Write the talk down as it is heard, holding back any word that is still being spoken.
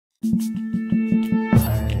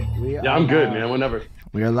Alright, we Yeah, are I'm good, now. man. Whenever.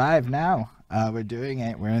 We are live now. We're doing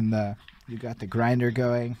it. We're in the. You got the grinder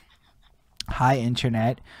going. Hi,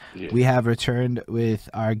 internet. Yeah. We have returned with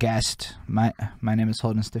our guest. My name is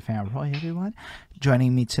Holden Stefan Roy. Everyone,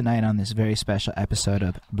 joining me tonight on this very special episode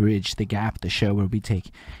of Bridge the Gap, the show where we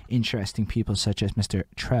take interesting people such as Mr.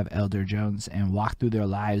 Trev Elder Jones and walk through their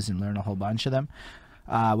lives and learn a whole bunch of them.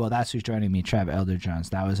 Well, that's who's joining me, Trev Elder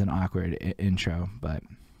Jones. That was an awkward intro, but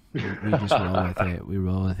we just roll with it. We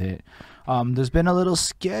roll with it. There's been a little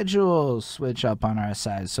schedule switch up on our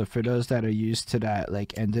side. So for those that are used to that,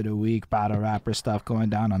 like end of the week battle rapper stuff going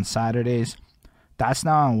down on Saturdays, that's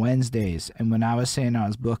now on Wednesdays. And when I was saying I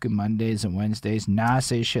was booking Mondays and Wednesdays, now I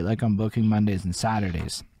say shit like I'm booking Mondays and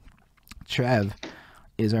Saturdays. Trev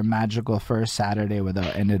is our magical first Saturday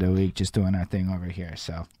without end of the week, just doing our thing over here.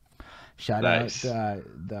 So shout out Nice.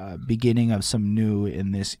 the beginning of some new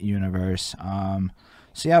in this universe.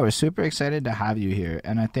 So yeah, we're super excited to have you here,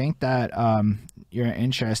 and I think that you're an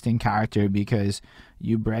interesting character because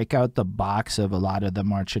you break out the box of a lot of the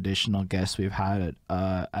more traditional guests we've had.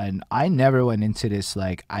 And I never went into this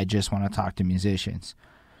like I just want to talk to musicians.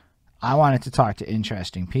 I wanted to talk to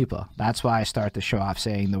interesting people. That's why I start the show off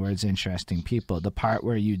saying the words interesting people. The part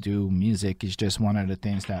where you do music is just one of the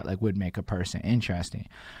things that like would make a person interesting.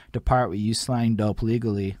 The part where you slang dope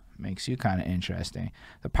legally makes you kind of interesting.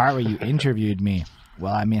 The part where you interviewed me,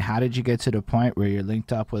 well, I mean, how did you get to the point where you're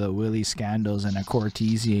linked up with a Willie Scandals and a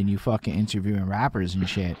Cortezy and you fucking interviewing rappers and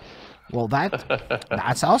shit? Well,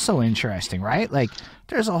 that's also interesting, right? Like,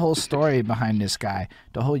 there's a whole story behind this guy,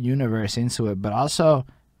 the whole universe into it, but also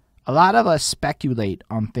a lot of us speculate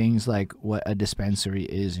on things like what a dispensary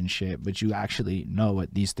is and shit, but you actually know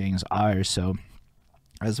what these things are. So,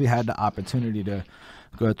 as we had the opportunity to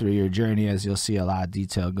go through your journey, as you'll see, a lot of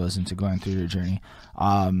detail goes into going through your journey.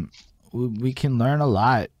 We can learn a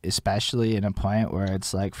lot, especially in a point where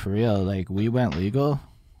it's like for real, like we went legal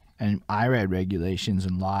and I read regulations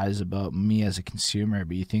and laws about me as a consumer,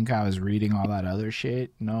 but you think I was reading all that other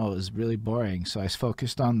shit? No, it was really boring. So I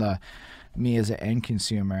focused on the me as an end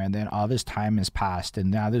consumer, and then all this time has passed,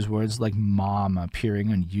 and now there's words like mom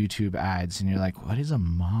appearing on YouTube ads, and you're like, what is a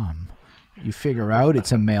mom? You figure out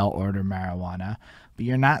it's a mail order marijuana, but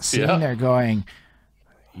you're not sitting Yeah. there going,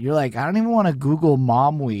 you're like, I don't even want to Google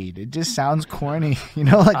mom weed. It just sounds corny. You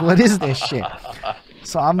know, like, what is this shit?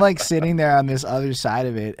 So I'm like sitting there on this other side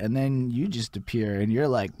of it, and then you just appear, and you're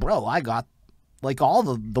like, bro, I got like all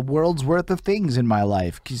the world's worth of things in my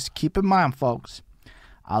life. Cause keep in mind, folks,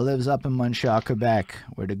 I lives up in Montreal, Quebec,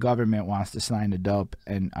 where the government wants to sign the dope,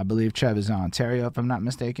 and I believe Trev is in Ontario, if I'm not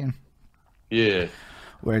mistaken, Yeah.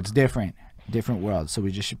 where it's different world. So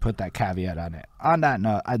we just should put that caveat on it. On that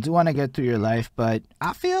note, I do want to get through your life, but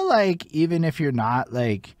I feel like even if you're not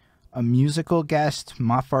like a musical guest,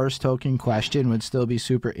 my first token question would still be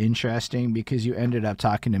super interesting because you ended up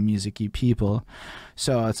talking to musicy people.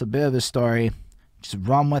 So it's a bit of a story. Just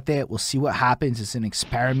run with it. We'll see what happens. It's an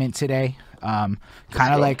experiment today. Let's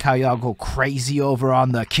Kind of go. like how y'all go crazy over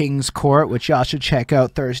on the King's Court, which y'all should check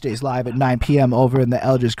out Thursdays live at 9 p.m. over in the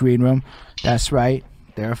Elders Green Room. That's right.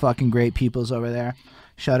 They're fucking great peoples over there.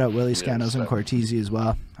 Shout out Willie Yes, Scandals and sir. Cortezy as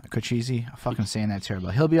well. Cortezy, I'm fucking saying that terrible.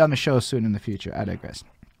 He'll be on the show soon in the future. I digress.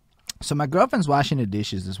 So my girlfriend's washing the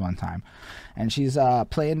dishes this one time, and she's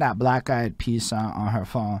playing that Black Eyed Peas song on her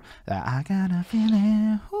phone. That I got a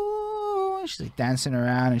feeling. Ooh. She's like dancing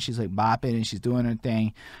around and she's like bopping and she's doing her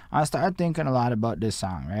thing. I started thinking a lot about this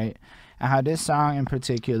song, right? And how this song in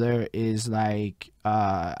particular is like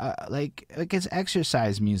it's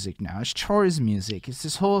exercise music now. It's chores music. It's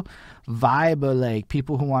this whole vibe of like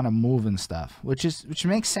people who want to move and stuff, which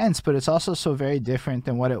makes sense, but it's also so very different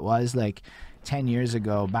than what it was like 10 years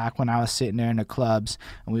ago, back when I was sitting there in the clubs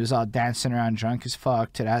and we was all dancing around drunk as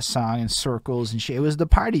fuck to that song in circles and shit. It was the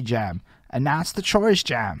party jam, and now it's the chores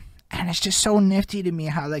jam. And it's just so nifty to me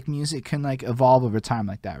how like music can like evolve over time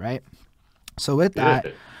like that, right? So with Yeah.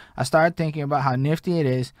 that, I started thinking about how nifty it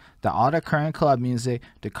is that all the current club music,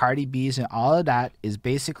 the Cardi B's and all of that is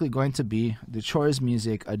basically going to be the chores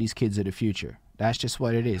music of these kids of the future. That's just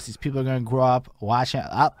what it is. These people are gonna grow up watching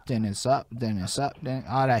up, then it's up, then it's up, then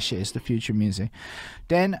all that shit. It's the future music.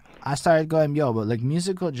 Then I started going, yo, but like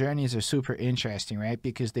musical journeys are super interesting, right?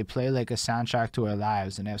 Because they play like a soundtrack to our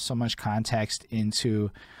lives and they have so much context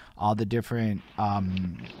into all the different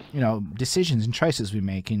decisions and choices we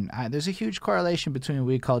make, and there's a huge correlation between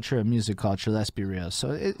weed culture and music culture, let's be real.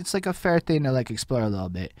 So it's like a fair thing to like explore a little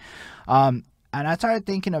bit. And I started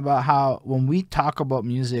thinking about how when we talk about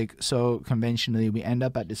music so conventionally, we end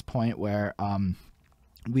up at this point where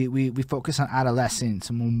we focus on adolescence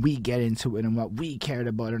and when we get into it and what we cared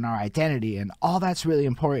about and our identity, and all that's really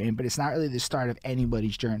important, but it's not really the start of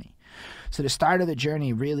anybody's journey. So the start of the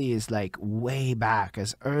journey really is like way back,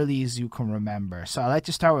 as early as you can remember. So I like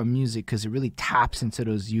to start with music because it really taps into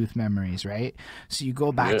those youth memories, right? So you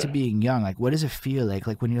go back to being young. Like, what does it feel like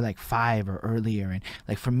when you're like 5 or earlier? And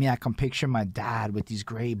like for me, I can picture my dad with these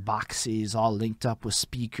gray boxes all linked up with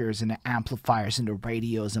speakers and the amplifiers and the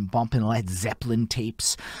radios and bumping Led Zeppelin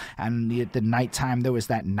tapes. And at the nighttime, there was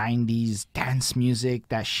that 90s dance music,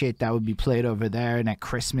 that shit that would be played over there. And at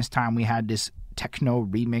Christmas time, we had this techno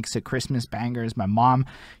remix of Christmas bangers. My mom,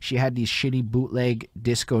 she had these shitty bootleg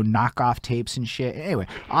disco knockoff tapes and shit. Anyway,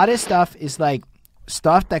 all this stuff is like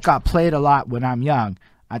stuff that got played a lot when I'm young.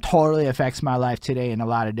 It totally affects my life today in a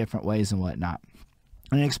lot of different ways and whatnot.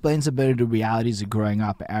 And it explains a bit of the realities of growing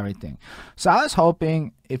up and everything. So I was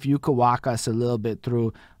hoping if you could walk us a little bit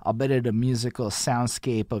through a bit of the musical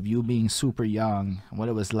soundscape of you being super young, and what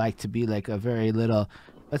it was like to be like a very little,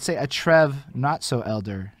 let's say a Trev, not so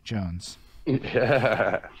elder Jones.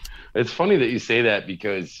 Yeah, it's funny that you say that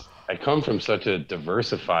because I come from such a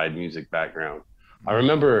diversified music background. I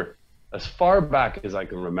remember, as far back as I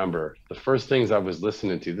can remember, the first things I was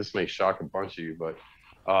listening to, this may shock a bunch of you, but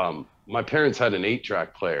my parents had an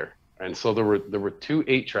 8-track player. And so there were 2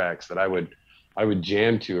 8-tracks that I would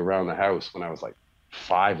jam to around the house when I was like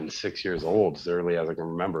 5 and 6 years old, as early as I can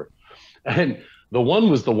remember. And the one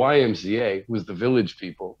was the YMCA, was the Village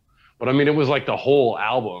People. But I mean, it was like the whole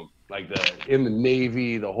album, like the In the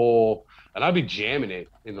Navy, the whole, and I'd be jamming it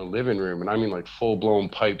in the living room. And I mean like full blown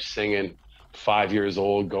pipe singing, 5 years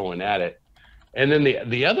old, going at it. And then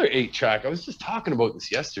the other 8-track, I was just talking about this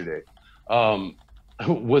yesterday,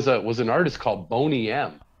 was an artist called Boney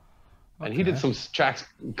M. And he did some tracks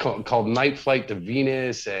called Night Flight to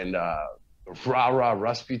Venus and Rah Rah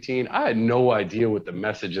Rasputin. I had no idea what the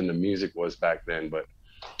message in the music was back then, but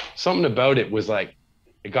something about it was like,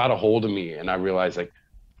 it got a hold of me, and I realized like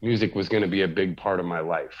music was going to be a big part of my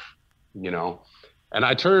life, you know? And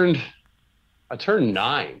I turned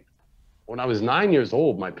 9. When I was 9 years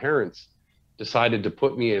old, my parents decided to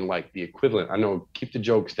put me in like the equivalent. I know, keep the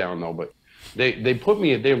jokes down though, but they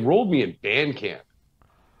enrolled me in band camp.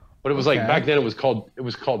 But it was like back then it was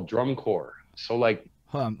called drum corps. So like,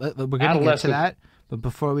 hold on, we're gonna get to that. But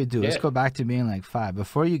before we do, let's go back to being like 5.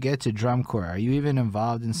 Before you get to drum corps, are you even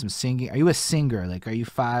involved in some singing? Are you a singer? Like, are you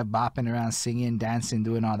 5 bopping around singing, dancing,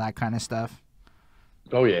 doing all that kind of stuff?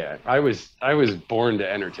 Oh yeah, I was born to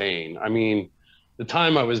entertain. I mean, the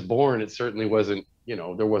time I was born, it certainly wasn't, you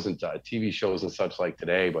know, there wasn't TV shows and such like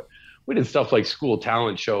today, but we did stuff like school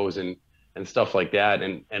talent shows and stuff like that.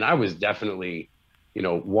 And I was definitely, you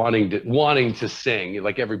know, wanting to sing,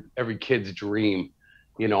 like every kid's dream.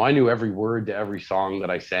 You know, I knew every word to every song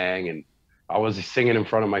that I sang, and I was singing in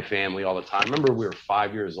front of my family all the time. I remember we were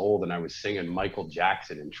 5 years old and I was singing Michael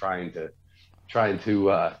Jackson and trying to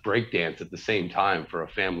break dance at the same time for a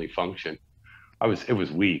family function. It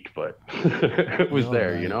was weak, but it was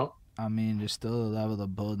there, you know? I mean, there's still a level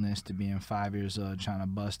of boldness to being 5 years old trying to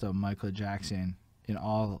bust up Michael Jackson in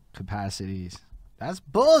all capacities. That's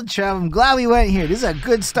bold, Trev. I'm glad we went here. This is a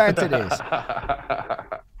good start to this.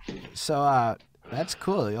 So, that's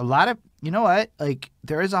cool. A lot of, you know what? Like,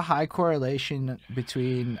 there is a high correlation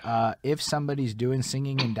between if somebody's doing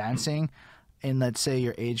singing and dancing in, let's say,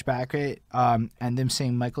 your age bracket, and them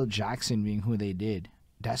saying Michael Jackson being who they did.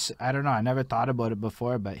 I don't know. I never thought about it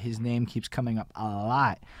before, but his name keeps coming up a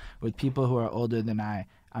lot with people who are older than I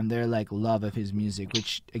and their like love of his music,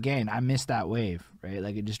 which again, I missed that wave, right?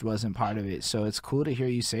 Like it just wasn't part of it. So it's cool to hear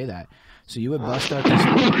you say that. So you would bust out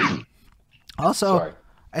this. Also, sorry.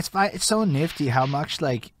 It's so nifty how much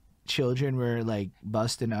like children were like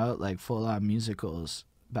busting out like full on musicals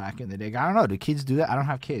back in the day. I don't know. Do kids do that? I don't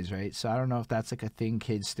have kids, right? So I don't know if that's like a thing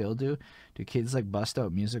kids still do. Do kids like bust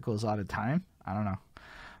out musicals all the time? I don't know.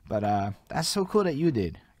 But that's so cool that you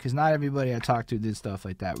did, because not everybody I talked to did stuff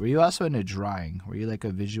like that. Were you also into drawing? Were you like a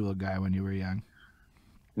visual guy when you were young?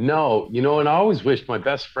 No, you know, and I always wished my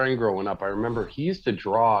best friend growing up, I remember he used to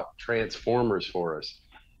draw Transformers for us.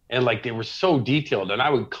 And like they were so detailed, and I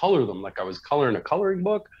would color them like I was coloring a coloring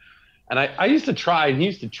book. And I used to try, and he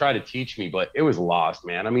used to try to teach me, but it was lost,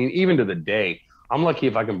 man. I mean, even to the day, I'm lucky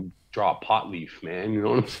if I can draw a pot leaf, man. You know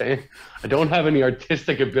what I'm saying? I don't have any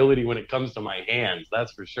artistic ability when it comes to my hands,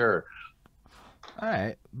 that's for sure. All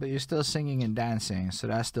right, but you're still singing and dancing, so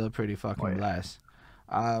that's still pretty fucking blessed.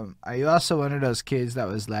 Are you also one of those kids that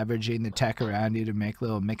was leveraging the tech around you to make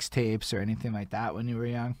little mixtapes or anything like that when you were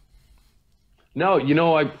young? No, you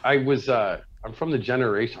know, I was I'm from the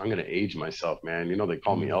generation, I'm gonna age myself, man. You know, they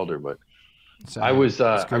call me elder, but I So was it's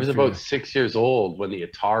I good was for you. about 6 years old when the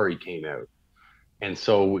Atari came out, and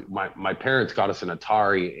so my parents got us an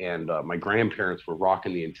Atari, and my grandparents were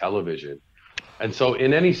rocking the Intellivision. And so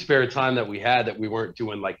in any spare time that we had that we weren't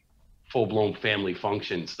doing like full blown family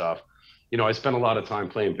function stuff, I spent a lot of time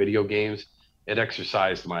playing video games. It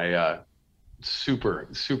exercised my super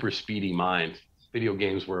speedy mind. Video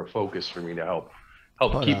games were a focus for me to help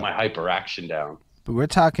Hold keep up. my hyperaction down. But we're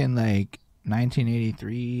talking like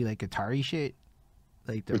 1983, like Atari shit,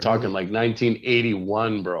 like the We're talking early. like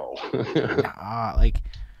 1981, bro. Nah, like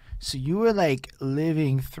so you were like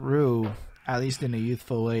living through, at least in a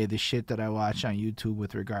youthful way, the shit that I watch on YouTube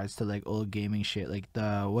with regards to like old gaming shit, like the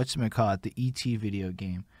whatchamacallit, the ET video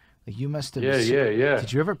game. Like you must have. Yeah, yeah, yeah.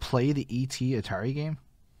 Did you ever play the ET Atari game?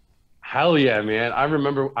 Hell yeah, man. I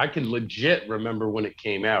remember, I can legit remember when it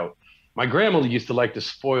came out. My grandma used to like to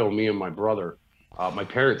spoil me and my brother. My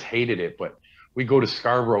parents hated it, but we go to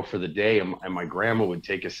Scarborough for the day, and my grandma would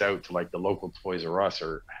take us out to like the local Toys R Us,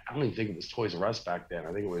 or I don't even think it was Toys R Us back then.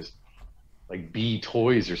 I think it was like B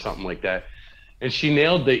Toys or something like that. And she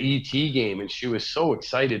nailed the ET game, and she was so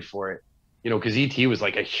excited for it, because ET was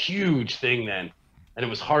like a huge thing then, and it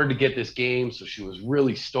was hard to get this game, so she was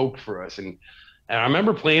really stoked for us. And I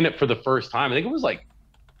remember playing it for the first time. I think it was like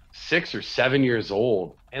 6 or 7 years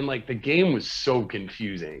old, and like the game was so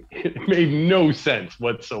confusing. It made no sense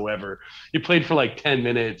whatsoever. You played for like 10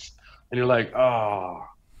 minutes, and you're like, oh,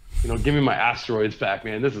 give me my asteroids back,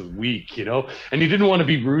 man. This is weak, And you didn't want to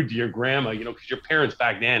be rude to your grandma, because your parents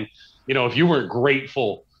back then, if you weren't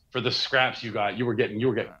grateful for the scraps you got, you were getting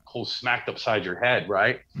whole smacked upside your head,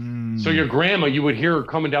 right? So Mm. your grandma, you would hear her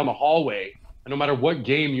coming down the hallway, and no matter what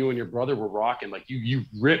game you and your brother were rocking, like you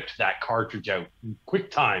ripped that cartridge out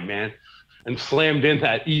quick time, man, and slammed in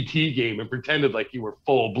that ET game and pretended like you were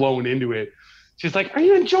full blown into it. She's like, "Are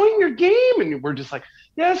you enjoying your game?" And we're just like,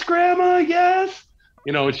 "Yes, grandma, yes."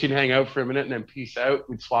 And she'd hang out for a minute and then peace out.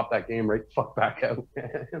 We'd swap that game right the fuck back out.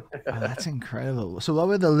 Oh, that's incredible. So what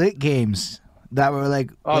were the lit games that were Oh,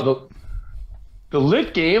 like the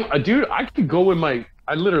lit game, dude. I could go in my.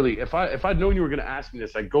 I literally, if I'd known you were gonna ask me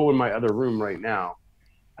this, I'd go in my other room right now.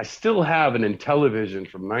 I still have an Intellivision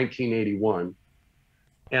from 1981,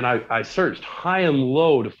 and I searched high and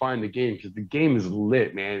low to find the game because the game is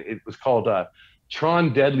lit, man. It was called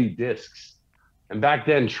Tron Deadly Discs, and back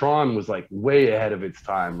then Tron was like way ahead of its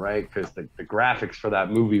time, right? Because the graphics for that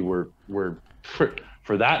movie were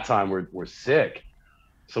for that time were sick.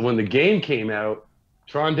 So when the game came out,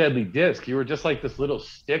 Tron Deadly Disc, you were just like this little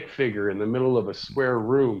stick figure in the middle of a square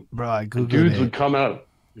room, bro, I and googled dudes it. would come out.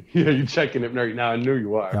 Yeah, you checking it right now. I knew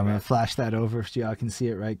you are, Yeah, I'm gonna man. flash that over so y'all can see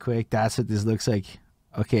it right quick. That's what this looks like.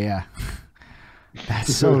 Okay, yeah.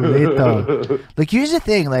 That's so lit though. Like here's the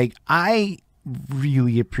thing, like I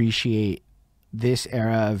really appreciate this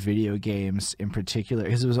era of video games in particular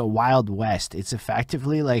because it was a wild west. It's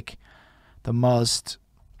effectively like the most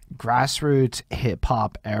grassroots hip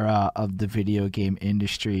hop era of the video game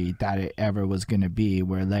industry that it ever was going to be,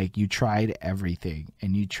 where like you tried everything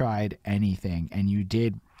and you tried anything and you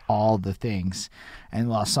did all the things. And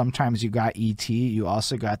while sometimes you got ET, you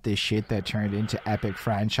also got this shit that turned into epic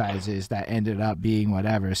franchises that ended up being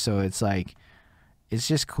whatever. So it's like, it's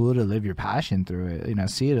just cool to live your passion through it,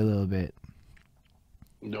 see it a little bit.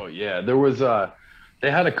 No, yeah, there was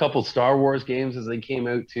they had a couple Star Wars games as they came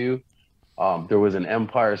out too. There was an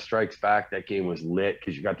Empire Strikes Back. That game was lit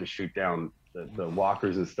because you got to shoot down the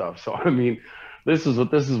walkers and stuff. So I mean, this is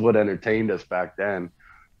what entertained us back then,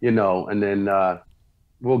 And then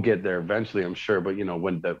we'll get there eventually, I'm sure. But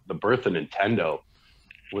when the birth of Nintendo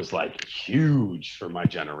was like huge for my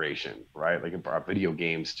generation, right? Like it brought video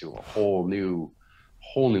games to a whole new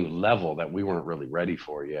level that we weren't really ready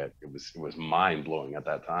for yet. It was mind blowing at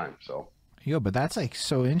that time. So Yo, but that's like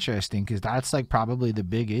so interesting because that's like probably the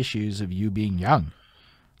big issues of you being young.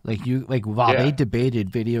 Like while they yeah, debated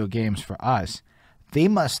video games for us, they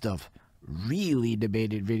must have really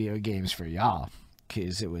debated video games for y'all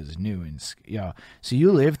because it was new and So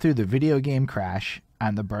you lived through the video game crash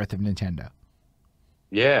and the birth of Nintendo.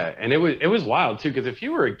 yeah, and it was wild too because if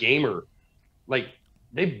you were a gamer, like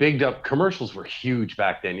they bigged up commercials were huge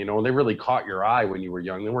back then, and they really caught your eye when you were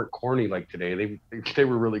young. They weren't corny like today. They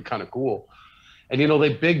were really kind of cool, and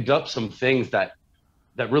they bigged up some things that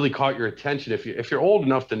really caught your attention. If you're old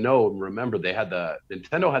enough to know and remember,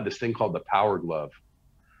 Nintendo had this thing called the Power Glove,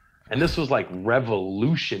 and this was like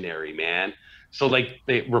revolutionary, man. So like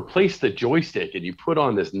they replaced the joystick, and you put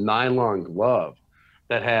on this nylon glove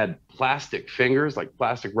that had plastic fingers, like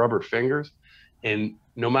plastic rubber fingers, and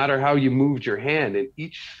no matter how you moved your hand, and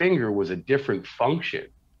each finger was a different function.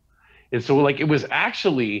 And so like it was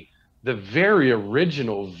actually the very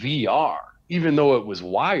original VR. even though it was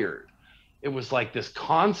wired, it was like this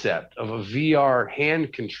concept of a VR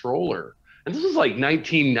hand controller. And this was like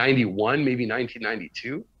 1991, maybe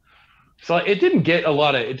 1992. So it didn't get a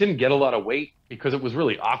lot of weight because it was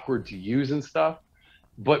really awkward to use and stuff.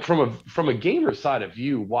 But from a gamer side of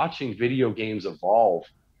view, watching video games evolve,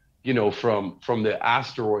 from the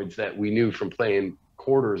asteroids that we knew from playing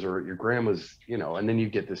quarters or your grandma's, and then you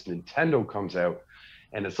get this Nintendo comes out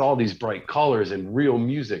and it's all these bright colors and real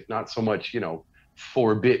music, not so much,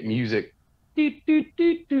 4-bit music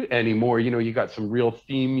anymore. You got some real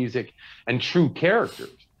theme music and true characters.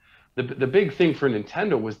 The big thing for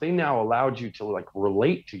Nintendo was they now allowed you to like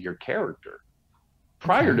relate to your character.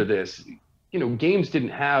 Prior to this, games didn't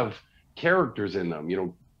have characters in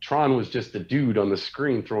them. Tron was just a dude on the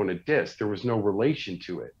screen throwing a disc. There was no relation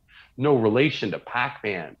to it, no relation to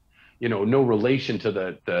Pac-Man, no relation to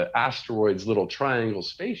the asteroid's little triangle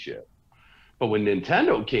spaceship. But when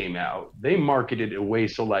Nintendo came out, they marketed it away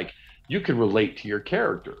so like you could relate to your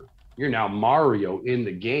character. You're now Mario in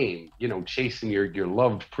the game, chasing your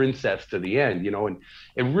loved princess to the end, and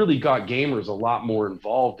it really got gamers a lot more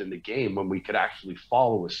involved in the game when we could actually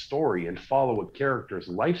follow a story and follow a character's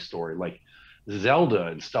life story, like Zelda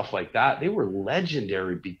and stuff like that. They were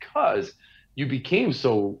legendary because you became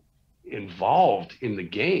so involved in the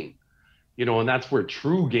game, and that's where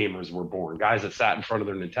true gamers were born. Guys that sat in front of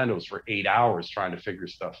their Nintendos for 8 hours trying to figure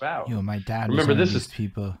stuff out. My dad was one of these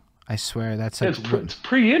people. I swear that's like it's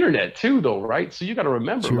pre-internet too, though, right? So you got to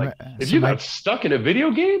remember, if you got stuck in a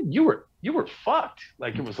video game, you were fucked.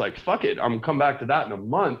 Like it was like, fuck it, I'm gonna come back to that in a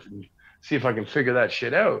month and see if I can figure that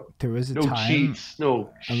shit out. There was no time, cheats,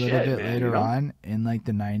 no a shit, little bit man, later on in like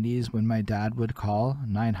the 90s when my dad would call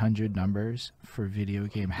 900 numbers for video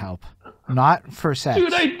game help, not for sex.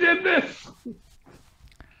 Dude, I did this.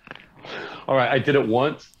 All right, I did it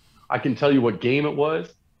once. I can tell you what game it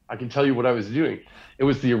was. I can tell you what I was doing. It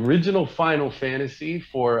was the original Final Fantasy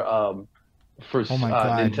for oh my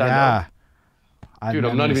God, Nintendo. yeah. Dude,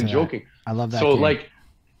 I'm not even joking. I love that So game. like,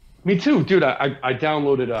 me too, dude. I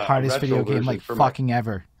downloaded a hardest retro video game version like for fucking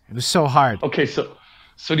ever. It was so hard. Okay, so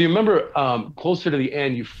do you remember closer to the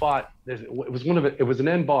end you fought? It was an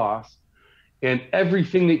end boss, and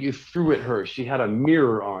everything that you threw at her, she had a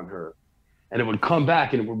mirror on her, and it would come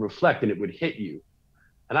back and it would reflect and it would hit you.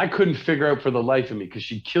 And I couldn't figure out for the life of me because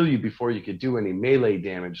she'd kill you before you could do any melee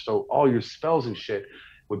damage. So all your spells and shit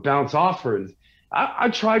would bounce off her. And I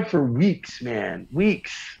tried for weeks, man,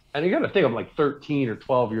 weeks. And you got to think I'm like 13 or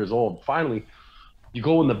 12 years old. Finally, you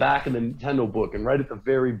go in the back of the Nintendo book and right at the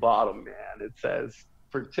very bottom, man, it says,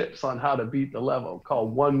 for tips on how to beat the level, call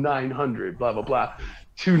 1-900, blah, blah, blah,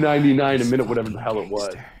 $2.99 a minute, whatever the hell it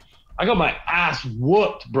was. I got my ass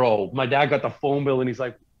whooped, bro. My dad got the phone bill and he's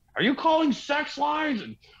like, are you calling sex lines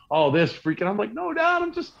and all this freaking? I'm like, no, Dad,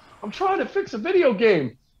 I'm trying to fix a video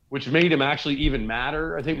game, which made him actually even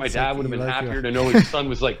madder. I think my dad would have been happier to know his son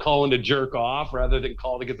was like calling to jerk off rather than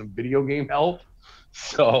call to get some video game help.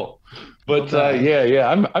 So, but yeah,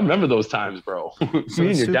 I remember those times, bro. So Me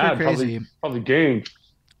and your dad crazy probably gamed.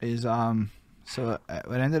 Is so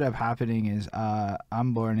what ended up happening is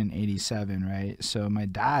I'm born in 87, right? So my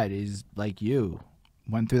dad is like you,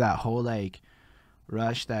 went through that whole like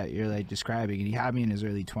rush that you're like describing, and he had me in his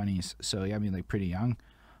early 20s, so he had me like pretty young.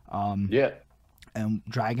 Yeah. And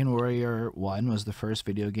Dragon Warrior 1 was the first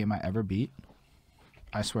video game I ever beat.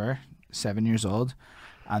 I swear, 7 years old.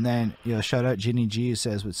 And then shout out Ginny G who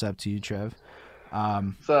says what's up to you, Trev.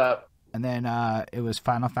 What's up? And then it was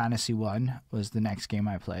Final Fantasy 1 was the next game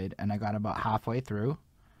I played, and I got about halfway through.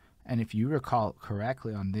 And if you recall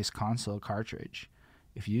correctly, on this console cartridge,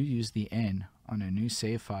 if you use the N on a new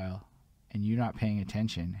save file and you're not paying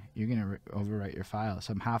attention, you're going to overwrite your file.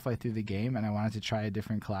 So I'm halfway through the game, and I wanted to try a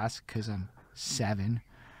different class because I'm 7,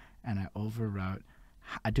 and I overwrote.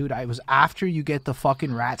 Dude, I was after you get the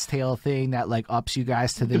fucking rat's tail thing that like ups you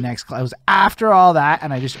guys to the next class. I was after all that,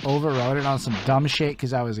 and I just overwrote it on some dumb shit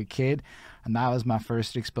because I was a kid, and that was my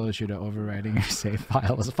first exposure to overwriting your save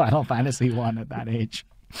file was Final Fantasy 1 at that age.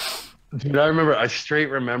 Dude, I straight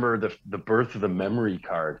remember the birth of the memory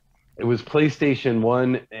card. It was PlayStation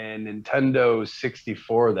 1 and Nintendo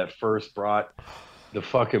 64 that first brought the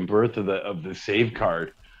fucking birth of the save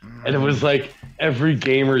card. And it was like every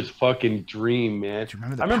gamer's fucking dream, man. Do you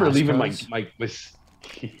remember the I remember leaving my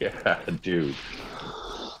yeah, dude.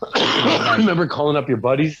 I remember calling up your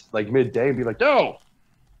buddies like midday and be like, "Yo,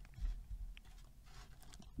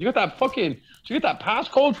 you got that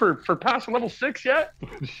passcode for passing level 6 yet?"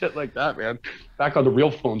 Shit like that, man. Back on the real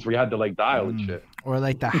phones where you had to like dial and shit. Or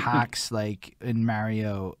like the hacks like in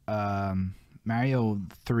Mario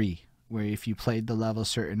 3 where if you played the level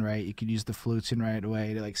certain right, you could use the flutes in right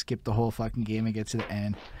away to like skip the whole fucking game and get to the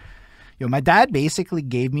end. Yo, my dad basically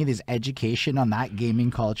gave me this education on that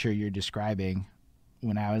gaming culture you're describing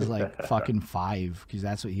when I was like fucking 5, because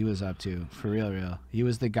that's what he was up to, for real. He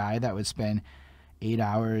was the guy that would spend 8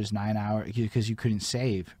 hours, 9 hours, because you couldn't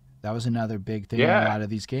save. That was another big thing in a lot of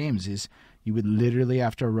these games, is you would literally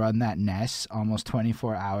have to run that NES almost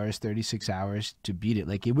 24 hours, 36 hours to beat it.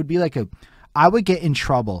 Like, it would be like I would get in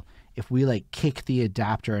trouble if we like kicked the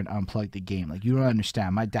adapter and unplugged the game. Like, you don't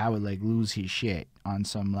understand. My dad would like lose his shit on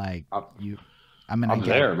some like I'm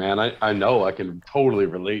there, man. I know. I can totally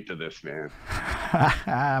relate to this, man.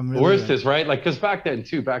 Really Where's this, right? Like, because back then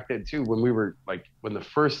too, when we were like, when the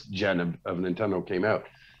first gen of Nintendo came out,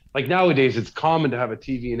 like nowadays it's common to have a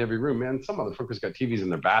TV in every room, man. Some motherfuckers got TVs in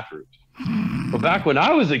their bathrooms. But back when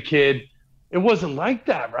I was a kid, it wasn't like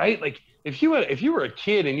that, right? Like, if you were a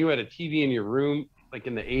kid and you had a TV in your room, like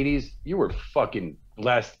in the 80s, you were fucking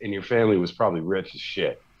blessed, and your family was probably rich as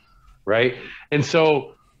shit, right? And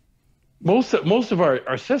so most of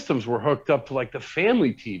our systems were hooked up to like the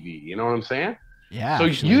family TV. You know what I'm saying? Yeah. So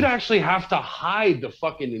you'd actually have to hide the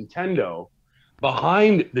fucking Nintendo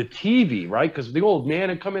behind the TV, right? Because the old man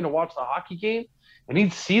would come in to watch the hockey game, and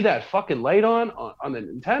he'd see that fucking light on the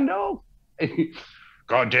Nintendo. And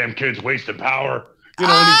goddamn kids wasting power. You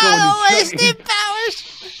know, and he'd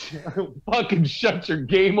go and fucking shut your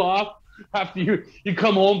game off. After you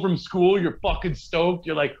come home from school, you're fucking stoked.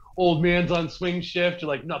 You're like, old man's on swing shift. You're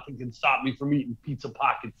like, nothing can stop me from eating pizza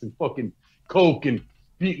pockets and fucking Coke and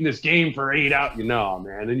beating this game for 8 hours. You know,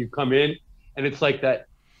 man. And you come in, and it's like that.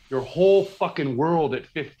 Your whole fucking world at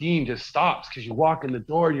 15 just stops, because you walk in the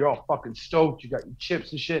door, you're all fucking stoked. You got your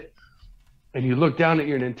chips and shit. And you look down at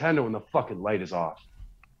your Nintendo, and the fucking light is off.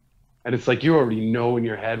 And it's like, you already know in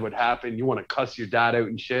your head what happened. You want to cuss your dad out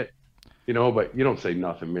and shit. You know, but you don't say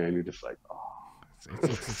nothing, man. You're just like, oh.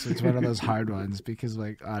 It's one of those hard ones, because,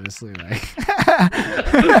 like, honestly, like,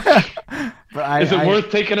 but is it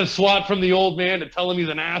worth taking a swat from the old man to tell him he's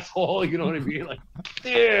an asshole? You know what I mean? Like,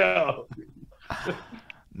 yeah.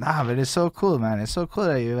 Nah, but it's so cool, man. It's so cool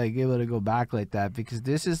that you're like able to go back like that, because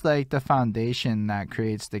this is like the foundation that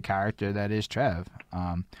creates the character that is Trev.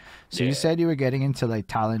 So you said you were getting into like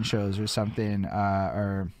talent shows or something,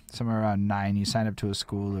 or somewhere around 9. You signed up to a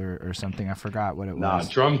school or something. I forgot what it was. Nah,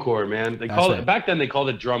 drum corps, man. They called it back then. They called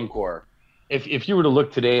it drum corps. If you were to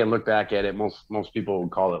look today and look back at it, most people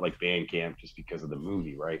would call it like band camp, just because of the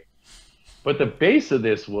movie, right? But the base of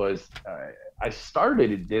this was, I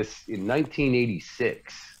started this in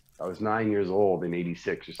 1986. I was 9 years old in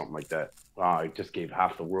 86 or something like that. Wow, I just gave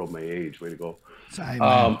half the world my age. Way to go. Sorry,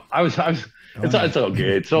 it's all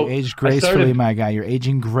good. So you aged gracefully, my guy. You're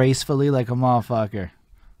aging gracefully like a motherfucker.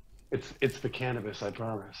 It's the cannabis, I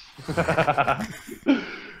promise.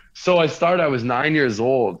 So I was 9 years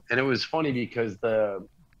old, and it was funny because the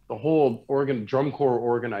whole drum corps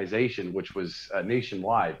organization, which was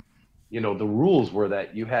nationwide, you know, the rules were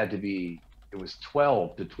that you had to be, it was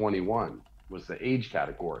 12 to 21 was the age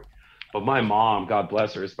category. But my mom, God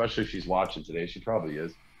bless her, especially if she's watching today, she probably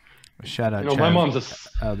is. Shout out. You know, my mom's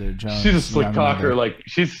she's a slick talker. Like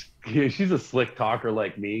she's a slick talker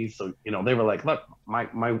like me. So, you know, they were like, look,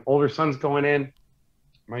 my older son's going in.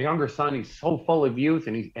 My younger son, he's so full of youth,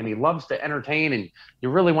 and he loves to entertain, and you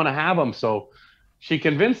really want to have him. So she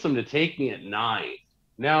convinced him to take me at 9.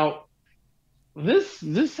 Now, this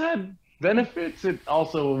had benefits. It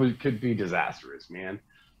also could be disastrous, man.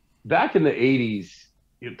 Back in the 80s,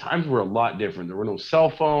 you know, times were a lot different. There were no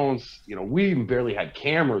cell phones. You know, we even barely had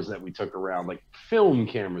cameras that we took around, like film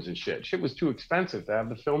cameras and shit. Shit was too expensive to have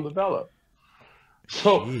the film developed.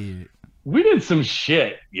 So we did some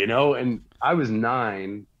shit, you know, and I was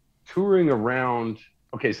 9, touring around.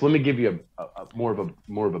 Okay, so let me give you a more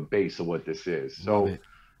of a base of what this is. So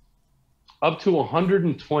up to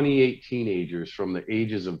 128 teenagers from the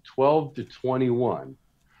ages of 12 to 21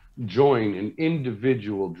 join an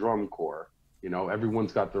individual drum corps. You know,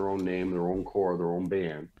 everyone's got their own name, their own corps, their own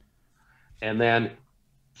band. And then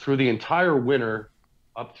through the entire winter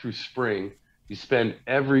up through spring, you spend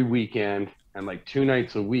every weekend and like 2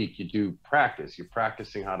 nights a week, you do practice. You're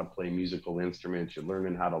practicing how to play musical instruments. You're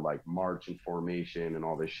learning how to like march in formation and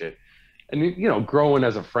all this shit. And, you know, growing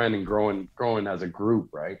as a friend and growing as a group,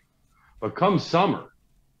 right? But come summer,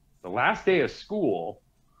 the last day of school,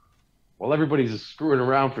 while everybody's screwing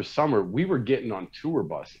around for summer, we were getting on tour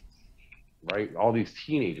buses, right? All these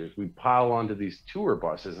teenagers, we'd pile onto these tour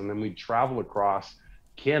buses, and then we'd travel across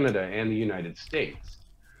Canada and the United States,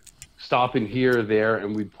 stopping here or there,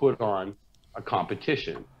 and we'd put on a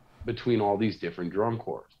competition between all these different drum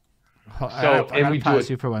corps. I gotta pause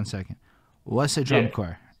you for 1 second. What's a drum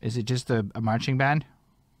corps? Is it just a marching band?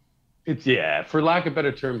 It's yeah, for lack of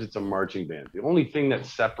better terms, it's a marching band. The only thing that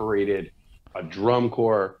separated a drum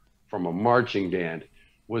corps from a marching band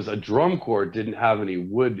was a drum corps didn't have any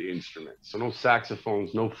wood instruments. So no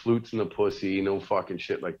saxophones, no flutes in the pussy, no fucking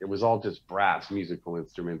shit. Like it was all just brass musical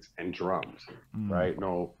instruments and drums, Mm. right?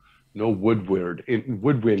 No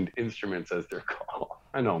woodwind instruments as they're called.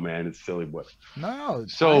 I know, man, it's silly, but No,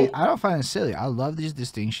 so I don't find it silly. I love these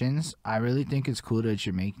distinctions. I really think it's cool that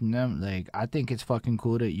you're making them. Like, I think it's fucking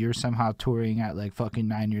cool that you're somehow touring at like fucking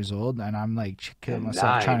 9 years old, and I'm like killing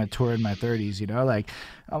myself trying to nine. tour in my 30s. You know, like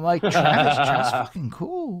I'm like Travis fucking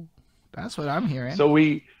cool. That's what I'm hearing. So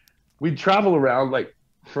we'd travel around like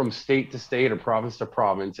from state to state or province to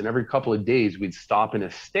province, and every couple of days we'd stop in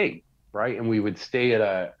a state, right? And we would stay at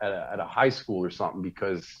a high school or something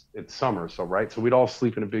because it's summer. So right, so we'd all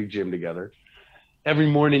sleep in a big gym together. Every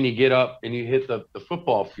morning you get up and you hit the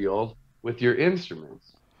football field with your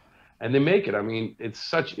instruments. And they make it. I mean, it's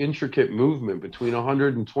such intricate movement between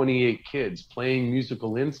 128 kids playing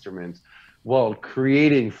musical instruments while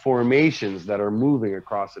creating formations that are moving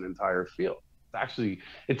across an entire field. It's actually,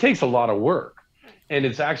 it takes a lot of work and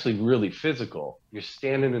it's actually really physical. You're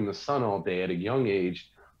standing in the sun all day at a young age,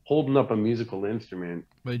 holding up a musical instrument,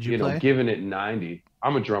 What did you play? giving it 90.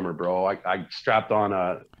 I'm a drummer, bro. I strapped on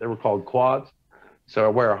they were called quads. So I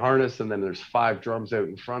wear a harness and then there's 5 drums out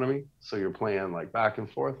in front of me. So you're playing like back and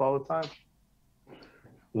forth all the time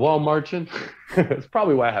while marching. It's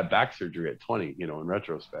probably why I had back surgery at 20, in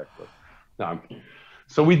retrospect. But no,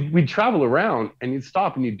 so we'd travel around and you'd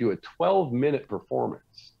stop and you'd do a 12-minute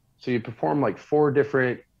performance. So you perform like 4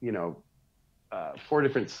 different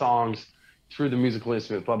songs through the musical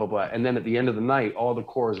instrument, blah, blah, blah. And then at the end of the night, all the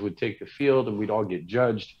corps would take the field and we'd all get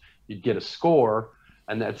judged. You'd get a score.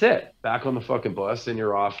 And that's it. Back on the fucking bus, and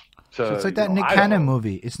you're off to. So it's like that Nick Cannon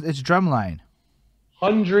movie. It's Drumline.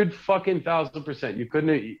 100,000%.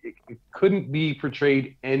 It couldn't be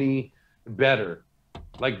portrayed any better.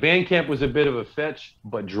 Like Bandcamp was a bit of a fetch,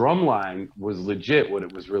 but Drumline was legit what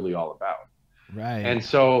it was really all about. Right. And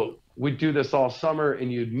so we'd do this all summer,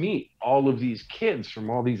 and you'd meet all of these kids from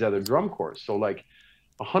all these other drum corps. So like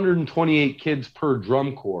 128 kids per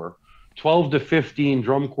drum corps. 12 to 15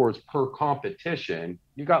 drum corps per competition.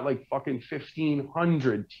 You got like fucking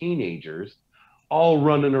 1,500 teenagers all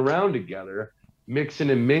running around together, mixing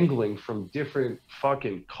and mingling from different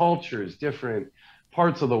fucking cultures, different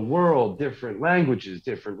parts of the world, different languages,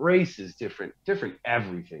 different races, different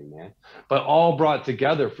everything, man. But all brought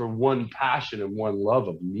together for one passion and one love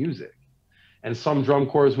of music. And some drum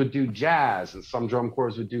corps would do jazz, and some drum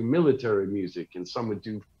corps would do military music, and some would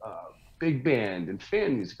do big band and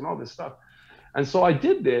fan music and all this stuff. And so I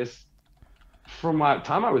did this from my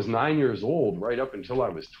time I was 9 years old right up until I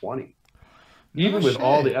was 20. Even with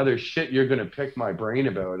all the other shit you're going to pick my brain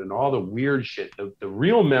about and all the weird shit, the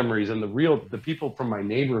real memories and the people from my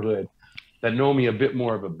neighborhood that know me a bit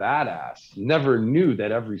more of a badass never knew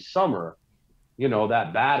that every summer,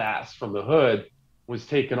 that badass from the hood was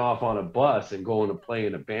taken off on a bus and going to play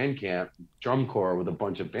in a band camp drum corps with a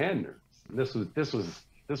bunch of band nerds.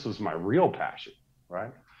 This was my real passion,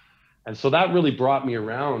 right? And so that really brought me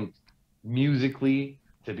around musically,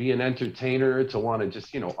 to be an entertainer, to want to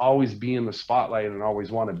just, always be in the spotlight and always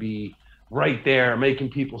want to be right there making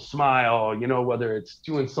people smile, whether it's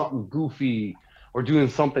doing something goofy or doing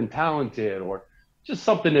something talented or just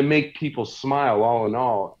something to make people smile all in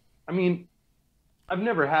all. I mean, I've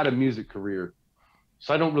never had a music career,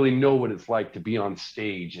 so I don't really know what it's like to be on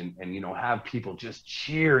stage and have people just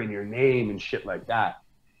cheering your name and shit like that.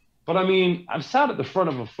 But I mean, I've sat at the front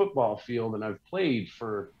of a football field and I've played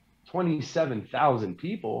for 27,000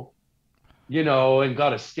 people, and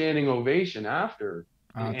got a standing ovation after.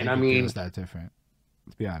 I don't and think I it mean, feels that different,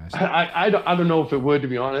 to be honest. I don't know if it would, to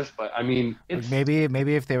be honest, but I mean, it's maybe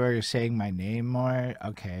if they were saying my name more,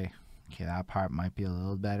 okay, that part might be a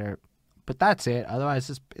little better. But that's it.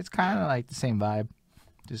 Otherwise, it's kind of like the same vibe,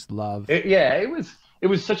 just love. It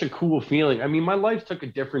was such a cool feeling. I mean, my life took a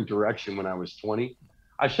different direction when I was 20.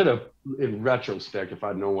 I should have, in retrospect, if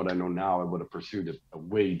I'd known what I know now, I would have pursued a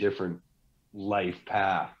way different life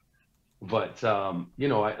path. But,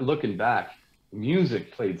 looking back,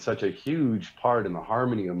 music played such a huge part in the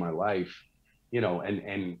harmony of my life,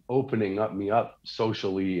 and opening me up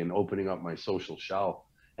socially and opening up my social shell.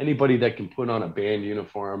 Anybody that can put on a band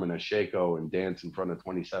uniform and a shako and dance in front of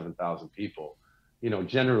 27,000 people,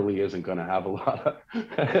 generally isn't going to have a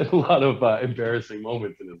lot of embarrassing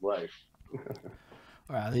moments in his life.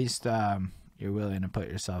 Or at least you're willing to put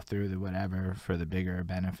yourself through the whatever for the bigger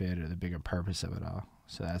benefit or the bigger purpose of it all.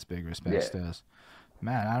 So that's big respect to us.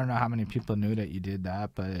 Man, I don't know how many people knew that you did that,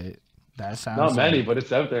 but That Not sounds many, like but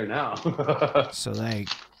it's out there now. so like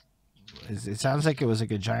it sounds like it was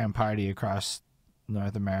like a giant party across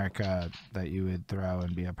North America that you would throw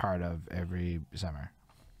and be a part of every summer.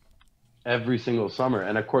 Every single summer.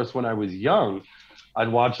 And of course, when I was young, I'd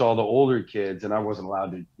watch all the older kids, and I wasn't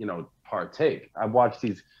allowed to, partake. I watched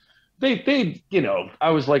these. I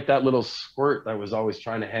was like that little squirt that was always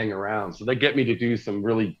trying to hang around. So they get me to do some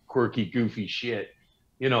really quirky, goofy shit,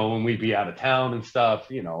 when we'd be out of town and stuff,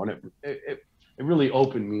 and it really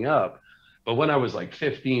opened me up. But when I was like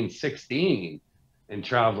 15, 16 and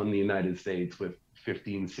traveling the United States with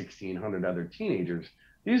 15, 1,600 other teenagers,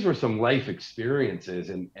 these were some life experiences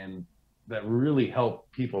and that really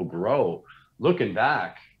helped people grow. Looking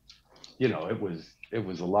back, it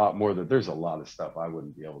was a lot more that there's a lot of stuff I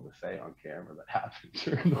wouldn't be able to say on camera that happened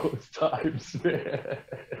during those times, man.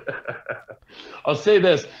 I'll say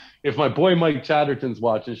this. If my boy Mike Chatterton's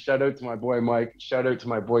watching, shout out to my boy Mike, shout out to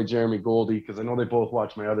my boy Jeremy Goldie, because I know they both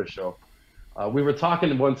watch my other show. We were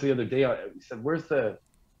talking once the other day. We said, where's the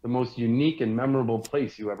most unique and memorable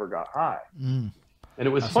place you ever got high? And it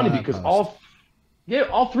was funny because all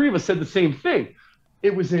three of us said the same thing.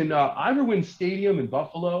 It was in Ivor Stadium in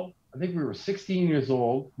Buffalo. I think we were 16 years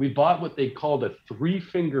old. We bought what they called a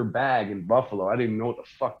 3-finger bag in Buffalo. I didn't even know what the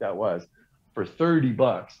fuck that was, for $30.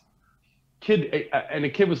 The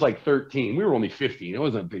kid was like 13. We were only 15. It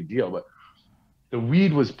wasn't a big deal, but the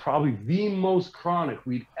weed was probably the most chronic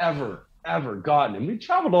we'd ever gotten. And we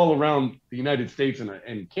traveled all around the United States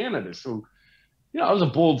and Canada. So, it was a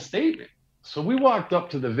bold statement. So we walked up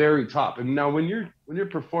to the very top. And now when you're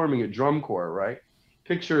performing at drum corps, right?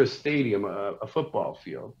 Picture a stadium, a football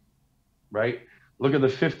field, right? Look at the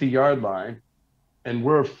 50-yard line, and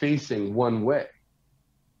we're facing one way,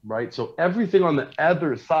 right? So everything on the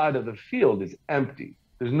other side of the field is empty.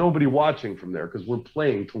 There's nobody watching from there because we're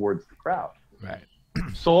playing towards the crowd. Right.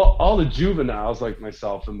 So all the juveniles like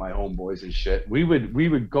myself and my homeboys and shit, we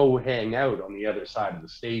would go hang out on the other side of the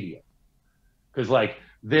stadium. Because like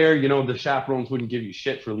there, the chaperones wouldn't give you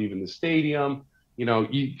shit for leaving the stadium.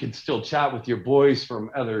 You could still chat with your boys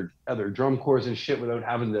from other drum corps and shit without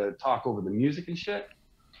having to talk over the music and shit.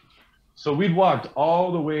 So we'd walked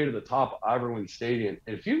all the way to the top of Ivor Stadium.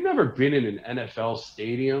 And if you've never been in an NFL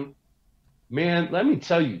stadium, man, let me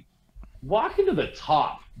tell you, walking to the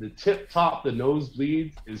top, the tip top, the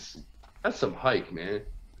nosebleeds, that's some hike, man.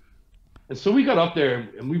 And so we got up there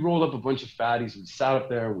and we rolled up a bunch of fatties. We sat up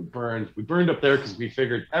there, we burned up there because we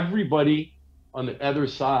figured everybody on the other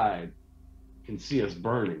side can see us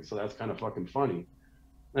burning. So that's kind of fucking funny.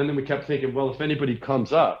 And then we kept thinking, well, if anybody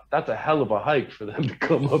comes up, that's a hell of a hike for them to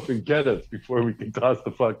come up and get us before we can toss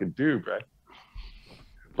the fucking tube, right?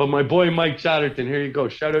 But my boy Mike Chatterton, here you go.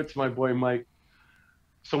 Shout out to my boy Mike.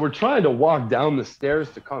 So we're trying to walk down the stairs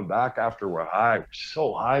to come back after we're high. We're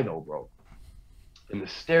so high though, bro. And the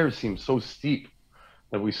stairs seemed so steep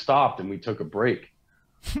that we stopped and we took a break.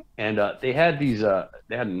 And they had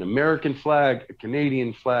an American flag, a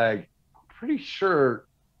Canadian flag. I'm pretty sure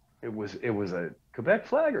it was a Quebec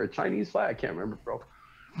flag or a Chinese flag. I can't remember, bro.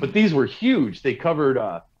 But these were huge. They covered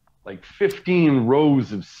like 15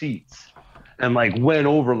 rows of seats and like went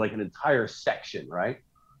over like an entire section, right?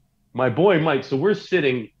 My boy Mike, so we're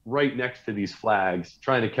sitting right next to these flags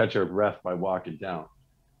trying to catch our breath by walking down.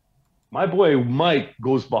 My boy Mike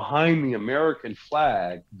goes behind the American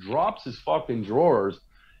flag, drops his fucking drawers,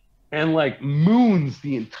 and like moons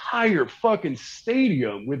the entire fucking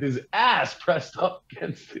stadium with his ass pressed up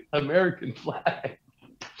against the American flag.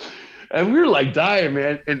 And we were like dying,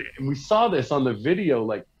 man. And we saw this on the video,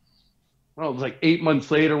 like, well, it was like 8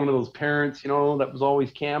 months later, one of those parents, that was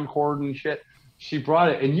always camcording and shit. She brought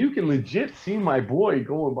it, and you can legit see my boy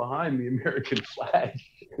going behind the American flag,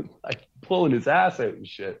 like pulling his ass out and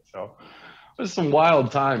shit. So it was some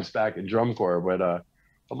wild times back in drum corps, but a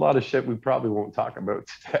lot of shit we probably won't talk about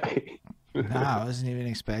today. No, I wasn't even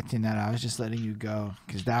expecting that. I was just letting you go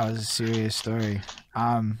because that was a serious story.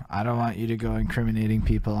 I don't want you to go incriminating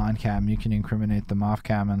people on cam. You can incriminate them off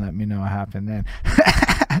cam and let me know what happened then.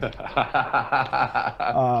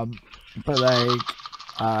 But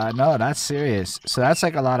like, no, that's serious. So that's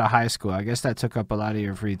like a lot of high school. I guess that took up a lot of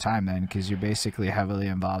your free time then, because you're basically heavily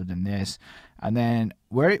involved in this. And then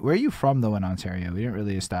where are you from though in Ontario? We didn't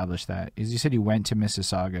really establish that. As you said, you went to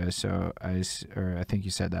Mississauga, so I think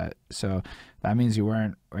you said that. So that means you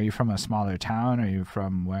weren't. Are you from a smaller town? Or are you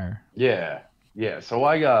from where? Yeah. So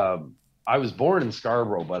I was born in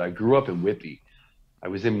Scarborough, but I grew up in Whitby. I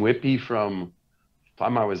was in Whitby from the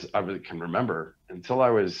time I can remember until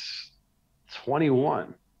I was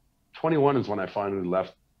 21. 21 is when I finally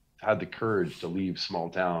had the courage to leave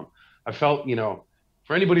small town. I felt,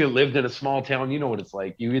 for anybody who lived in a small town, you know what it's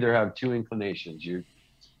like. You either have two inclinations.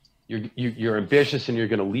 You're ambitious and you're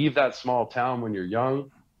going to leave that small town when you're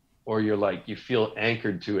young, or you're like you feel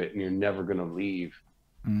anchored to it and you're never going to leave.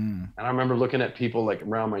 Mm. And I remember looking at people like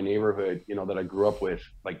around my neighborhood, you know, that I grew up with,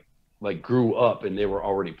 like grew up and they were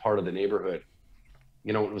already part of the neighborhood.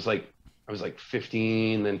 You know, it was like I was like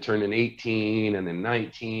 15, then turning 18, and then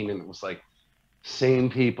 19, and it was like same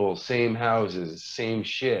people, same houses, same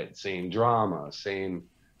shit, same drama, same,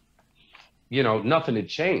 you know, nothing had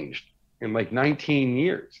changed in like 19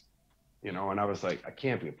 years, you know. And I was like, I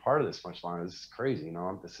can't be a part of this much longer. This is crazy, you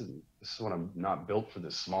know. This is what I'm not built for,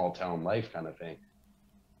 this small town life kind of thing.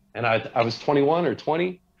 And I was 21 or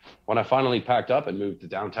 20 when I finally packed up and moved to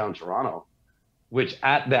downtown Toronto, which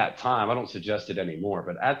at that time, I don't suggest it anymore,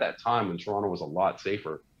 but at that time when Toronto was a lot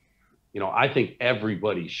safer, you know, I think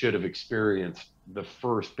everybody should have experienced the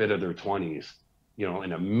first bit of their 20s, you know,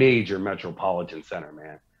 in a major metropolitan center,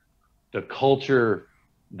 man. The culture,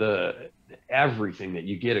 the everything that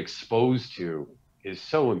you get exposed to is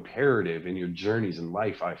so imperative in your journeys in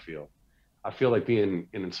life, I feel like being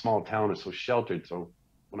in a small town is so sheltered. So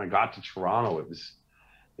when I got to Toronto, it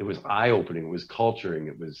was eye-opening, it was culturing,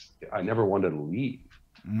 it was, I never wanted to leave,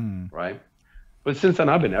 Mm. right? But since then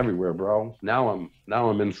I've been everywhere, bro. Now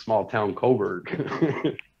I'm in small town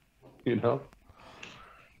Coburg. You know?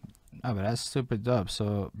 Oh, but that's super dope.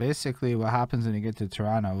 So basically, what happens when you get to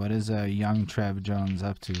Toronto? What is a young Trev Jones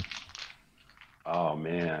up to? Oh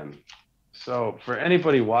man. So for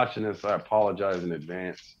anybody watching this, I apologize in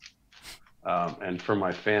advance. And for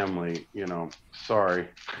my family, you know, sorry.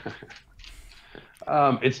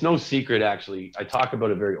 It's no secret, actually. I talk about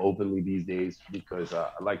it very openly these days because I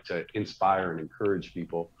like to inspire and encourage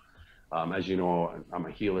people. As you know, I'm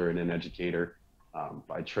a healer and an educator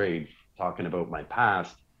by trade. Talking about my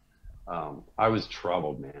past, I was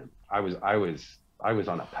troubled, man. I was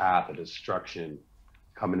on a path of destruction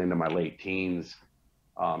coming into my late teens.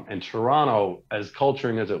 And Toronto, as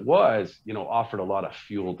culturing as it was, you know, offered a lot of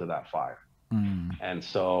fuel to that fire. Mm. And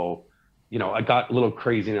so, you know, I got a little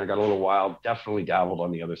crazy and I got a little wild, definitely dabbled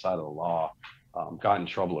on the other side of the law, got in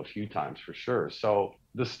trouble a few times for sure. So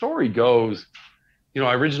the story goes, you know,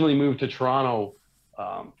 I originally moved to Toronto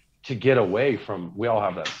to get away from, we all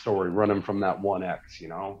have that story, running from that one ex, you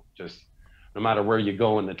know, just no matter where you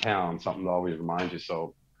go in the town, something to always remind you.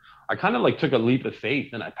 So I kind of like took a leap of faith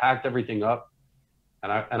and I packed everything up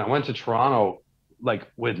and I went to Toronto like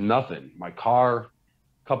with nothing, my car,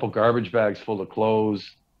 a couple garbage bags full of clothes,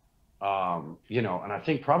 you know, and I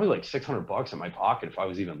think probably like $600 in my pocket if I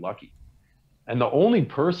was even lucky. And the only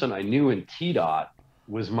person I knew in T Dot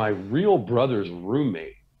was my real brother's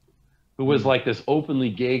roommate, who was Mm. like this openly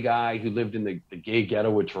gay guy who lived in the gay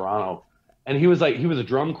ghetto of Toronto. And he was like, he was a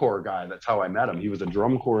drum corps guy. That's how I met him. He was a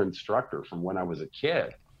drum corps instructor from when I was a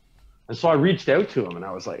kid. And so I reached out to him and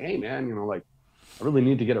I was like, hey, man, you know, like, I really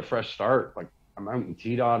need to get a fresh start. Like, I'm out in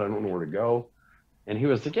T Dot. I don't know where to go. And he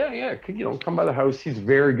was like, yeah, could, you know, come by the house. He's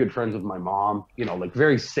very good friends with my mom, you know, like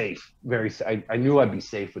very safe, I knew I'd be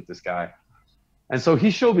safe with this guy. And so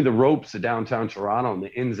he showed me the ropes of downtown Toronto and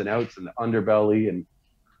the ins and outs and the underbelly. And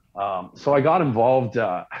so I got involved.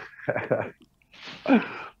 I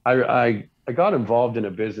got involved in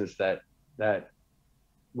a business that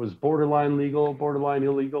was borderline legal, borderline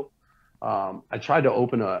illegal. I tried to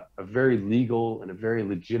open a very legal and a very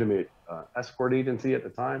legitimate escort agency at the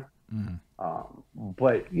time. Mm.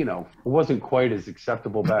 But you know, it wasn't quite as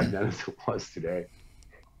acceptable back then as it was today.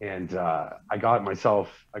 And I got myself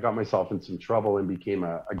in some trouble and became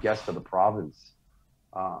a guest of the province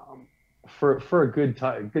for a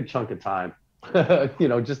good chunk of time. You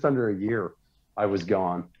know, just under a year, I was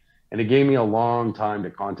gone, and it gave me a long time to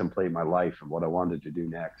contemplate my life and what I wanted to do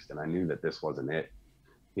next. And I knew that this wasn't it.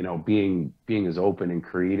 You know, being as open and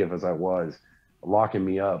creative as I was, locking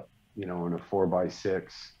me up, you know, in a 4x6,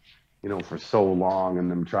 you know, for so long, and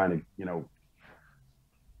them trying to, you know,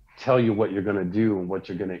 tell you what you're going to do and what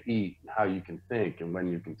you're going to eat and how you can think and when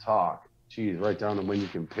you can talk. Geez, right down to when you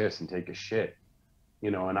can piss and take a shit, you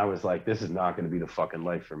know. And I was like, this is not going to be the fucking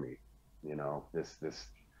life for me, you know. This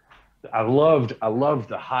I loved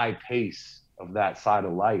the high pace of that side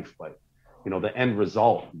of life, but you know, the end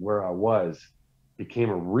result where I was became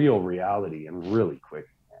a real reality and really quick,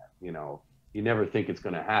 man. You know, you never think it's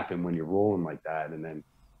going to happen when you're rolling like that, and then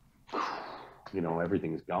you know,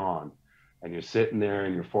 everything's gone and you're sitting there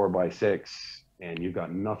in your 4x6 and you've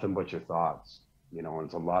got nothing but your thoughts, you know. And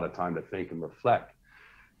it's a lot of time to think and reflect.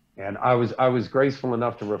 And I was graceful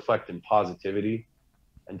enough to reflect in positivity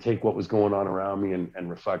and take what was going on around me and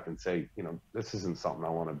reflect and say, you know, this isn't something I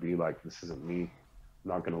want to be like. This isn't me. I'm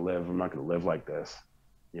not going to live like this.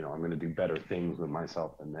 I'm going to do better things with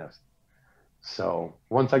myself than this. So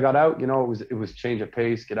once I got out, it was change of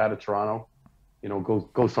pace, get out of Toronto,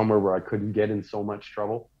 go somewhere where I couldn't get in so much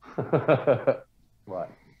trouble. But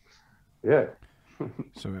yeah,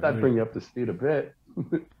 So that'd bring you up to speed a bit.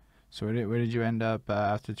 so where did you end up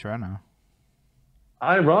after Toronto?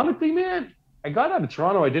 Ironically, man, I got out of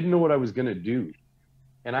Toronto. I didn't know what I was going to do.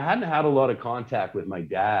 And I hadn't had a lot of contact with my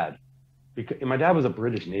dad because my dad was a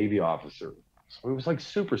British Navy officer. So he was like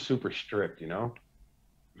super, super strict.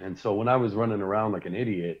 And so when I was running around like an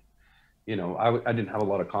idiot, I didn't have a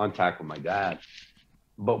lot of contact with my dad.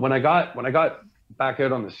 But when I got back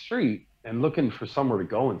out on the street and looking for somewhere to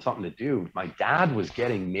go and something to do, my dad was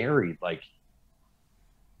getting married like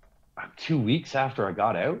 2 weeks after I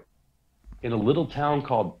got out in a little town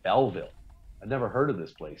called Belleville. I'd never heard of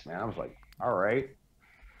this place, man. I was like, all right.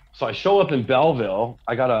 So I show up in Belleville.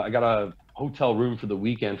 I got a hotel room for the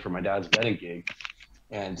weekend for my dad's wedding gig,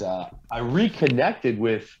 and I reconnected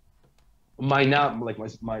with my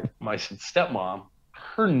stepmom,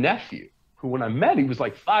 her nephew, who when I met he was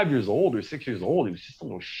like 5 years old or 6 years old. He was just a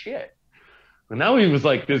little shit, but now he was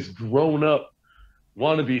like this grown up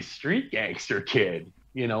wannabe street gangster kid,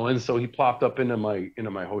 And so he plopped up into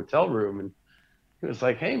my hotel room and he was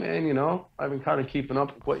like, "Hey man, I've been kind of keeping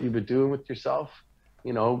up with what you've been doing with yourself.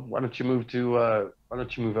 Why don't you move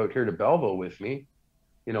out here to Belleville with me,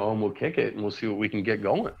 and we'll kick it and we'll see what we can get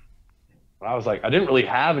going." And I was like, I didn't really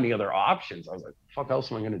have any other options. I was like, fuck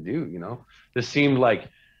else am I gonna do? This seemed like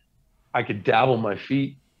I could dabble my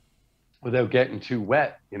feet without getting too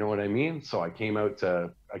wet. You know what I mean? So I came out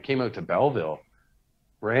to Belleville,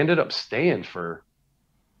 where I ended up staying for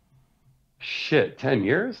 10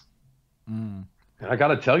 years. Mm. And I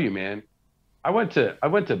gotta tell you, man, I went to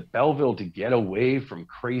Belleville to get away from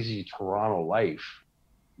crazy Toronto life,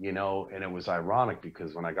 and it was ironic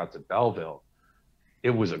because when I got to Belleville,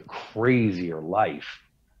 it was a crazier life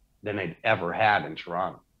than I'd ever had in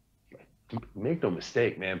Toronto. Make no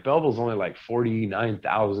mistake, man, Belleville's only like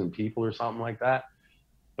 49,000 people or something like that.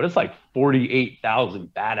 But it's like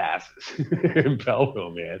 48,000 badasses in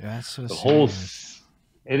Belleville, man. That's so the serious.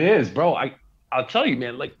 It is, bro. I'll tell you,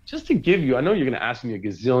 man, like just to give you, I know you're going to ask me a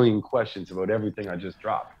gazillion questions about everything I just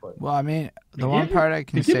dropped. But Well, I mean, the one part I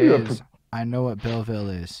can say is I know what Belleville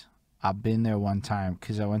is. I've been there one time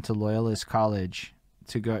because I went to Loyalist College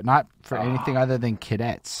to go, not for anything other than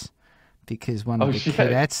cadets, because one of the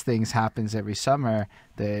cadets things happens every summer,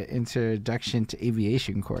 the introduction to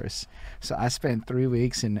aviation course. So I spent 3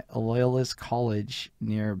 weeks in a Loyalist College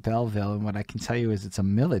near Belleville, and what I can tell you is it's a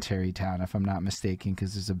military town, if I'm not mistaken,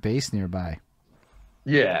 because there's a base nearby.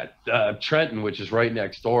 Yeah, Trenton, which is right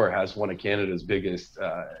next door, has one of Canada's biggest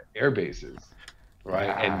air bases, right?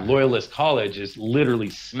 Yeah. And Loyalist College is literally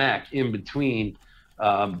smack in between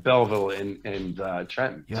Belleville and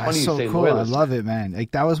Trenton. Yeah, that's so cool. Loyalist. I love it, man. Like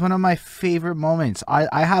that was one of my favorite moments.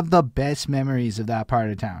 I have the best memories of that part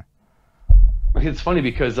of town. It's funny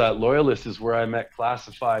because Loyalist is where I met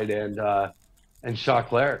Classified and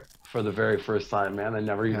Choclair for the very first time, man. I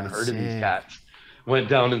never even heard of these cats. Went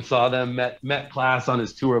down and saw them, met Class on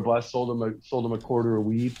his tour bus, sold him a quarter of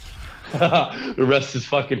weed. The rest is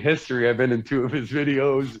fucking history. I've been in 2 of his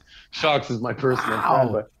videos. Shocks is my personal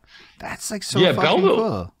friend, but that's like so fucking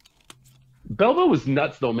cool. Belleville was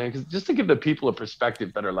nuts though, man. Because just to give the people a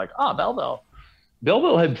perspective that are like,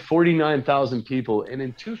 Belleville had 49,000 people, and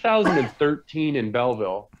in 2013 in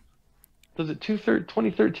Belleville, was it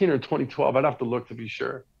 2013 or 2012? I'd have to look to be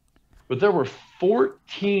sure, but there were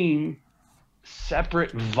 14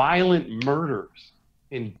 separate violent murders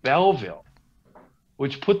in Belleville,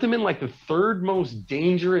 which put them in like the 3rd most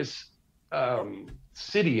dangerous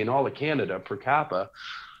city in all of Canada per capita.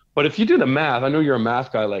 But if you do the math, I know you're a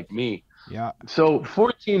math guy like me. Yeah. So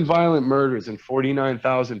 14 violent murders and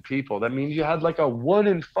 49,000 people. That means you had like a 1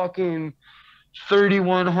 in fucking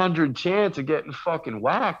 3,100 chance of getting fucking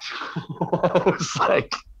whacked. I was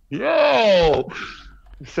like, yo.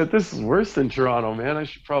 I said, this is worse than Toronto, man. I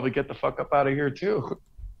should probably get the fuck up out of here, too.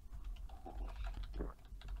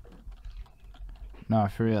 No,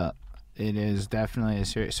 for real. It is definitely a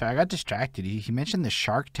serious... So I got distracted. He mentioned the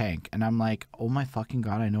Shark Tank, and I'm like, oh my fucking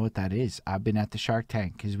God, I know what that is. I've been at the Shark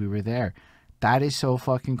Tank because we were there. That is so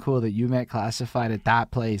fucking cool that you met Classified at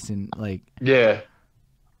that place, and like... Yeah.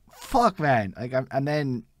 Fuck, man. Like, and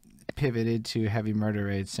then pivoted to heavy murder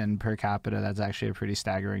rates, and per capita that's actually a pretty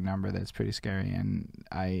staggering number. That's pretty scary, and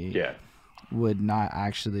I would not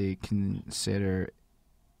actually consider,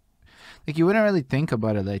 like, you wouldn't really think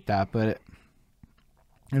about it like that, but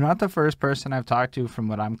You're not the first person I've talked to from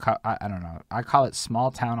what I don't know. I call it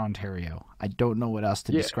small town Ontario. I don't know what else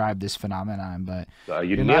to Yeah, describe this phenomenon, but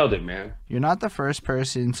you you're not nailed it, man. you're not the first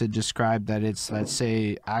person to describe that it's, let's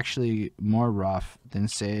say, actually more rough than,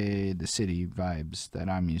 say, the city vibes that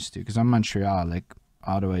I'm used to, because I'm Montreal, like,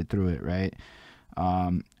 all the way through it, right?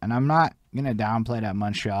 And I'm not gonna downplay that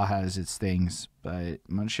Montreal has its things, but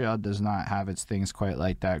Montreal does not have its things quite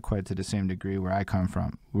like that, quite to the same degree where I come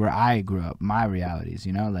from, where I grew up, my realities,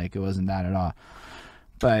 like it wasn't that at all.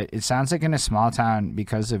 But it sounds like in a small town,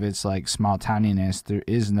 because of its like small towniness, there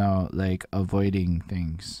is no like avoiding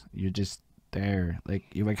things. You're just there. Like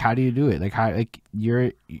you're like, how do you do it? Like how like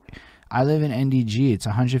you're. I live in NDG. It's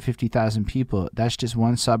 150,000 people. That's just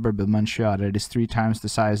one suburb of Montreal. That is 3 times the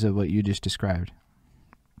size of what you just described.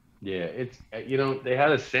 Yeah, it's they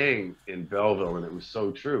had a saying in Belleville, and it was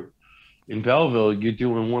so true. In Belleville, you're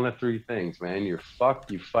doing one of three things, man. You're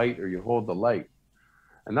fucked, you fight, or you hold the light.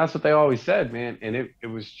 And that's what they always said, man. And it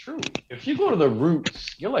was true. If you go to the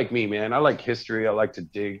roots, you're like me, man. I like history. I like to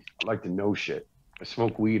dig. I like to know shit. I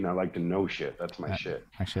smoke weed and I like to know shit. That's my shit.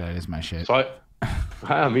 Actually, that is my shit. So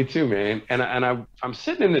me too, man. And I'm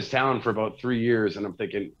sitting in this town for about 3 years, and I'm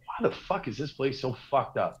thinking, why the fuck is this place so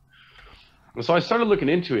fucked up? And so I started looking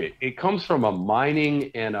into it. It comes from a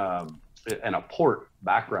mining and a port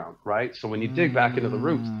background, right? So when you dig back into the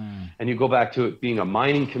roots and you go back to it being a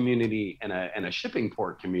mining community and a shipping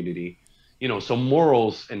port community, so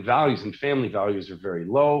morals and values and family values are very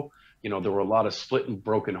low. There were a lot of split and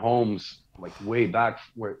broken homes, like way back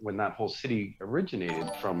when that whole city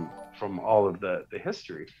originated from all of the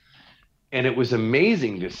history. And it was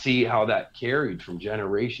amazing to see how that carried from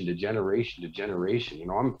generation to generation to generation.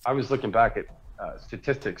 I was looking back at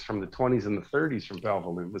statistics from the 20s and the 30s from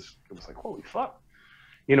Belleville, and it was like, holy fuck.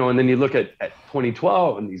 And then you look at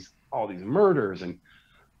 2012 and all these murders. And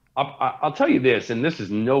I'll tell you this, and this is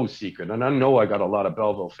no secret, and I know I got a lot of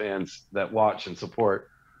Belleville fans that watch and support,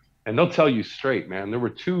 and they'll tell you straight, man. There were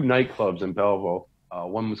 2 nightclubs in Belleville.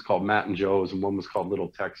 One was called Matt and Joe's, and one was called Little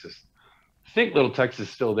Texas. I think Little Texas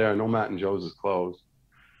is still there. I know Matt and Joe's is closed.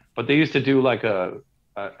 But they used to do like a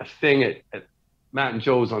thing at Matt and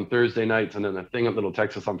Joe's on Thursday nights, and then a thing at Little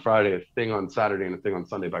Texas on Friday, a thing on Saturday, and a thing on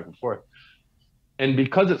Sunday, back and forth. And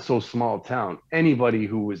because it's so small town, anybody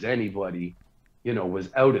who was anybody, was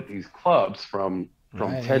out at these clubs from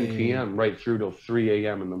Right. 10 p.m. right through till 3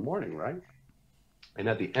 a.m. in the morning, right? And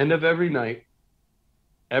at the end of every night,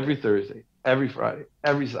 every Thursday, every Friday,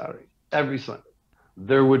 every Saturday, every Sunday,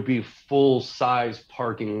 there would be full-size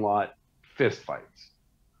parking lot fist fights.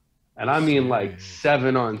 And I mean like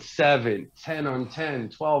 7 on 7, 10 on 10,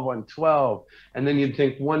 12 on 12. And then you'd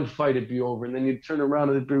think one fight would be over, and then you'd turn around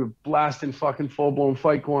and there'd be a blasting fucking full-blown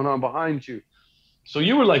fight going on behind you. So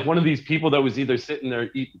you were like one of these people that was either sitting there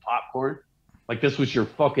eating popcorn, like this was your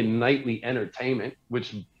fucking nightly entertainment,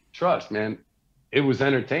 which, trust, man, it was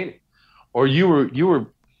entertaining. Or you were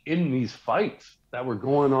in these fights that were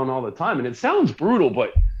going on all the time. And it sounds brutal,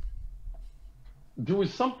 but there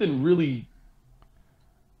was something really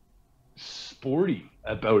sporty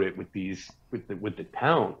about it with the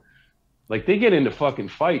town. Like they get into fucking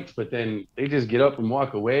fights, but then they just get up and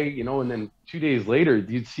walk away, and then 2 days later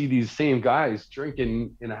you'd see these same guys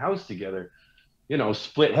drinking in a house together,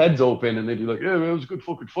 split heads open, and they'd be like, yeah, man, it was a good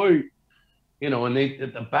fucking fight. And they,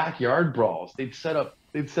 at the backyard brawls, they'd set up,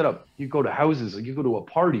 you go to houses, like you go to a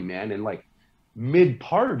party, man, and like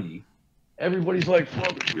mid-party, everybody's like,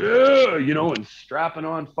 fuck yeah, and strapping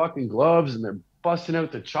on fucking gloves, and they're busting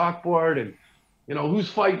out the chalkboard, and who's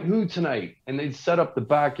fighting who tonight, and they'd set up the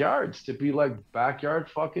backyards to be like backyard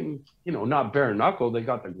fucking, not bare knuckle, they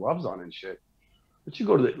got the gloves on and shit, but you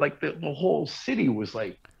go to the whole city was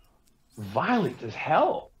like violent as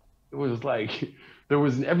hell. It was like there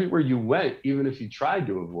was everywhere you went, even if you tried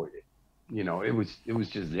to avoid it, it was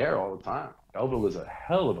just there all the time. Belleville is a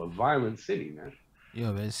hell of a violent city, man.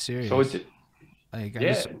 Yo, but it's serious. So it's like,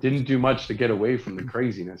 it didn't do much to get away from the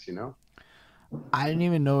craziness, I didn't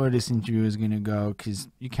even know where this interview was going to go, because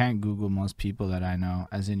you can't Google most people that I know.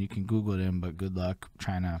 As in, you can Google them, but good luck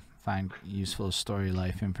trying to find useful story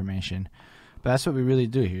life information. But that's what we really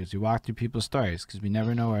do here, is we walk through people's stories, because we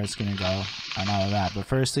never know where it's going to go and all of that. But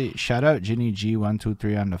firstly, shout out Ginny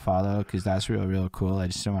G123 on the follow, because that's real cool. I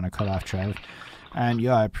just don't want to cut off Trev. And,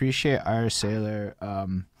 yo, I appreciate our sailor,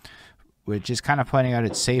 which is kind of pointing out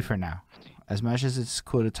it's safer now. As much as it's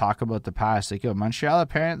cool to talk about the past, like, yo, Montreal,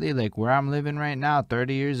 apparently, like, where I'm living right now,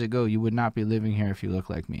 30 years ago, you would not be living here if you look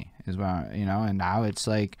like me, is well, and now it's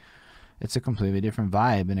like, it's a completely different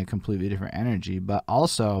vibe and a completely different energy. But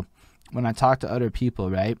also, when I talk to other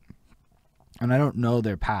people, right, and I don't know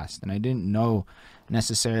their past, and I didn't know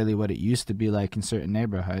necessarily what it used to be like in certain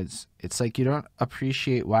neighborhoods. It's like you don't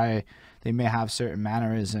appreciate why they may have certain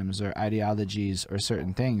mannerisms or ideologies or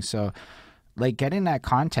certain things. So like getting that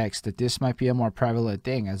context that this might be a more prevalent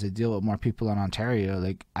thing as I deal with more people in Ontario,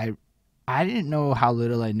 like I didn't know how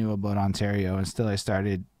little I knew about Ontario until I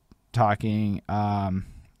started talking,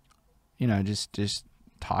 you know, just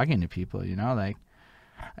talking to people, you know, like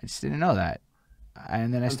I just didn't know that.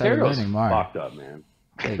 And then I started Ontario's learning more. fucked up, man.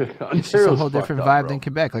 Like, it's just a whole different vibe than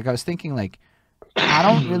Quebec. Like I was thinking, like I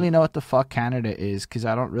don't really know what the fuck Canada is because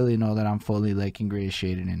I don't really know that I'm fully like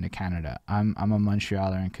ingratiated into Canada. I'm a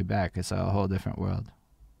Montrealer in Quebec. It's a whole different world.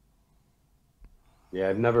 Yeah,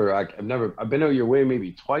 I've been out your way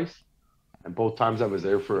maybe twice, and both times I was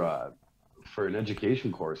there for an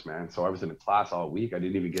education course, man. So I was in a class all week. I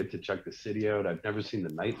didn't even get to check the city out. I've never seen the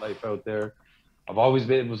nightlife out there.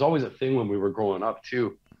 It was always a thing when we were growing up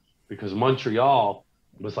too, because Montreal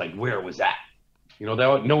was like where it was at. You know,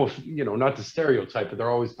 not the stereotype, but they're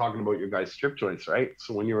always talking about your guys' strip joints, right?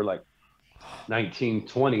 So when you were like 19,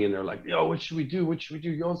 20, and they're like, yo, what should we do? What should we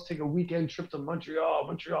do? Yo, let's take a weekend trip to Montreal.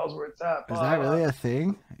 Montreal's where it's at. Is that really a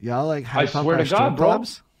thing? Y'all like I swear to God, bro.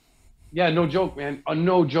 Clubs? Yeah, no joke, man.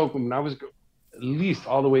 No joke. When I was at least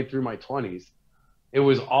all the way through my 20s, it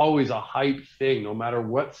was always a hype thing, no matter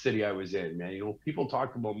what city I was in, man. You know, people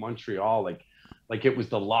talked about Montreal like it was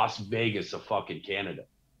the Las Vegas of fucking Canada.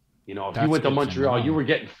 You know, if you went to Montreal, you were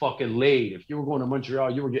getting fucking laid. If you were going to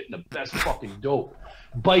Montreal, you were getting the best fucking dope.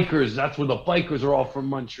 Bikers, that's where the bikers are all from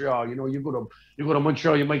Montreal. You know, you go to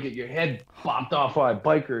Montreal, you might get your head bopped off by a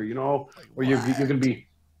biker, you know, or you're gonna be,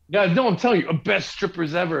 yeah, no, I'm telling you, best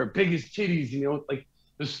strippers ever, biggest titties, you know, like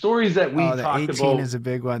the stories that we talked about. 18 is a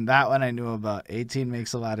big one. That one I knew about. 18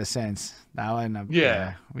 makes a lot of sense. That one,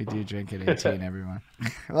 yeah, we do drink at 18, everyone.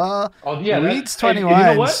 Well, weed's 21,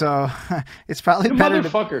 you know so it's probably better.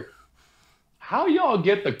 Motherfucker, how y'all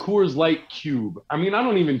get the Coors Light Cube? I mean, I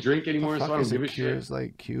don't even drink anymore, so I don't give a shit. Coors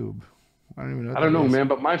Light Cube. I don't even know. I don't know, man.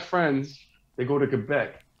 But my friends, they go to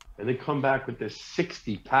Quebec and they come back with this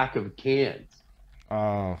 60-pack of cans.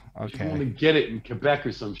 Oh, okay. You only get it in Quebec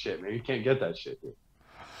or some shit, man. You can't get that shit, dude.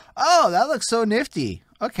 Oh, that looks so nifty.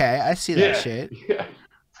 Okay, I see that shit. Yeah.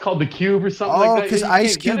 It's called the Cube or something like that. Oh, because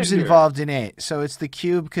Ice Cube's involved in it. So it's the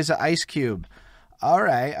Cube because of Ice Cube. All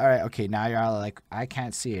right. Okay, now you're all like, I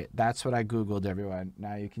can't see it. That's what I Googled, everyone.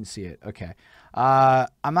 Now you can see it. Okay.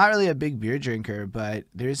 I'm not really a big beer drinker, but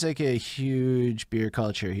there's like a huge beer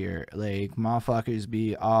culture here. Like, motherfuckers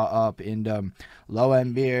be all up in the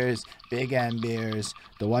low-end beers, big-end beers,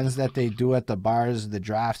 the ones that they do at the bars, the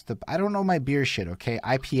drafts. I don't know my beer shit, okay?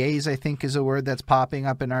 IPAs, I think, is a word that's popping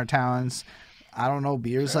up in our towns. I don't know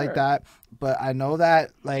beers like that, but I know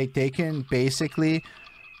that, like, they can basically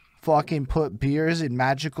fucking put beers in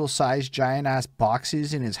magical sized giant ass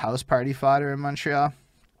boxes in his house party fodder in Montreal.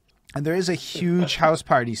 And there is a huge house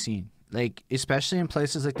party scene, like especially in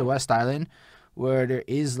places like the West Island where there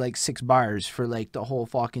is like 6 bars for like the whole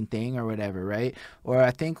fucking thing or whatever, right? Or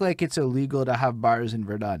I think like it's illegal to have bars in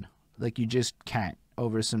Verdun. Like you just can't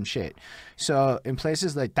over some shit. So in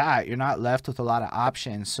places like that, you're not left with a lot of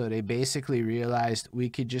options. So they basically realized we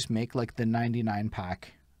could just make like the 99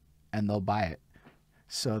 pack and they'll buy it.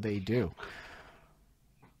 So they do.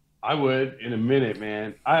 I would in a minute,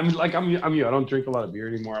 man. I'm you. I don't drink a lot of beer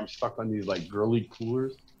anymore. I'm stuck on these like girly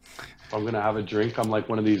coolers. If I'm gonna have a drink, I'm like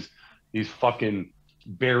one of these fucking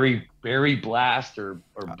berry blast or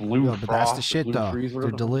blue frost. But that's the shit though.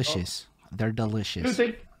 They're delicious. They're delicious.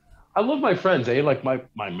 Dude, I love my friends. Like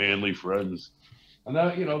my manly friends, and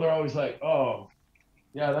that, you know, they're always like, oh,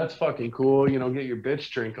 yeah, that's fucking cool. You know, get your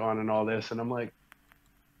bitch drink on and all this, and I'm like,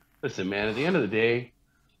 listen, man. At the end of the day,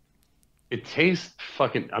 it tastes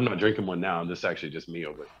fucking. I'm not drinking one now. This is actually just me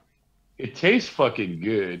over. It tastes fucking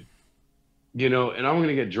good, you know. And I'm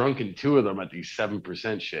gonna get drunk in 2 of them at these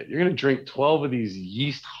 7% shit. You're gonna drink 12 of these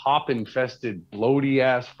yeast hop infested bloaty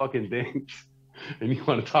ass fucking things, and you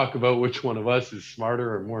want to talk about which one of us is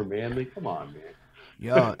smarter or more manly? Come on, man.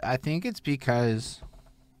 Yo, I think it's because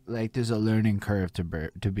like there's a learning curve to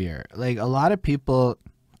beer. Like a lot of people,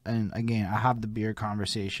 and again, I have the beer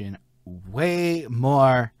conversation way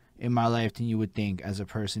more in my life than you would think as a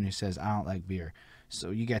person who says I don't like beer.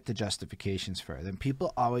 So you get the justifications for it. And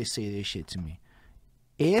people always say this shit to me.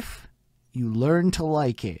 If you learn to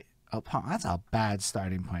like it, that's a bad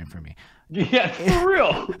starting point for me. Yeah, for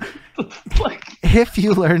real. If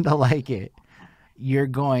you learn to like it, you're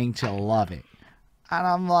going to love it. And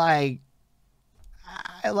I'm like,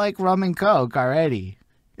 I like rum and Coke already.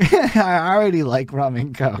 I already like rum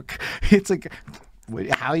and Coke. It's like,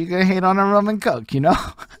 how are you gonna hate on a rum and Coke, you know?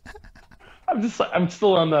 I'm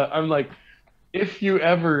still on the, I'm like, if you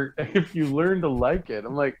learn to like it.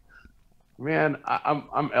 I'm like, man,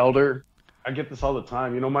 I'm elder. I get this all the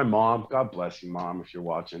time. You know, my mom, God bless you, mom, if you're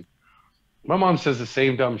watching. My mom says the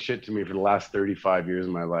same dumb shit to me for the last 35 years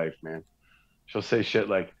of my life, man. She'll say shit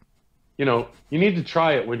like, you know, you need to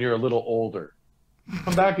try it when you're a little older.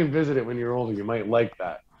 Come back and visit it when you're older. You might like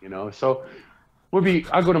that, you know? So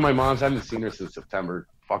I go to my mom's. I haven't seen her since September,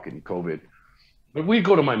 fucking COVID. But we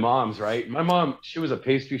go to my mom's, right? My mom, she was a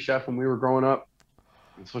pastry chef when we were growing up.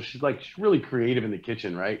 And so she's really creative in the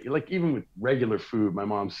kitchen, right? Like even with regular food, my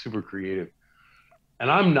mom's super creative.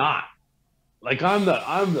 And I'm not. Like I'm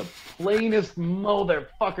the plainest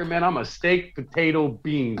motherfucker, man. I'm a steak, potato,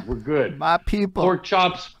 beans. We're good. My people. Pork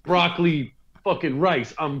chops, broccoli, fucking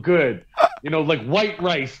rice. I'm good. You know, like white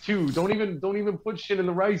rice too. Don't even put shit in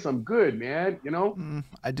the rice. I'm good, man. You know.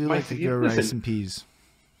 I do like the good rice and peas.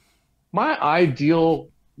 My ideal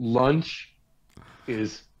lunch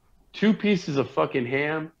is 2 pieces of fucking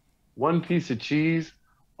ham, 1 piece of cheese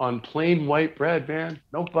on plain white bread, man.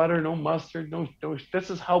 No butter, no mustard, no. This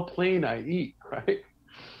is how plain I eat, right?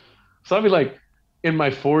 So I'll be like in my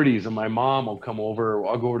 40s, and my mom will come over. Or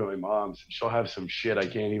I'll go over to my mom's, and she'll have some shit I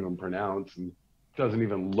can't even pronounce and doesn't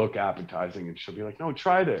even look appetizing, and she'll be like, "No,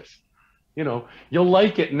 try this. You know, you'll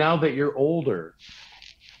like it now that you're older."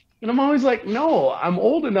 And I'm always like, no, I'm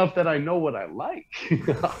old enough that I know what I like.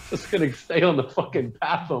 I'm just gonna stay on the fucking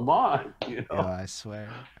path I'm on. You know? Yo, I swear,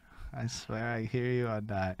 I hear you on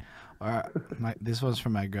that. Or this was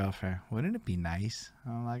from my girlfriend. Wouldn't it be nice?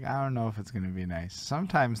 I'm like, I don't know if it's gonna be nice.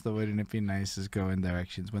 Sometimes the wouldn't it be nice is go in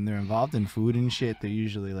directions. When they're involved in food and shit, they're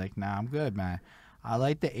usually like, nah, I'm good, man. I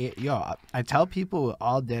like I tell people with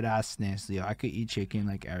all dead assness, yo, I could eat chicken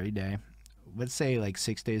like every day. Let's say like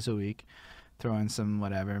 6 days a week. Throw in some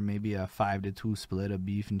whatever, maybe a 5-2 split of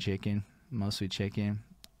beef and chicken, mostly chicken.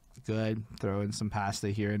 Good. Throw in some pasta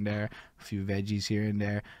here and there, a few veggies here and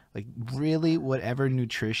there. Like really whatever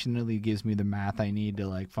nutritionally gives me the math I need to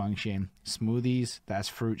like function. Smoothies, that's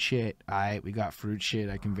fruit shit. Alright, we got fruit shit.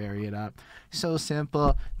 I can vary it up. So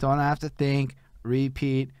simple. Don't have to think.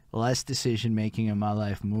 Repeat. Less decision making in my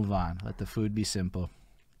life. Move on. Let the food be simple.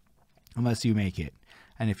 Unless you make it.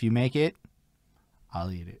 And if you make it,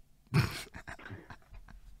 I'll eat it.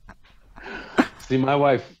 See, my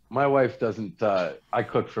wife doesn't. I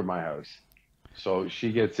cook for my house, so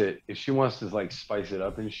she gets it. If she wants to like spice it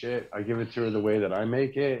up and shit, I give it to her the way that I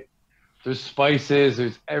make it. There's spices,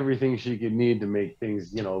 there's everything she could need to make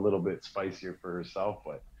things, you know, a little bit spicier for herself.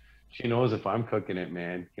 But she knows if I'm cooking it,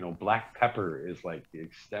 man, you know, black pepper is like the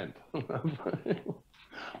extent.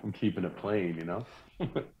 I'm keeping it plain, you know.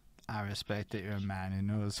 I respect that you're a man who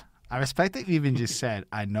knows. I respect that you even just said,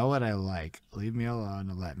 I know what I like. Leave me alone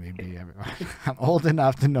and let me be everyone. I'm old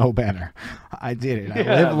enough to know better. I did it.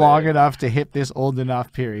 I lived long enough to hit this old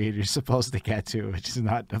enough period you're supposed to get to, which is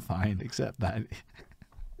not defined except that.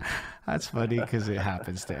 That's funny because it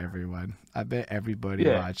happens to everyone. I bet everybody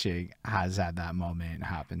watching has had that moment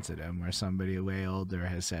happen to them where somebody way older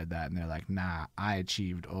has said that and they're like, nah, I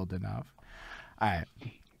achieved old enough. All right.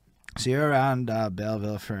 So you're around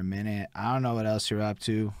Belleville for a minute. I don't know what else you're up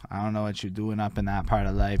to. I don't know what you're doing up in that part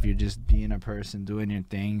of life. You're just being a person, doing your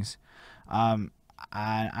things. I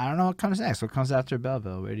don't know what comes next. What comes after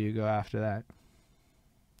Belleville? Where do you go after that?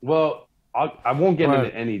 Well, I won't get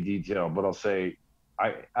into any detail, but I'll say,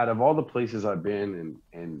 out of all the places I've been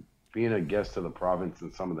and being a guest of the province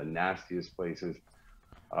in some of the nastiest places,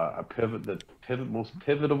 the most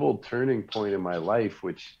pivotal turning point in my life,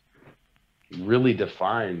 which really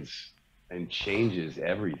defines and changes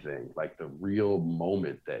everything, like the real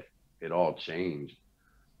moment that it all changed.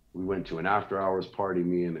 We went to an after hours party,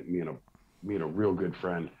 me and a real good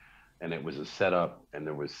friend, and it was a setup, and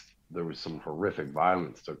there was some horrific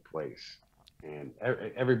violence took place, and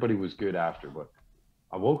everybody was good after, but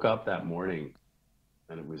I woke up that morning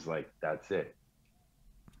and it was like, that's it.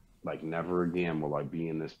 Like never again will I be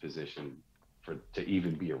in this position to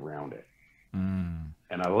even be around it.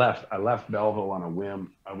 And I left Belleville on a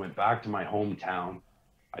whim. I went back to my hometown.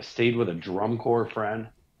 I stayed with a drum corps friend,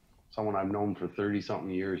 someone I've known for 30 something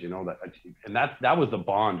years, you know, that was the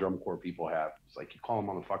bond drum corps people have. It's like you call them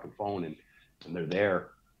on the fucking phone and they're there.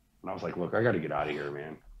 And I was like, look, I got to get out of here,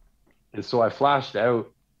 man. And so I flashed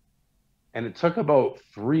out, and it took about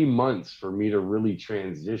 3 months for me to really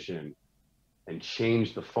transition and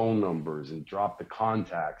change the phone numbers and drop the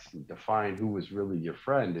contacts and define who was really your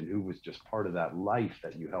friend and who was just part of that life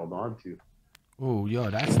that you held on to. Oh, yo,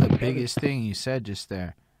 that's the biggest thing you said just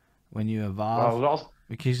there. When you evolve,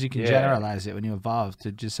 because you can generalize it, when you evolve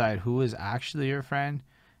to decide who is actually your friend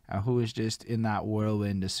and who was just in that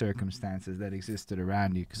whirlwind of circumstances that existed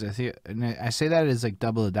around you. Because I say that as like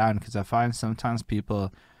double it down, because I find sometimes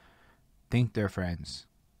people think they're friends,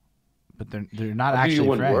 but they're not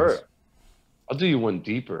actually friends. I'll do you one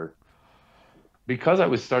deeper. Because I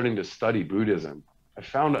was starting to study Buddhism, I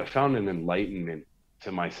found an enlightenment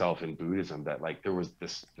to myself in Buddhism, that like there was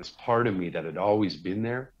this part of me that had always been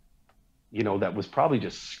there, you know, that was probably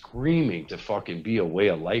just screaming to fucking be a way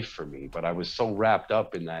of life for me. But I was so wrapped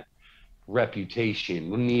up in that reputation,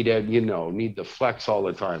 need the flex all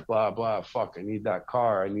the time, blah, blah, fuck, I need that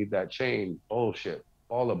car, I need that chain, bullshit,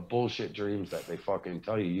 all the bullshit dreams that they fucking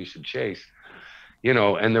tell you should chase, you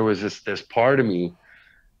know. And there was this part of me,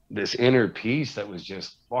 this inner peace that was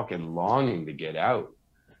just fucking longing to get out.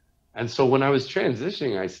 And so when I was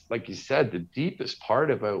transitioning, like you said, the deepest part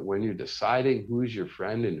about when you're deciding who's your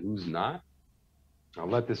friend and who's not, I'll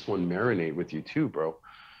let this one marinate with you too, bro,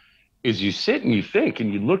 is you sit and you think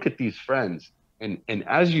and you look at these friends, and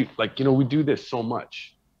as you, like, you know, we do this so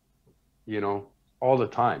much, you know, all the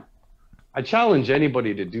time. I challenge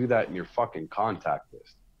anybody to do that in your fucking contact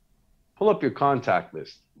list. Pull up your contact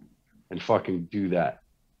list and fucking do that.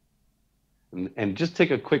 And just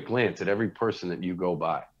take a quick glance at every person that you go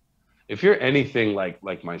by. If you're anything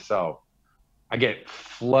like myself, I get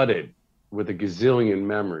flooded with a gazillion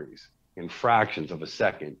memories in fractions of a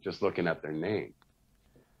second just looking at their name.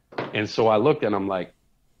 And so I looked and I'm like,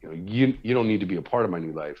 you know, you don't need to be a part of my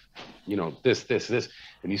new life. You know, this.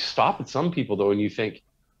 And you stop at some people though, and you think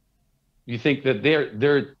that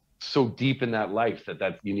they're so deep in that life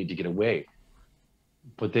that you need to get away.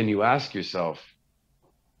 But then you ask yourself,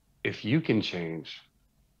 if you can change,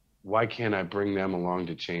 why can't I bring them along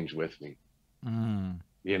to change with me?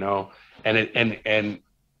 You know, and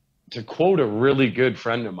to quote a really good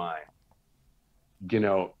friend of mine, you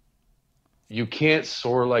know, you can't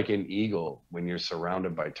soar like an eagle when you're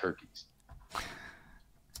surrounded by turkeys,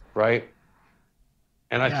 right?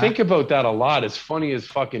 And I think about that a lot, as funny as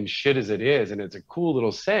fucking shit as it is, and it's a cool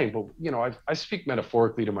little saying, but you know, I speak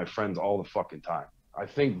metaphorically to my friends all the fucking time. I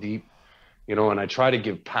think deep, you know, and I try to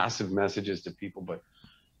give passive messages to people. But,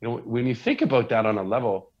 you know, when you think about that on a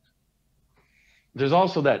level, there's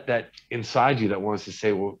also that inside you that wants to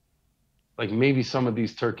say, well, like maybe some of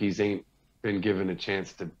these turkeys ain't been given a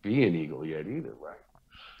chance to be an eagle yet either, right?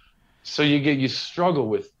 So you struggle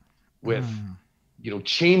with you know,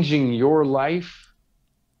 changing your life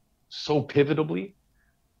so pivotably,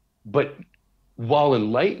 but while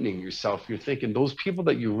enlightening yourself, you're thinking those people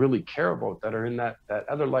that you really care about that are in that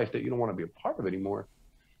other life that you don't want to be a part of anymore,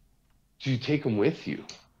 do you take them with you?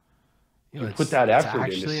 You put that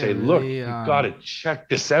effort in to say, look, you got to check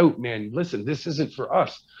this out, man. Listen, this isn't for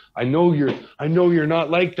us. I know you're not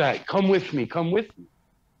like that. Come with me.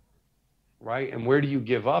 Right? And where do you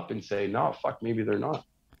give up and say, no, fuck, maybe they're not.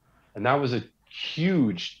 And that was a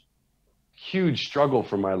huge, huge struggle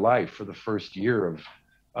for my life for the first year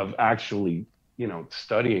of actually, you know,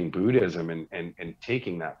 studying Buddhism and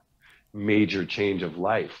taking that major change of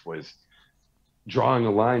life, was drawing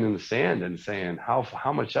a line in the sand and saying,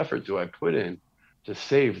 how much effort do I put in to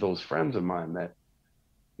save those friends of mine that,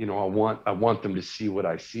 you know, I want them to see what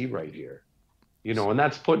I see right here, you know. And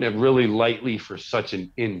that's putting it really lightly for such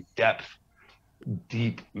an in-depth,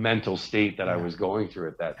 deep mental state that I was going through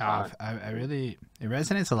at that time. It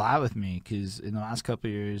resonates a lot with me, because in the last couple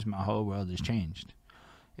of years, my whole world has changed.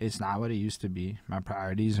 It's not what it used to be. My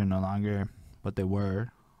priorities are no longer what they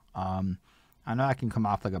were. I know I can come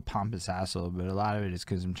off like a pompous asshole, but a lot of it is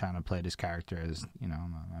because I'm trying to play this character as, you know,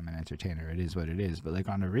 I'm an entertainer. It is what it is. But like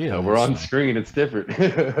on the real, we're on screen. It's different.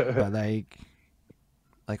 But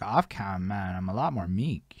like off cam, man, I'm a lot more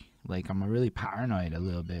meek. Like I'm really paranoid a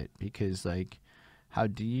little bit, because like, how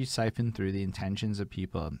do you siphon through the intentions of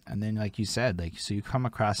people? And then like you said, like, so you come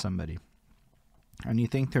across somebody and you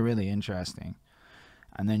think they're really interesting,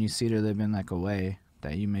 and then you see they're living like a way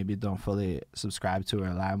that you maybe don't fully subscribe to or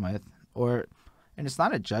align with. And it's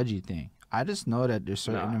not a judgy thing. I just know that there's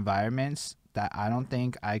certain environments that I don't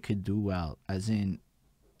think I could do well. As in,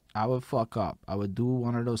 I would fuck up. I would do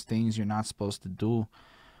one of those things you're not supposed to do,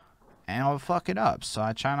 and I would fuck it up. So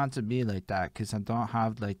I try not to be like that, because I don't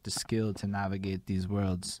have like the skill to navigate these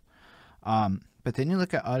worlds. But then you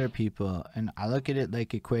look at other people, and I look at it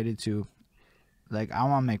like equated to, like, I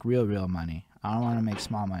want to make real money. I don't want to make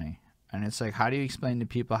small money. And it's like, how do you explain to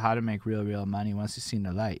people how to make real money once you've seen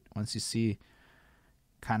the light? Once you see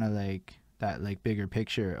kind of like that like bigger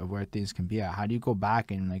picture of where things can be at, how do you go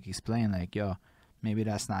back and like explain like, yo, maybe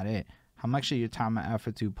that's not it? How much of your time and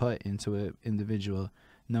effort to put into an individual,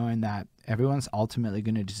 knowing that everyone's ultimately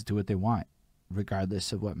going to just do what they want,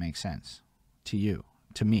 regardless of what makes sense to you,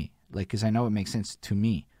 to me? Like, because I know it makes sense to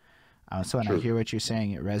me. So when I True. hear what you're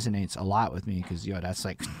saying, it resonates a lot with me because, yo, that's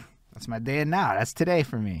like, that's my day and now. That's today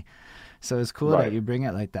for me. So it's cool that Right. you bring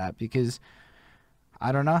it like that because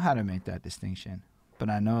I don't know how to make that distinction, but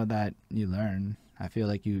I know that you learn. I feel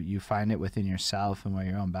like you find it within yourself and where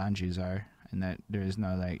your own boundaries are, and that there is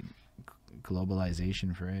no like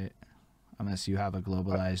globalization for it unless you have a I,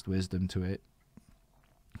 globalized wisdom to it,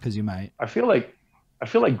 because you might. I feel like I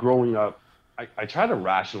feel like growing up, I try to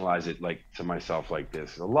rationalize it like to myself like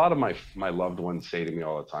this. A lot of my loved ones say to me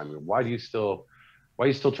all the time, why are you still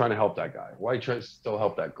trying to help that guy? Why are you trying to still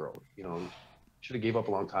help that girl? You know, should have gave up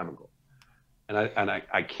a long time ago. And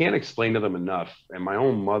I can't explain to them enough. And my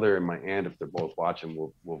own mother and my aunt, if they're both watching,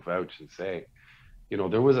 will vouch and say, you know,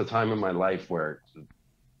 there was a time in my life where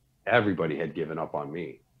everybody had given up on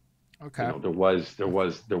me. You Okay. know, there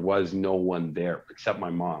was no one there except my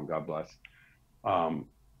mom, God bless. um,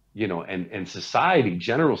 you know, and society,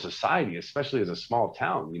 general society, especially as a small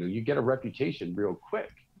town, you know, you get a reputation real quick.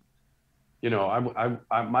 You know,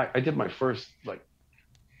 I did my first like,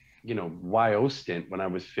 you know, YO stint when I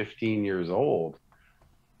was 15 years old,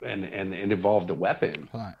 and it involved a weapon.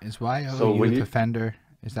 Hold on. Is YO So when youth you, offender?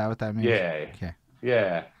 Is that what that means? yeah, Okay.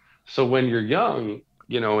 yeah. So when you're young,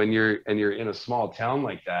 you know, and you're in a small town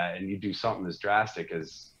like that, and you do something as drastic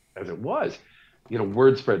as it was, you know,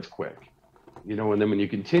 word spreads quick. You know, and then when you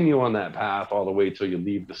continue on that path all the way till you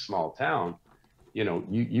leave the small town, you know,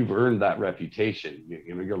 you've earned that reputation.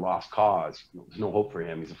 You know, you're lost cause. There's no hope for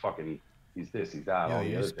him. He's a fucking, he's this, he's that, Yo, all the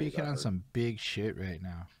you're other things speaking I've on heard. some big shit right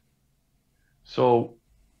now. So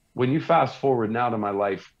when you fast forward now to my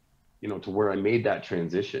life, you know, to where I made that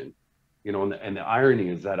transition, you know, and the irony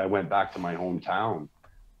is that I went back to my hometown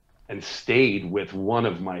and stayed with one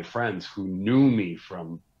of my friends who knew me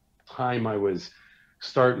from time I was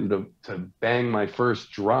starting to bang my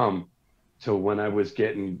first drum to when I was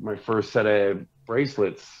getting my first set of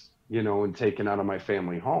bracelets, you know, and taken out of my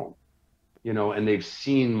family home, you know, and they've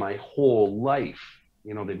seen my whole life,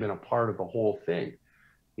 you know, they've been a part of the whole thing,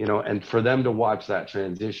 you know, and for them to watch that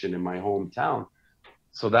transition in my hometown.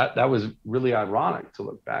 So that was really ironic to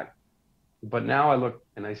look back. But now I look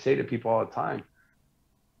and I say to people all the time,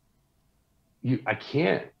 I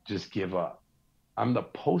can't just give up. I'm the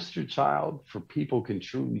poster child for people can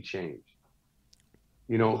truly change.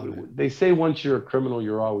 You Love it. know, they say once you're a criminal,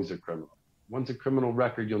 you're always a criminal. Once a criminal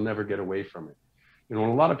record, you'll never get away from it. You know,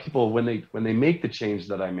 and a lot of people when they make the change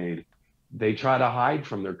that I made, they try to hide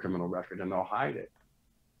from their criminal record and they'll hide it.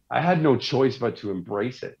 I had no choice but to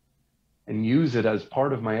embrace it and use it as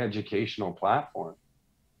part of my educational platform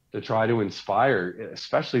to try to inspire,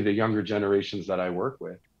 especially the younger generations that I work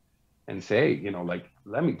with, and say, you know, like,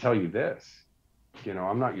 let me tell you this. You know,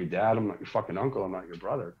 I'm not your dad, I'm not your fucking uncle, I'm not your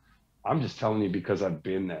brother. I'm just telling you because I've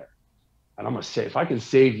been there. And I'm gonna say, if I can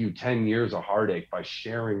save you 10 years of heartache by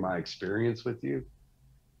sharing my experience with you,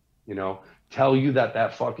 you know, tell you that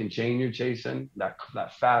that fucking chain you're chasing, that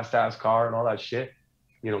fast ass car and all that shit,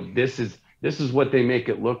 you know, this is what they make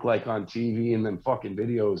it look like on TV and then fucking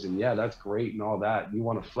videos. And yeah, that's great and all that. You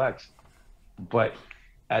want to flex, but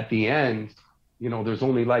at the end, you know, there's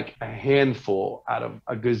only like a handful out of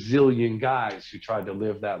a gazillion guys who tried to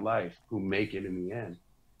live that life who make it in the end.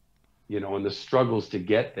 You know, and the struggles to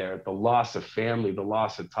get there, the loss of family, the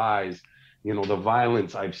loss of ties, you know, the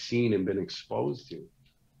violence I've seen and been exposed to.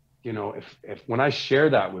 You know, if when I share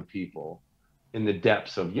that with people in the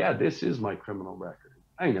depths of, yeah, this is my criminal record.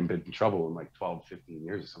 I ain't been in trouble in like 12, 15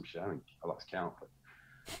 years or some shit. I lost count, but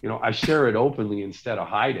you know, I share it openly instead of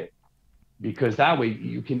hide it, because that way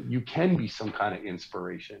you can be some kind of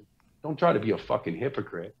inspiration. Don't try to be a fucking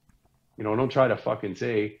hypocrite. You know, don't try to fucking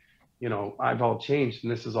say, you know, I've all changed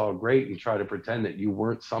and this is all great and try to pretend that you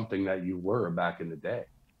weren't something that you were back in the day.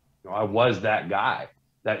 You know, I was that guy.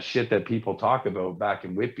 That shit that people talk about back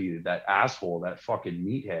in Whitby, that asshole, that fucking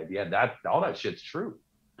meathead. Yeah, that all that shit's true,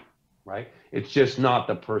 right? It's just not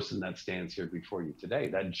the person that stands here before you today.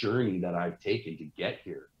 That journey that I've taken to get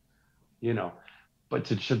here, you know. But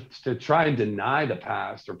to try and deny the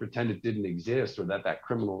past or pretend it didn't exist or that that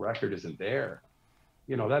criminal record isn't there,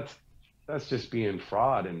 you know, that's just being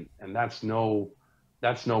fraud, and that's no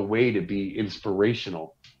way to be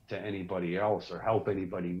inspirational to anybody else or help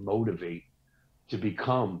anybody motivate to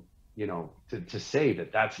become, you know, to say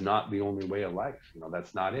that that's not the only way of life. You know,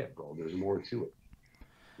 that's not it, bro. There's more to it.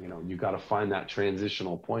 You know, you got to find that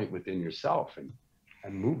transitional point within yourself and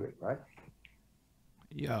move it, right?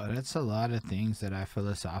 Yo, that's a lot of things that I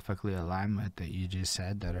philosophically align with that you just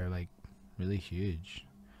said that are like really huge.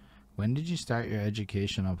 When did you start your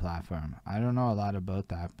educational platform? I don't know a lot about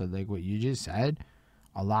that, but like what you just said,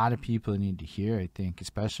 a lot of people need to hear, I think,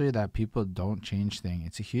 especially that people don't change things.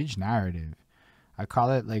 It's a huge narrative. I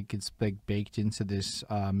call it like it's like baked into this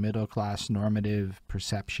middle class normative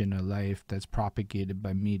perception of life that's propagated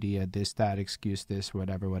by media, this, that, excuse this,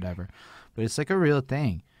 whatever, whatever. But it's like a real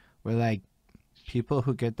thing where like people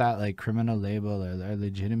who get that like criminal label are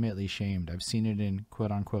legitimately shamed. I've seen it in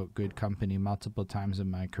quote unquote good company multiple times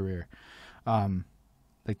in my career.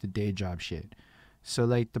 Like the day job shit. So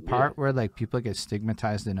like the part where like people get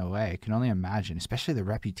stigmatized in a way, I can only imagine, especially the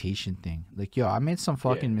reputation thing. Like, yo, I made some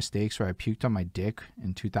fucking mistakes where I puked on my dick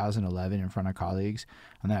in 2011 in front of colleagues,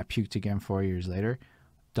 and then I puked again 4 years later.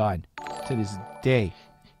 Done. To this day.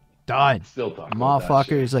 Done. Still talking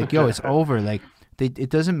Motherfuckers, like, yo, it's over. Like,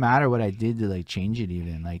 it doesn't matter what I did to like change it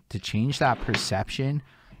even. Like to change that perception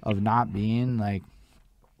of not being like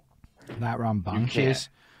that rambunctious.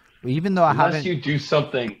 Even though unless you do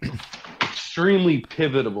something extremely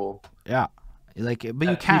pivotal, like, but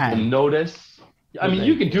you can people notice. I mean,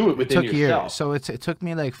 you can do it within yourself. Years. So it took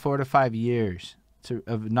me like 4 to 5 years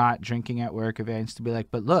of not drinking at work events to be like,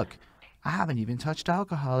 but look, I haven't even touched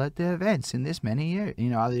alcohol at the events in this many years.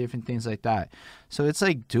 You know, all the different things like that. So it's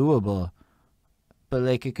like doable, but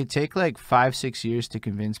like it could take like 5-6 years to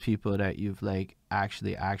convince people that you've like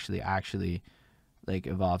actually like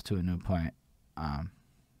evolved to a new point.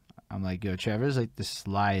 I'm like, yo, Trevor's like the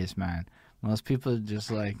slyest man. Most people just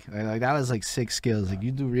like that was like 6 skills. Like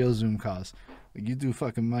you do real Zoom calls. Like you do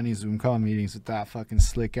fucking money Zoom call meetings with that fucking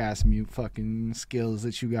slick ass mute fucking skills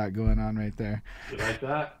that you got going on right there. You like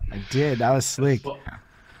that? I did. That was slick.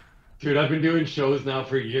 Dude, I've been doing shows now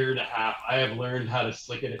for a year and a half. I have learned how to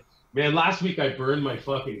slick it. Man, last week I burned my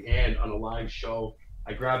fucking hand on a live show.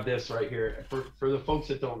 I grabbed this right here. For the folks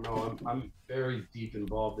that don't know, I'm very deep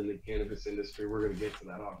involved in the cannabis industry. We're gonna get to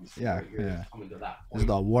that, obviously. Yeah, right here. yeah. Coming to that point. This is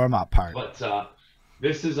the warm up part. But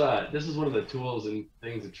this is one of the tools and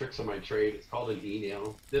things, the tricks of my trade. It's called an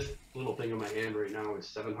e-nail. This little thing in my hand right now is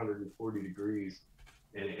 740 degrees,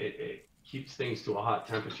 and it keeps things to a hot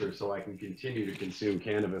temperature, so I can continue to consume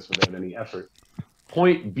cannabis without any effort.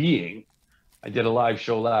 Point being, I did a live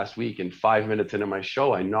show last week, and 5 minutes into my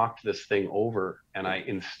show, I knocked this thing over, and I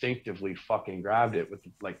instinctively fucking grabbed it with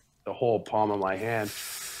like the whole palm of my hand.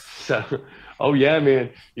 So, oh yeah,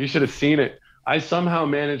 man, you should have seen it. I somehow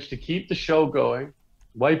managed to keep the show going,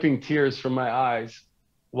 wiping tears from my eyes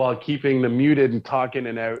while keeping the muted and talking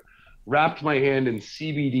and out, wrapped my hand in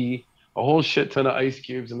CBD, a whole shit ton of ice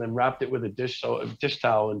cubes, and then wrapped it with a dish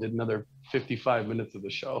towel and did another 55 minutes of the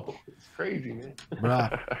show. It's crazy, man.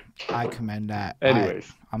 Bruh, I commend that.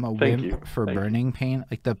 Anyways, I'm a wimp for burning pain.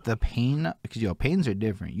 Like the pain, because pains are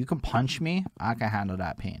different. You can punch me, I can handle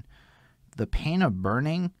that pain. The pain of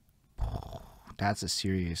burning, that's a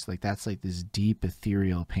serious, like that's like this deep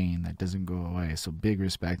ethereal pain that doesn't go away. So big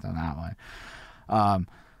respect on that one.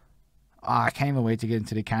 I can't even wait to get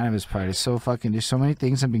into the cannabis part. It's so fucking, there's so many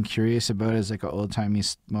things I've been curious about as like an old-timey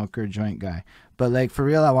smoker joint guy. But like for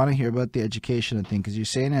real, I want to hear about the educational thing, because you're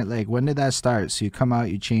saying it like, when did that start? So you come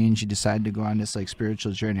out, you change, you decide to go on this like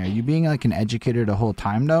spiritual journey. Are you being like an educator the whole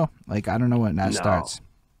time though? Like, I don't know when that starts.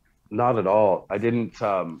 Not at all. I didn't,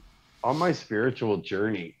 on my spiritual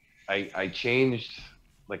journey, I changed,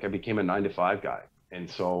 like I became a 9-to-5 guy. And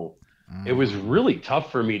so it was really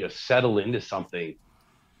tough for me to settle into something,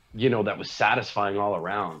 you know, that was satisfying all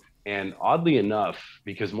around. And oddly enough,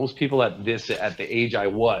 because most people at the age I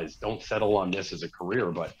was don't settle on this as a career,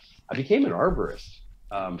 but I became an arborist.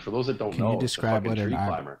 For those that don't know, can you describe what an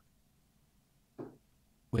climber.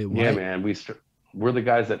 Wait, what? Yeah, man, we're the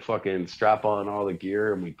guys that fucking strap on all the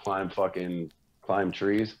gear and we climb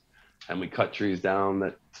trees, and we cut trees down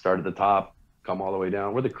that start at the top, come all the way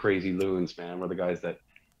down. We're the crazy loons, man. We're the guys that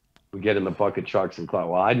we get in the bucket trucks and climb.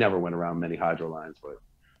 Well, I never went around many hydro lines, but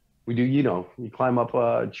we do, you know, you climb up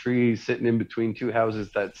a tree sitting in between 2 houses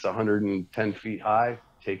that's 110 feet high,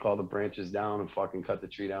 take all the branches down and fucking cut the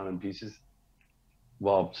tree down in pieces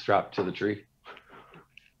while strapped to the tree.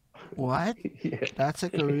 What? Yeah. That's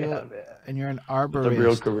like a real, and you're an arborist. It's a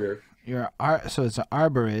real career. So it's an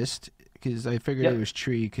arborist, because I figured it was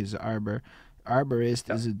tree, because arbor.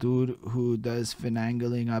 Arborist is a dude who does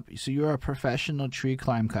finagling up. So you're a professional tree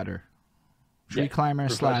climb cutter. Tree climber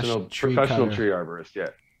 / tree professional cutter. tree arborist, yeah.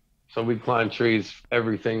 So we climb trees,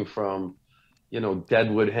 everything from, you know, dead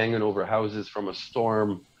wood hanging over houses from a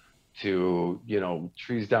storm to, you know,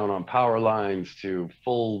 trees down on power lines to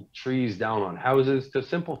full trees down on houses to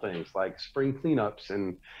simple things like spring cleanups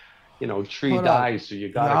and, you know, tree dies. So you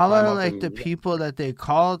got to y'all are like the people that they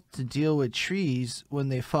call to deal with trees when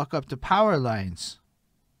they fuck up the power lines.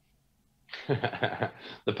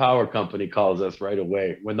 The power company calls us right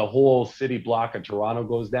away. When the whole city block of Toronto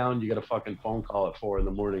goes down, you get a fucking phone call at 4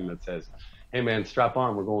 a.m. that says, "Hey man, strap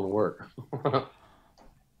on, we're going to work."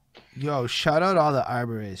 Yo, shout out all the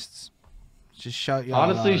arborists. Just shout y'all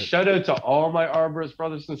Honestly, out. shout out to all my arborist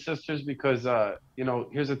brothers and sisters because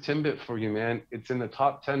here's a tidbit for you, man. It's in the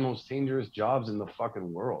top 10 most dangerous jobs in the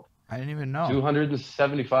fucking world. I didn't even know.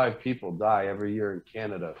 275 people die every year in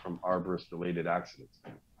Canada from arborist related accidents.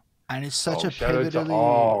 And it's such So a shout out to pivotally,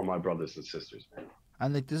 all my brothers and sisters, man.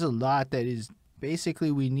 and like there's a lot that is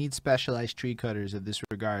basically we need specialized tree cutters of this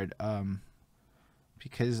regard.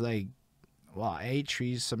 Because like, well, A,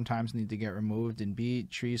 trees sometimes need to get removed, and B,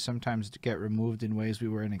 trees sometimes get removed in ways we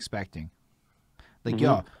weren't expecting. Like,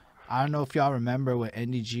 yo, I don't know if y'all remember when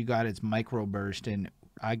NDG got its microburst, and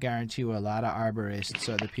I guarantee you a lot of arborists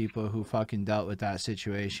are the people who fucking dealt with that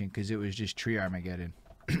situation because it was just tree Armageddon.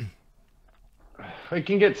 It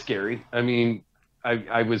can get scary. I mean,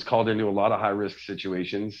 I was called into a lot of high risk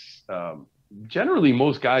situations. Generally,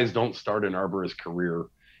 most guys don't start an arborist career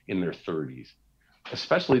in their 30s,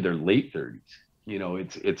 especially their late 30s. You know,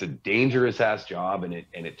 it's a dangerous ass job, and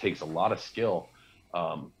it takes a lot of skill.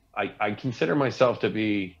 I consider myself to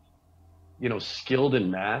be, skilled in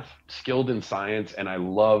math, skilled in science, and I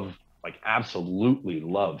love, like, absolutely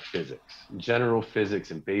love physics. General physics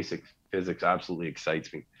and basic physics absolutely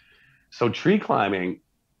excites me. So tree climbing,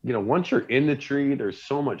 once you're in the tree, there's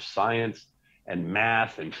so much science and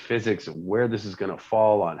math and physics and where this is going to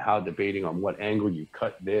fall on how debating on what angle you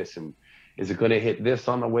cut this, and is it going to hit this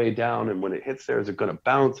on the way down, and when it hits there, is it going to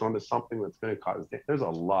bounce onto something that's going to cause there's a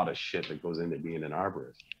lot of shit that goes into being an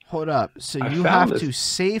arborist. Hold up. So I you found have this. to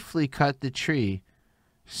safely cut the tree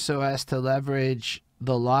so as to leverage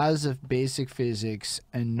the laws of basic physics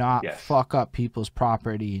and not Yes. fuck up people's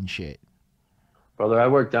property and shit. Brother, I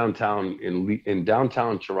work downtown in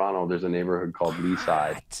downtown Toronto. There's a neighborhood called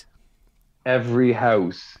Leaside. What? Every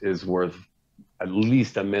house is worth at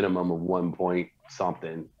least a minimum of 1 point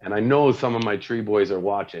something. And I know some of my tree boys are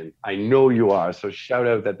watching. I know you are. So shout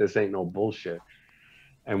out that this ain't no bullshit.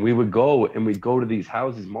 And we'd go to these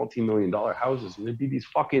houses, multi-million-dollar houses, and there'd be these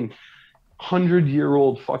fucking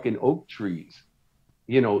 100-year-old fucking oak trees,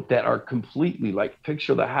 that are completely, like,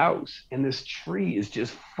 picture the house, and this tree is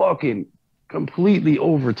just fucking completely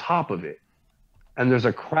over top of it. And there's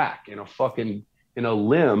a crack in a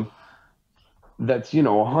limb that's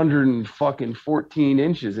 114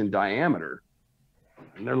 inches in diameter,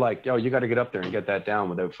 and they're like, yo, you got to get up there and get that down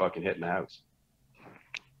without fucking hitting the house.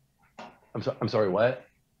 I'm sorry, what?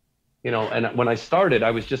 And when I started, I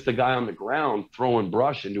was just a guy on the ground throwing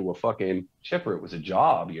brush into a fucking chipper. It was a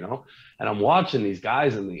job, and I'm watching these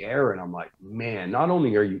guys in the air, and I'm like, man, not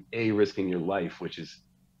only are you risking your life, which is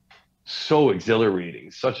so exhilarating,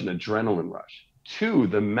 such an adrenaline rush. Two,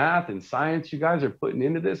 the math and science you guys are putting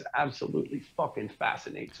into this absolutely fucking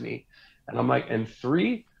fascinates me. And I'm like, and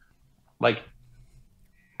three, like,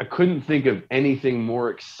 I couldn't think of anything more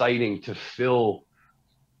exciting to fill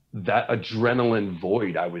that adrenaline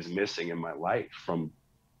void I was missing in my life from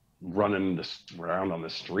running around on the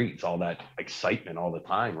streets, all that excitement all the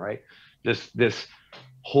time, right? This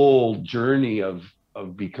whole journey of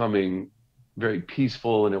becoming very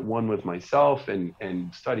peaceful and at one with myself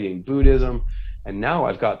and studying Buddhism. And now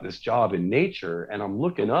I've got this job in nature, and I'm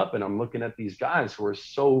looking up and I'm looking at these guys who are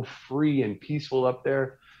so free and peaceful up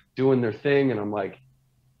there doing their thing. And I'm like,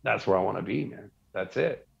 that's where I want to be, man. That's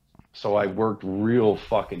it. So I worked real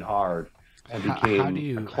fucking hard and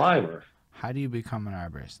became a climber. How do you become an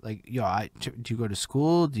arborist? Like, yo, do you go to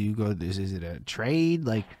school? Do you go? Is it a trade?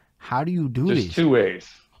 Like, how do you do There's this? two ways.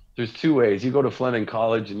 There's two ways. You go to Fleming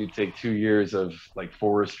College and you take 2 years of, like,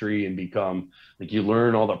 forestry and become, like, you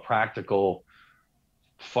learn all the practical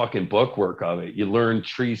fucking bookwork of it. You learn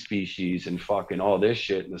tree species and fucking all this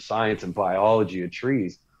shit and the science and biology of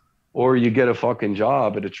trees. Or you get a fucking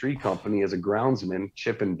job at a tree company as a groundsman,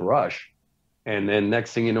 chipping brush. And then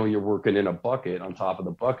next thing you know, you're working in a bucket on top of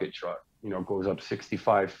the bucket truck. It goes up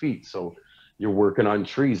 65 feet. So you're working on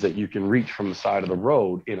trees that you can reach from the side of the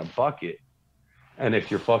road in a bucket. And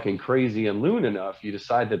if you're fucking crazy and loon enough, you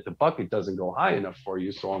decide that the bucket doesn't go high enough for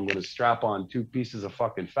you. So I'm going to strap on 2 pieces of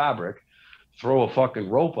fucking fabric, throw a fucking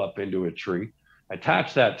rope up into a tree,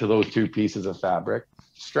 attach that to those 2 pieces of fabric,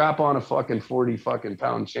 strap on a fucking 40 fucking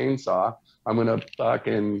pound chainsaw. I'm going to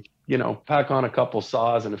fucking, pack on a couple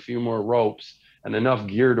saws and a few more ropes and enough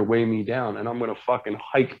gear to weigh me down. And I'm going to fucking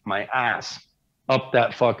hike my ass up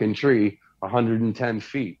that fucking tree 110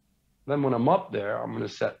 feet. Then when I'm up there, I'm going to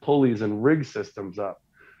set pulleys and rig systems up.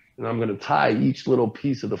 And I'm going to tie each little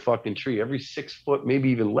piece of the fucking tree, every 6 foot, maybe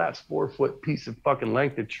even less, 4 foot piece of fucking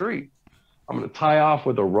length of tree. I'm going to tie off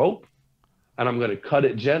with a rope, and I'm going to cut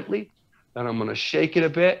it gently. Then I'm going to shake it a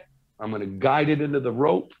bit. I'm going to guide it into the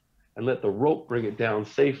rope and let the rope bring it down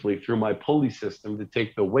safely through my pulley system to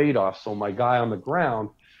take the weight off. So my guy on the ground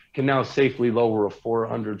can now safely lower a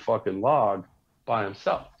 400 fucking log by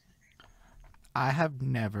himself. I have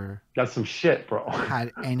never That's some shit, bro.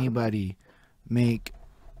 had anybody make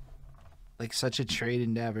like such a trade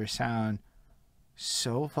endeavor sound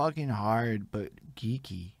so fucking hard but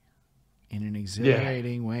geeky in an Yeah.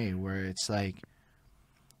 exhilarating way where it's like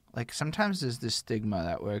sometimes there's this stigma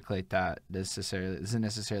that work like that necessarily doesn't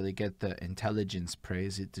necessarily get the intelligence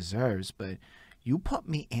praise it deserves, but you put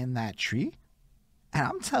me in that tree and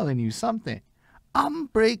I'm telling you something. I'm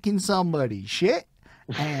breaking somebody's shit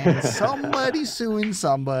and somebody suing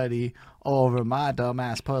somebody over my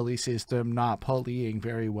dumbass pulley system not pulleying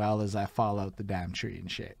very well as I fall out the damn tree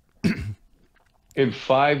and shit. In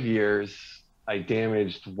 5 years, I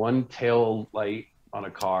damaged one tail light on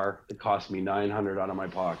a car that cost me 900 out of my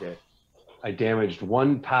pocket. I damaged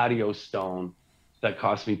one patio stone that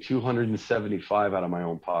cost me 275 out of my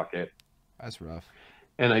own pocket. That's rough.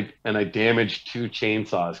 And I damaged two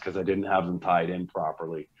chainsaws because I didn't have them tied in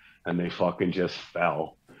properly, and they fucking just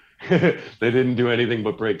fell. They didn't do anything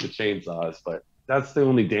but break the chainsaws, but that's the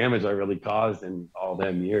only damage I really caused in all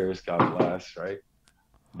them years. God bless, right?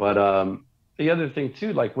 But the other thing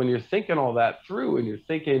too, like when you're thinking all that through, and you're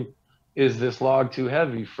thinking, is this log too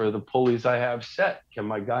heavy for the pulleys I have set? Can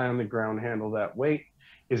my guy on the ground handle that weight?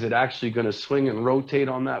 Is it actually going to swing and rotate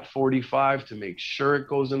on that 45 to make sure it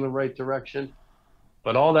goes in the right direction?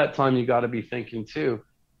 But all that time you got to be thinking too,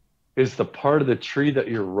 is the part of the tree that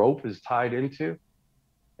your rope is tied into,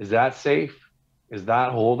 is that safe? Is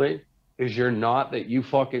that holding? Is your knot that you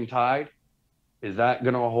fucking tied, is that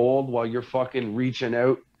going to hold while you're fucking reaching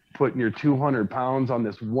out, putting your 200 pounds on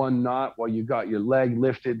this one knot while you got your leg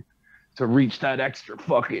lifted to reach that extra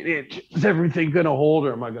fucking inch? Is everything going to hold,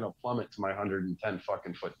 or am I going to plummet to my 110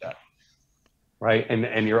 fucking foot depth? Right.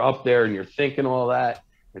 And you're up there and you're thinking all that.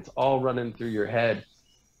 It's all running through your head.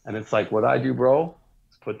 And it's like, what I do, bro,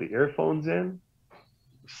 is put the earphones in,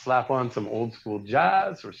 slap on some old school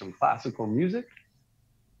jazz or some classical music,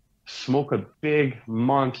 smoke a big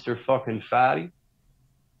monster fucking fatty,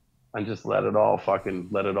 and just let it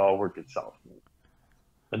all work itself.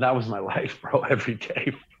 And that was my life, bro, every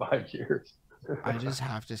day for 5 years. I just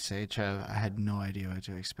have to say, Trev, I had no idea what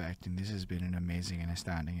to expect, and this has been an amazing and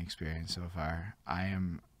astounding experience so far. I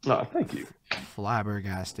am Oh, thank you.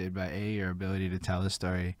 flabbergasted by A, your ability to tell a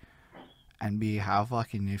story, and B, how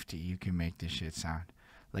fucking nifty you can make this shit sound.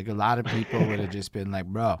 Like, a lot of people would have just been like,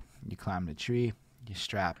 bro, you climb the tree, you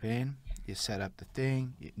strap in, you set up the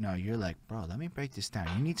thing. No, you're like, bro, let me break this down.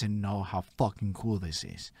 You need to know how fucking cool this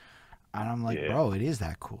is. And I'm like, Yeah. bro, it is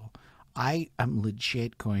that cool. I am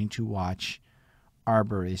legit going to watch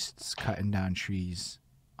arborists cutting down trees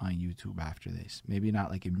on YouTube after this. Maybe not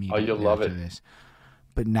like immediately you'll love after it. this.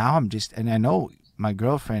 But now I'm just, and I know my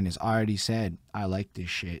girlfriend has already said, I like this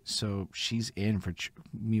shit. So she's in for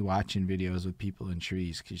me watching videos with people in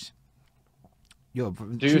trees. Cause, yo,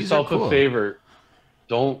 Do trees yourself are cool. a favor.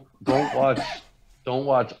 Don't watch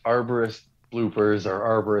arborist bloopers or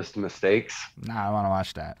arborist mistakes. Nah, I want to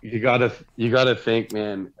watch that. You gotta think,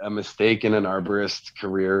 man, a mistake in an arborist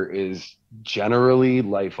career is generally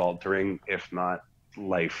life altering, if not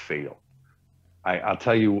life fatal. I'll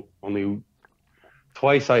tell you, only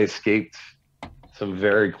twice I escaped some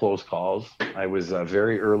very close calls. I was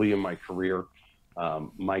very early in my career.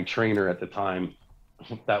 My trainer at the time,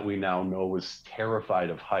 that we now know, was terrified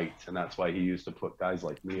of heights, and that's why he used to put guys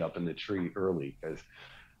like me up in the tree early, because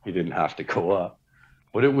he didn't have to go up.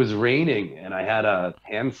 But it was raining, and I had a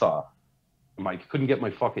handsaw. I couldn't get my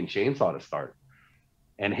fucking chainsaw to start.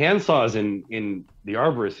 And handsaws in the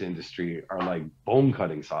arborist industry are like bone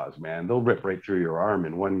cutting saws, man. They'll rip right through your arm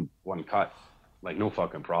in one cut, like no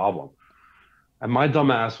fucking problem. And my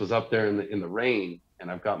dumbass was up there in the rain, and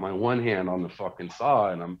I've got my one hand on the fucking saw,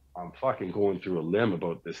 and I'm fucking going through a limb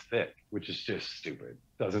about this thick, which is just stupid.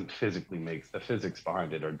 Doesn't physically make, the physics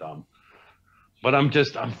behind it are dumb. But I'm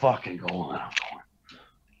fucking going.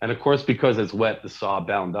 And of course, because it's wet, the saw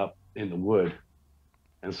bound up in the wood.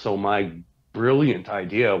 And so my brilliant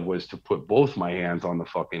idea was to put both my hands on the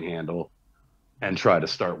fucking handle and try to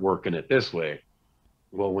start working it this way.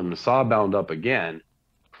 Well, when the saw bound up again,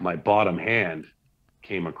 my bottom hand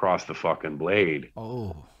came across the fucking blade.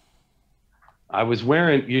 Oh. I was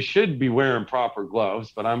wearing, you should be wearing proper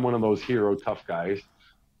gloves, but I'm one of those hero tough guys.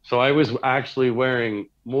 So I was actually wearing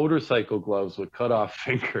motorcycle gloves with cut off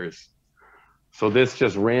fingers. So this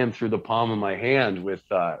just ran through the palm of my hand with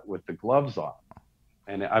the gloves on.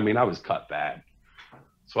 And I mean, I was cut bad.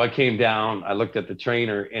 So I came down, I looked at the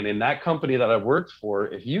trainer, and in that company that I worked for,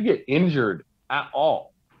 if you get injured at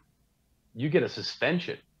all, you get a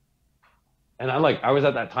suspension. And I was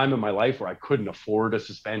at that time in my life where I couldn't afford a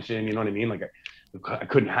suspension. You know what I mean? Like I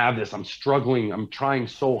couldn't have this. I'm struggling. I'm trying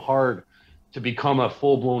so hard to become a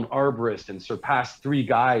full blown arborist and surpass 3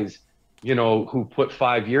 guys, you know, who put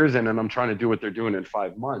 5 years in, and I'm trying to do what they're doing in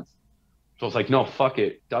 5 months. So it's like, no, fuck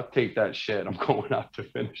it. Duct tape that shit. I'm going up to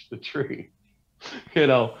finish the tree, you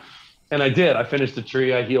know? And I did. I finished the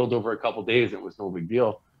tree. I healed over a couple days. It was no big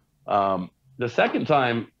deal. The second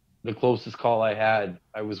time, the closest call I had,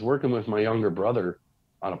 I was working with my younger brother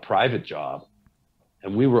on a private job,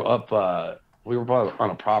 and we were up on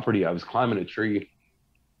a property. I was climbing a tree.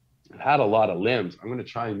 It had a lot of limbs. I'm going to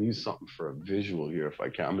try and use something for a visual here if I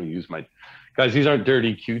can. I'm going to use my, guys, these aren't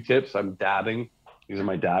dirty Q-tips. I'm dabbing. These are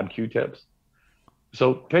my dab Q-tips.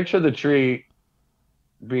 So picture the tree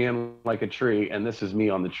being like a tree, and this is me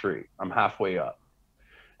on the tree. I'm halfway up.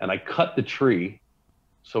 And I cut the tree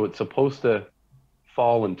so it's supposed to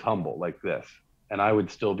fall and tumble like this, and I would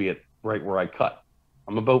still be at right where I cut.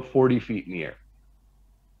 I'm about 40 feet in the air.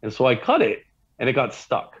 And so I cut it, and it got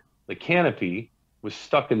stuck. The canopy was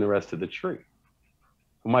stuck in the rest of the tree.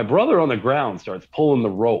 My brother on the ground starts pulling the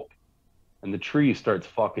rope, and the tree starts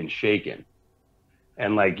fucking shaking.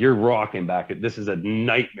 And like, you're rocking back. This is a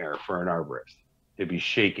nightmare for an arborist. To be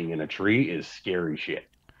shaking in a tree is scary shit.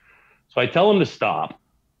 So I tell him to stop,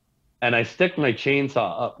 and I stick my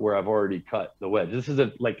chainsaw up where I've already cut the wedge. This is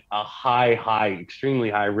like a high, extremely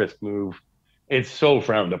high risk move. It's so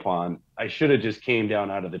frowned upon. I should have just came down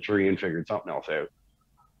out of the tree and figured something else out.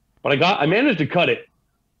 But I managed to cut it.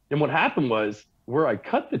 And what happened was, where I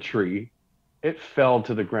cut the tree, it fell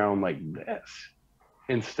to the ground like this.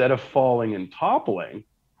 Instead of falling and toppling,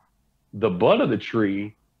 the butt of the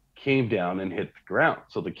tree came down and hit the ground.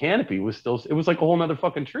 So the canopy was still, it was like a whole nother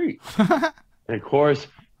fucking tree. And of course,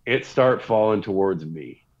 it started falling towards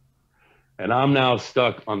me. And I'm now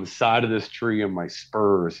stuck on the side of this tree in my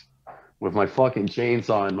spurs with my fucking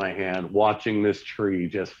chainsaw in my hand, watching this tree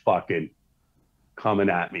just fucking coming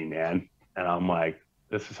at me, man. And I'm like,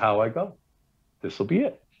 this is how I go. This will be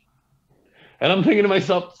it. And I'm thinking to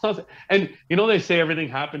myself, and you know, they say everything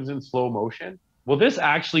happens in slow motion. Well, this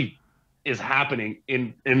actually is happening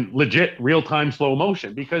in legit real-time slow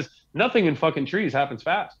motion, because nothing in fucking trees happens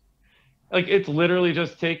fast. Like, it's literally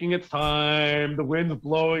just taking its time. The wind's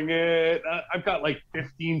blowing it. I've got like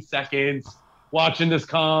 15 seconds watching this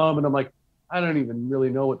come, and I'm like, I don't even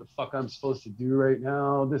really know what the fuck I'm supposed to do right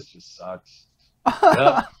now. This just sucks.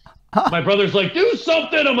 Yep. My brother's like, do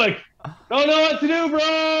something. I'm like, don't know what to do,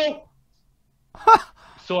 bro.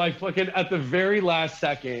 So I fucking, at the very last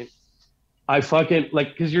second, I fucking,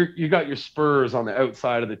 like, because you got your spurs on the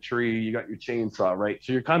outside of the tree, you got your chainsaw, right?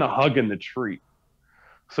 So you're kind of hugging the tree.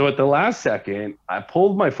 So at the last second, I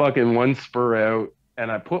pulled my fucking one spur out, and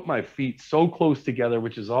I put my feet so close together,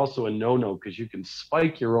 which is also a no-no because you can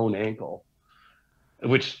spike your own ankle,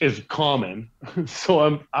 which is common. So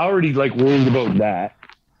I'm already like worried about that.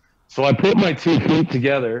 So I put my 2 feet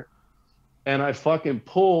together, and I fucking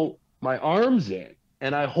pull my arms in,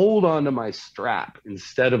 and I hold on to my strap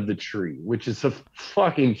instead of the tree, which is a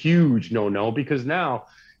fucking huge no-no, because now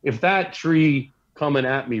if that tree coming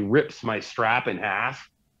at me rips my strap in half,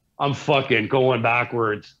 I'm fucking going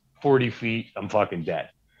backwards 40 feet. I'm fucking dead.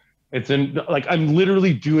 Like, I'm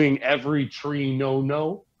literally doing every tree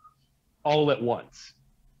no-no all at once.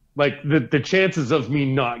 Like, the chances of me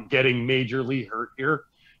not getting majorly hurt here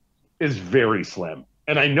is very slim.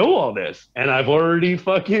 And I know all this, and I've already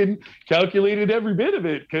fucking calculated every bit of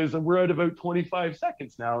it, because we're at about 25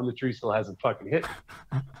 seconds now, and the tree still hasn't fucking hit.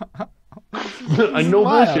 I know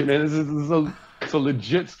bullshit, man. This is it's a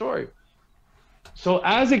legit story. So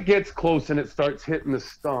as it gets close and it starts hitting the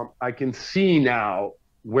stump, I can see now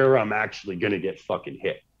where I'm actually going to get fucking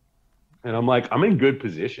hit. And I'm like, I'm in good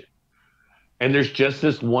position. And there's just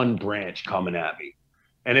this one branch coming at me.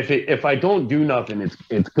 And if I don't do nothing,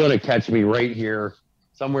 it's going to catch me right here,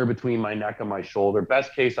 somewhere between my neck and my shoulder.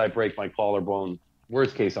 Best case, I break my collarbone.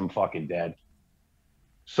 Worst case, I'm fucking dead.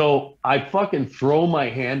 So I fucking throw my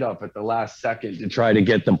hand up at the last second to try to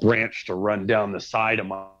get the branch to run down the side of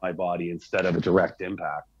my body instead of a direct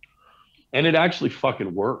impact. And it actually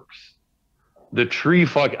fucking works. The tree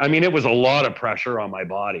I mean, it was a lot of pressure on my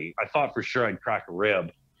body. I thought for sure I'd crack a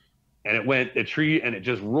rib. And it went, the tree, and it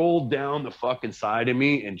just rolled down the fucking side of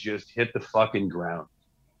me and just hit the fucking ground.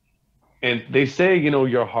 And they say, you know,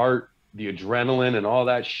 your heart, the adrenaline and all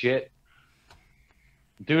that shit.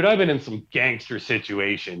 Dude, I've been in some gangster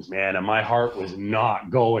situations, man, and my heart was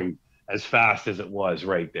not going as fast as it was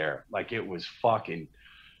right there. Like, it was fucking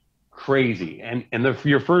crazy. And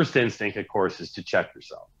your first instinct, of course, is to check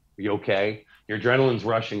yourself. Are you okay? Your adrenaline's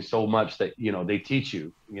rushing so much that, they teach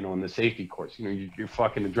you, in the safety course, your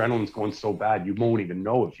fucking adrenaline's going so bad, you won't even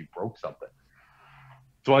know if you broke something.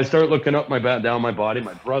 So I start looking up down my body.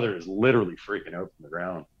 My brother is literally freaking out from the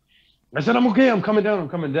ground. I said, I'm okay. I'm coming down. I'm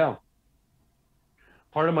coming down.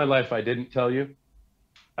 Part of my life I didn't tell you,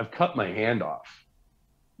 I've cut my hand off.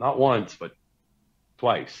 Not once, but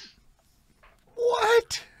twice.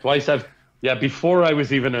 What? Twice before I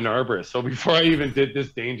was even an arborist. So before I even did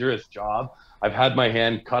this dangerous job, I've had my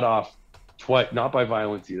hand cut off twice, not by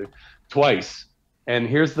violence either, twice. And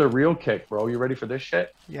here's the real kick, bro. You ready for this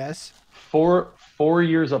shit? Yes. 4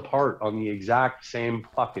 years apart on the exact same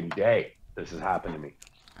fucking day this has happened to me.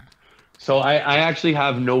 So I actually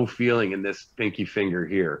have no feeling in this pinky finger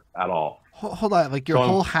here at all. Hold on, like your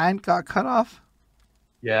whole hand got cut off?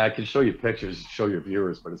 Yeah, I can show you pictures, show your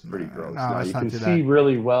viewers, but it's pretty gross. No, you can see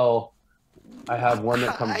really well. I have one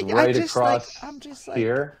that comes right across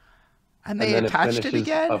here. And they attached it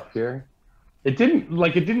again? Up here. It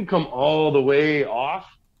didn't come all the way off.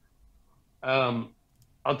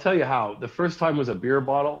 I'll tell you how. The first time was a beer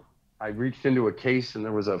bottle. I reached into a case and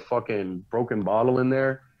there was a fucking broken bottle in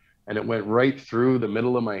there. And it went right through the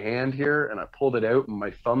middle of my hand here, and I pulled it out, and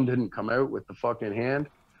my thumb didn't come out with the fucking hand.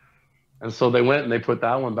 And so they went and they put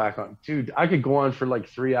that one back on. Dude, I could go on for like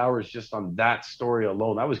 3 hours just on that story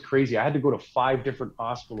alone. That was crazy. I had to go to 5 different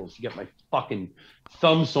hospitals to get my fucking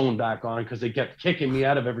thumb sewn back on because they kept kicking me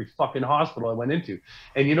out of every fucking hospital I went into.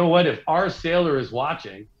 And you know what? If our sailor is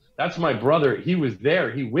watching, that's my brother. He was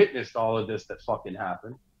there. He witnessed all of this that fucking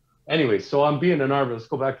happened. Anyway, so I'm being an arborist. Let's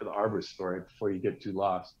go back to the arborist story before you get too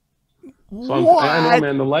lost. So I know,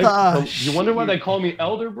 man. You wonder why they call me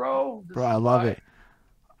elder, bro? Bro, I love it.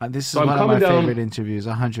 This is one of my favorite interviews,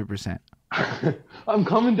 100%. I'm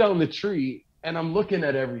coming down the tree, and I'm looking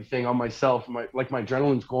at everything on myself. My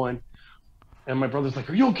adrenaline's going. And my brother's like,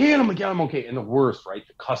 are you okay? And I'm like, yeah, I'm okay. And the worst, right?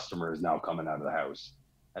 The customer is now coming out of the house,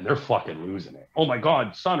 and they're fucking losing it. Oh, my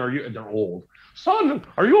God, son, they're old. Son,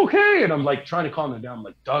 are you okay? And I'm like trying to calm them down. I'm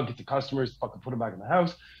like, Doug, get the customers, fucking put them back in the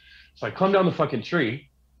house. So I come down the fucking tree.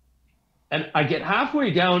 And I get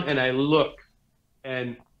halfway down and I look,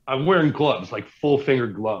 and I'm wearing gloves, like full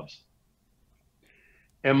fingered gloves.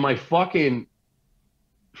 And my fucking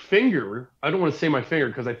finger, I don't want to say my finger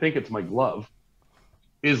because I think it's my glove,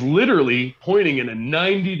 is literally pointing in a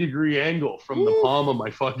 90-degree angle from the palm of my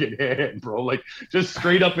fucking hand, bro. Like just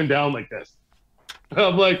straight up and down like this.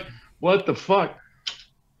 I'm like, what the fuck?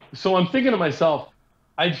 So I'm thinking to myself,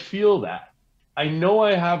 I'd feel that. I know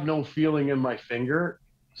I have no feeling in my finger.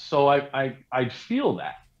 So I feel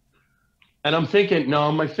that. And I'm thinking,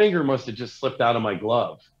 no, my finger must have just slipped out of my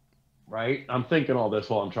glove, right? I'm thinking all this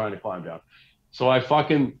while I'm trying to climb down. So I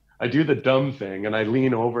do the dumb thing, and I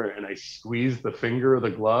lean over and I squeeze the finger of the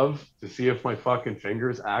glove to see if my fucking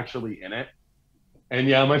finger's actually in it. And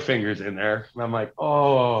yeah, my finger's in there. And I'm like,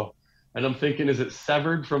 oh. And I'm thinking, is it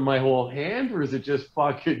severed from my whole hand, or is it just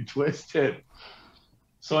fucking twisted?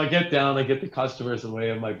 So I get down, I get the customers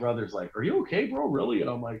away, and my brother's like, are you okay, bro? Really? And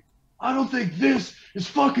I'm like, I don't think this is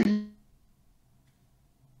fucking...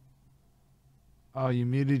 Oh, you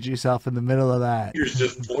muted yourself in the middle of that. You're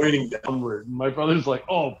just pointing downward. And my brother's like,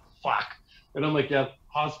 oh, fuck. And I'm like, yeah,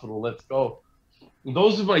 hospital, let's go. And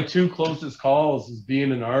those are my 2 closest calls as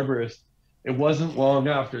being an arborist. It wasn't long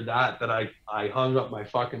after that I hung up my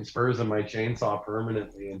fucking spurs and my chainsaw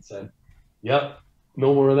permanently and said, yep,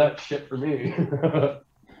 no more of that shit for me.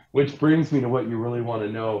 Which brings me to what you really want to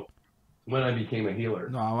know. When I became a healer.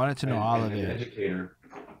 No, I wanted to know all of it. Educator.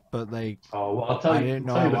 But like, oh, well, I'll tell you. I didn't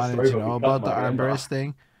know I wanted to know about the arborist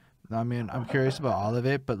thing. I mean, I'm curious about all of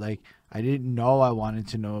it, but like, I didn't know I wanted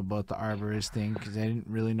to know about the arborist thing because I didn't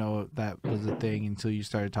really know that was a thing until you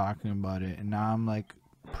started talking about it. And now I'm like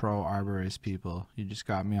pro arborist people. You just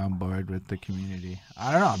got me on board with the community.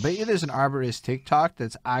 I don't know. I bet you there's an arborist TikTok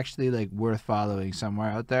that's actually like worth following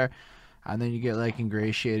somewhere out there. And then you get like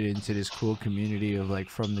ingratiated into this cool community of like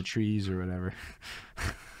from the trees or whatever.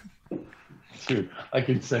 Dude, I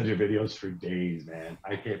could send you videos for days, man.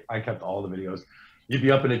 I kept all the videos. You'd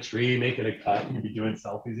be up in a tree making a cut, and you'd be doing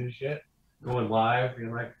selfies and shit, going live.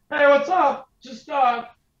 You're like, hey, what's up? Just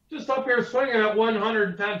up here swinging at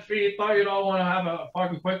 110 feet. Thought you'd all want to have a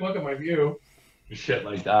fucking quick look at my view. Shit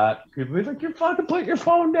like that. People be like, you're fucking putting your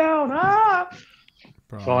phone down. Ah.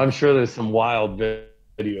 Bro. So I'm sure there's some wild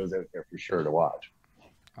videos out there for sure to watch.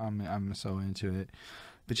 I'm so into it.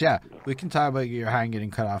 But yeah, we can talk about your hand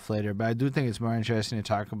getting cut off later, but I do think it's more interesting to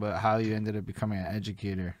talk about how you ended up becoming an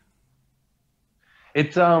educator.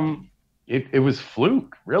 It's it was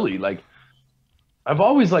fluke, really. Like I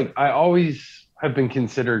always have been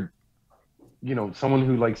considered, someone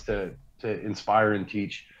who likes to inspire and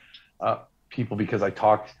teach. people because I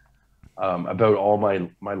talked about all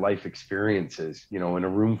my life experiences. You know, in a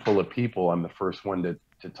room full of people, I'm the first one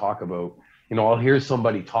to talk about. You know, I'll hear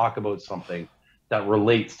somebody talk about something that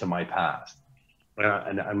relates to my past,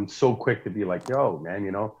 and I'm so quick to be like, "Yo, man,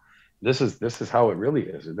 you know, this is how it really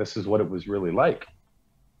is, or this is what it was really like."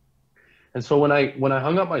 And so when I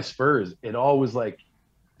hung up my Spurs, it all was like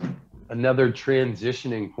another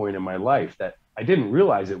transitioning point in my life that I didn't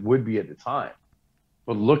realize it would be at the time.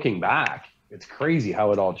 But looking back, it's crazy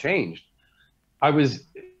how it all changed. I was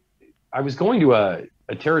I was going to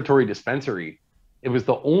a territory dispensary. It was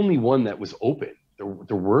the only one that was open.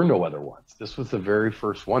 There were no other ones. This was the very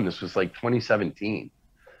first one. This was like 2017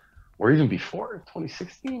 or even before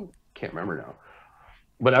 2016. Can't remember now.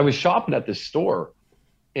 But I was shopping at this store,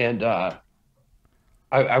 and I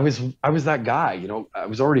was that guy. You know, I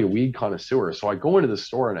was already a weed connoisseur, so I'd go into the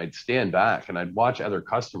store and I'd stand back and I'd watch other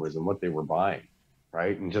customers and what they were buying,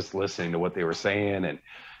 right, and just listening to what they were saying. And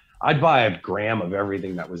I'd buy a gram of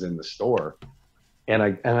everything that was in the store, and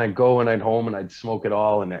I'd go and I'd home and I'd smoke it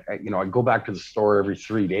all, and I'd go back to the store every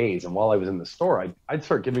 3 days. And while I was in the store, I'd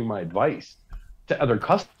start giving my advice to other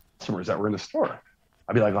customers that were in the store.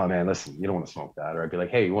 I'd be like, "Oh man, listen, you don't want to smoke that," or I'd be like,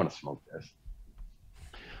 "Hey, you want to smoke this?"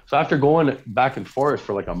 So after going back and forth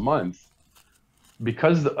for like a month,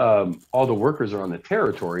 because all the workers are on the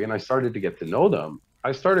territory, and I started to get to know them,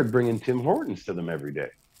 I started bringing Tim Hortons to them every day.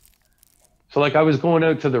 So like I was going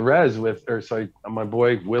out to the res with, or sorry, my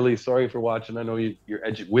boy Willie. Sorry for watching. I know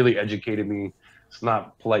Willie educated me. It's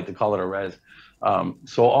not polite to call it a res.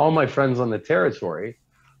 So all my friends on the territory,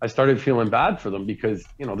 I started feeling bad for them because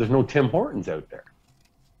there's no Tim Hortons out there.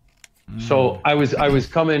 So I was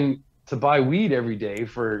coming to buy weed every day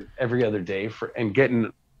for every other day and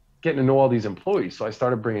getting to know all these employees. So I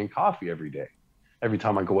started bringing coffee every day, every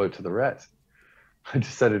time I go out to the res. I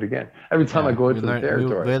just said it again. Every time I go out to the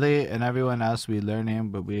territory. Willie and everyone else, we learn him,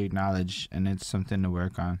 but we acknowledge, and it's something to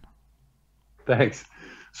work on. Thanks.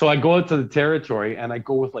 So I go out to the territory and I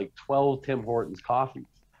go with like 12 Tim Hortons coffees,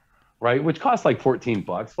 right? Which cost like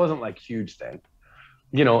 $14. Wasn't like huge thing,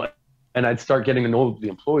 and I'd start getting to know the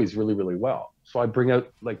employees really, really well. So I'd bring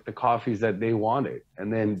out like the coffees that they wanted.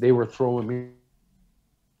 And then they were throwing me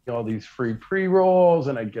all these free pre-rolls,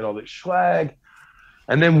 and I'd get all this swag.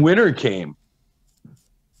 And then winter came.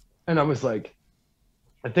 And I was like,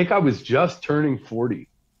 I think I was just turning 40,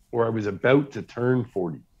 or I was about to turn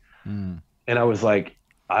 40. And I was like,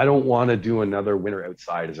 I don't want to do another winter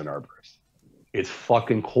outside as an arborist. It's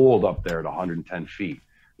fucking cold up there at 110 feet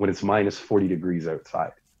when it's minus 40 degrees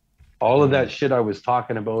outside. All of that shit I was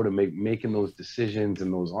talking about and making those decisions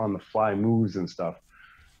and those on the fly moves and stuff,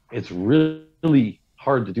 it's really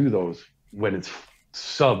hard to do those when it's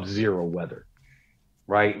sub-zero weather,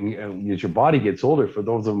 right? And as your body gets older, for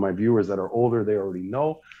those of my viewers that are older, they already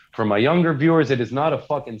know. For my younger viewers, it is not a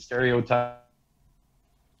fucking stereotype.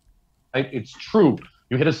 It's true.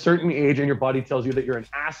 You hit a certain age and your body tells you that you're an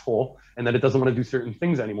asshole and that it doesn't want to do certain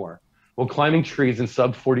things anymore. Well, climbing trees in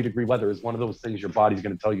sub 40 degree weather is one of those things your body's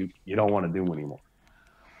going to tell you you don't want to do anymore.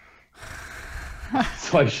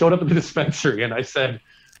 So I showed up at the dispensary and I said,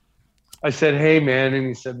 "Hey man," and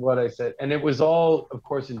he said, "What?" I said, and it was all, of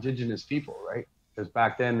course, indigenous people, right? Because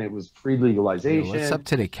back then it was pre-legalization. Yo, what's up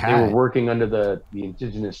to the cat? They were working under the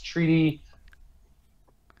indigenous treaty.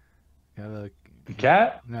 The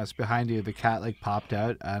cat? No, it's behind you. The cat like popped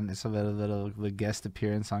out, and it's a little guest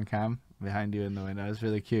appearance on cam behind you in the window. It's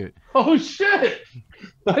really cute. Oh shit!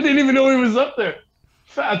 I didn't even know he was up there.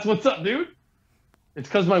 Fats, what's up, dude? It's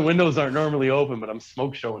because my windows aren't normally open, but I'm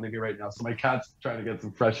smoke showing in here right now, so my cat's trying to get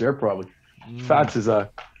some fresh air probably. Fats is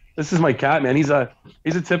this is my cat, man. He's a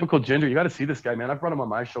typical ginger. You got to see this guy, man. I've brought him on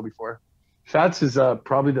my show before. Fats is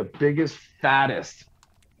probably the biggest, fattest,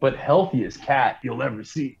 but healthiest cat you'll ever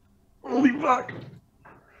see. Holy fuck!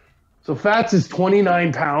 So Fats is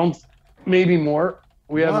 29 pounds, maybe more.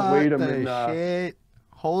 We haven't weighed him in. Shit?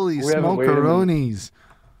 Holy smokeronies!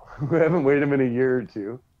 We haven't weighed him in a year or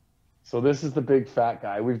two. So this is the big fat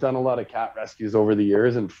guy. We've done a lot of cat rescues over the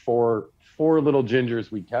years, and four little gingers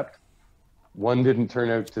we kept. One didn't turn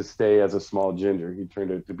out to stay as a small ginger. He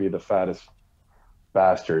turned out to be the fattest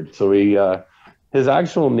bastard. So his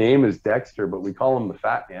actual name is Dexter, but we call him the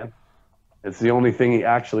Fat Man. It's the only thing he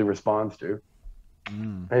actually responds to.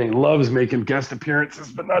 And he loves making guest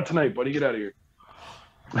appearances, but not tonight, buddy. Get out of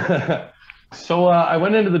here. So I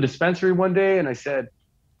went into the dispensary one day and I said,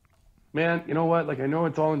 "Man, you know what? Like, I know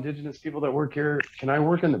it's all indigenous people that work here. Can I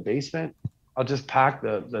work in the basement? I'll just pack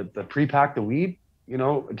the pre-pack the weed.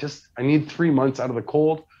 I need 3 months out of the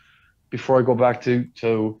cold before I go back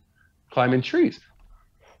to climbing trees."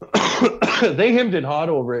 They hemmed and hawed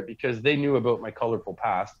over it because they knew about my colorful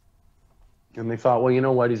past. And they thought, well, you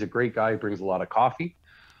know what? He's a great guy. He brings a lot of coffee.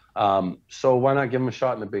 So why not give him a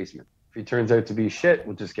shot in the basement? If he turns out to be shit,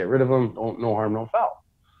 we'll just get rid of him. No harm, no foul.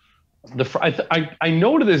 I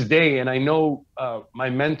know to this day, and I know my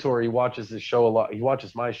mentor, he watches this show a lot. He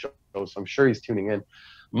watches my show, so I'm sure he's tuning in.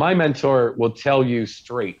 My mentor will tell you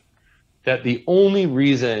straight that the only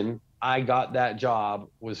reason I got that job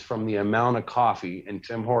was from the amount of coffee and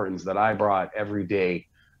Tim Hortons that I brought every day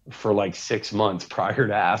for like 6 months prior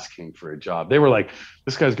to asking for a job. They were like,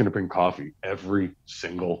 this guy's going to bring coffee every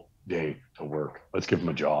single day to work. Let's give him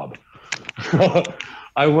a job.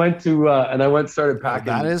 I went to and I went started packing.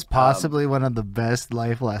 That is possibly one of the best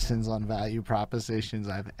life lessons on value propositions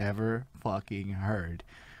I've ever fucking heard.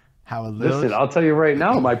 How a little... Listen, I'll tell you right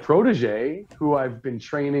now, my protege, who I've been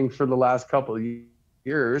training for the last couple of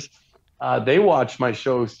years, they watch my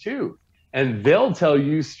shows too. And they'll tell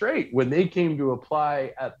you straight, when they came to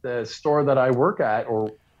apply at the store that I work at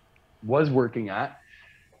or was working at,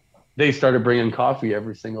 they started bringing coffee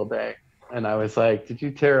every single day. And I was like, did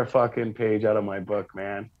you tear a fucking page out of my book,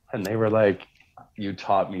 man? And they were like, you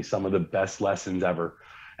taught me some of the best lessons ever.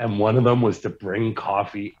 And one of them was to bring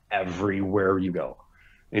coffee everywhere you go.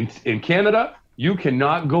 In Canada, you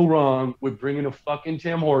cannot go wrong with bringing a fucking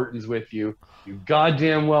Tim Hortons with you. You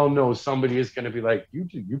goddamn well know somebody is going to be like, you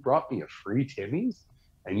brought me a free Timmy's?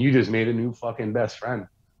 And you just made a new fucking best friend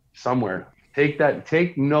somewhere.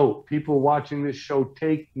 Take note. People watching this show,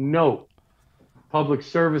 take note. Public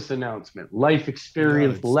service announcement, life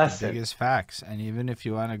experience lesson. The biggest facts. And even if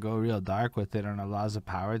you want to go real dark with it on a laws of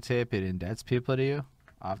power tape, it indebts people to you.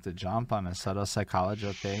 I'll have to jump on a subtle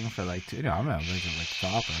psychological thing for like, I'm not like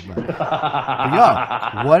topper, but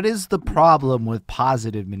yo, what is the problem with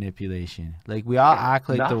positive manipulation? Like we all act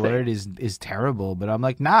like the word is terrible, but I'm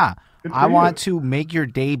like, nah, I want to make your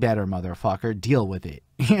day better, motherfucker. Deal with it.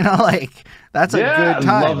 You know, like that's a good time.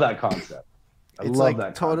 I love that concept. It's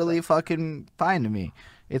like totally fucking fine to me.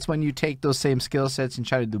 It's when you take those same skill sets and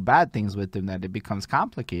try to do bad things with them that it becomes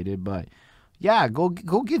complicated. But yeah, go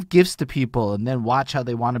give gifts to people and then watch how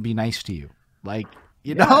they want to be nice to you. Like,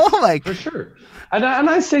 you know, like for sure. And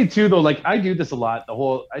I say too, though, like I do this a lot.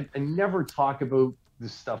 I never talk about the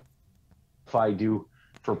stuff I do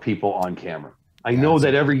for people on camera. I know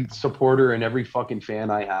that every supporter and every fucking fan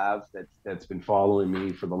I have that's been following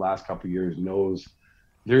me for the last couple of years knows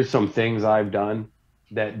there's some things I've done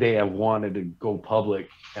that they have wanted to go public,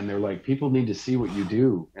 and they're like, people need to see what you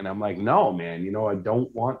do. And I'm like, no, man, you know, I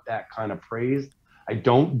don't want that kind of praise. I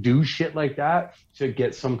don't do shit like that to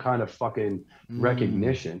get some kind of fucking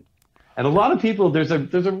recognition. And a lot of people, there's a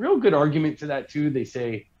real good argument to that too. They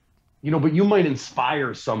say, you know, but you might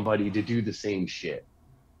inspire somebody to do the same shit.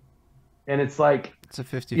 And it's like, it's a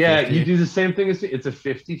 50-50. Yeah, you do the same thing as it's a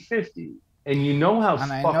 50-50. And you know how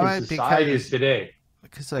fucking society is today.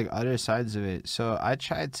 Because like other sides of it. So I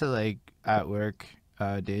tried to like at work,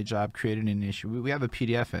 day job, created an issue. We have a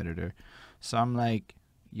PDF editor. So I'm like,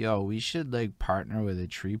 yo, we should like partner with a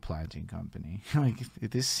tree planting company. Like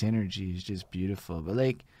this synergy is just beautiful. But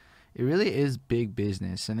like it really is big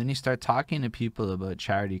business. And then you start talking to people about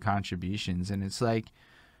charity contributions, and it's like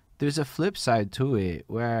there's a flip side to it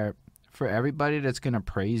where for everybody that's going to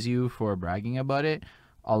praise you for bragging about it,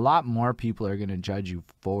 a lot more people are going to judge you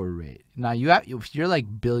for it. Now, if you're like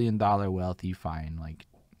 $1 billion wealthy, fine, like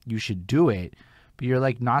you should do it, but you're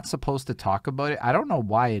like not supposed to talk about it. I don't know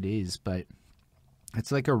why it is, but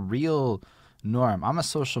it's like a real norm. I'm a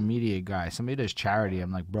social media guy. Somebody does charity,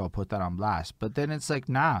 I'm like, bro, put that on blast. But then it's like,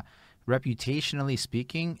 nah, reputationally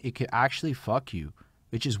speaking, it could actually fuck you,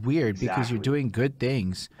 which is weird because you're doing good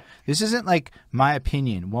things. This isn't like my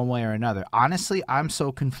opinion one way or another. Honestly, I'm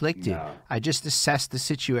so conflicted. No. I just assessed the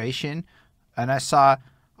situation, and I saw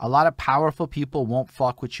a lot of powerful people won't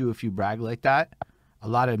fuck with you if you brag like that. A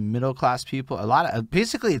lot of middle-class people,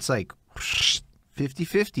 basically it's like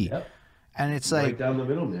 50-50. Yep. And it's like, right down the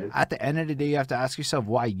middle, man. At the end of the day, you have to ask yourself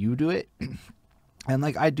why you do it. And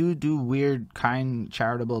like I do weird, kind,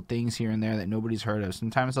 charitable things here and there that nobody's heard of.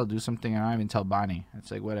 Sometimes I'll do something and I don't even tell Bonnie.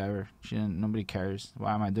 It's like whatever. Nobody cares.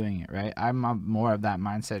 Why am I doing it, right? I'm more of that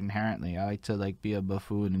mindset inherently. I like to like be a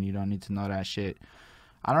buffoon, and you don't need to know that shit.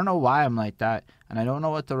 I don't know why I'm like that, and I don't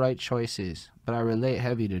know what the right choice is. But I relate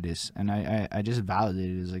heavy to this, and I just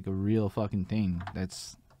validate it as like a real fucking thing.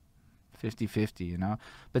 That's 50-50, you know.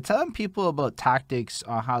 But telling people about tactics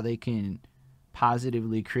on how they can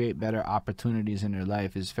positively create better opportunities in their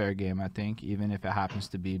life is fair game, I think, even if it happens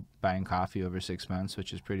to be buying coffee over 6 months,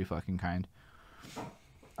 which is pretty fucking kind.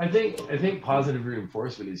 I think positive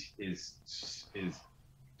reinforcement is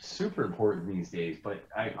super important these days, but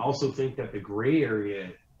I also think that the gray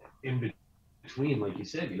area in between, like you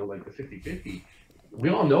said, you know, like the 50-50, we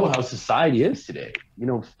all know how society is today.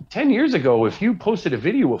 10 years ago, if you posted a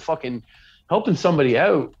video of fucking helping somebody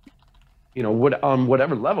out, what on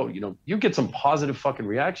whatever level, you get some positive fucking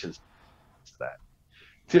reactions to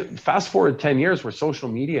that. Fast forward 10 years where social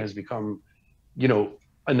media has become,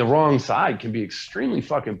 on the wrong side, can be extremely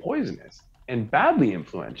fucking poisonous and badly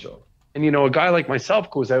influential. And, a guy like myself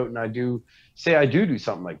goes out and I do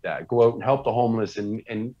something like that, go out and help the homeless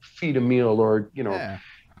and feed a meal or, Yeah.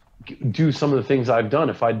 do some of the things I've done.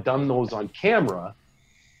 If I'd done those on camera,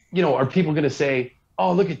 are people going to say,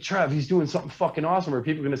 oh, look at Trev, he's doing something fucking awesome? Or are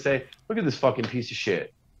people going to say, look at this fucking piece of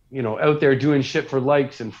shit, out there doing shit for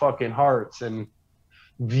likes and fucking hearts and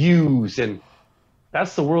views? And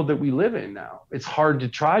that's the world that we live in now. It's hard to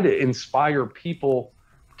try to inspire people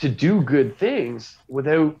to do good things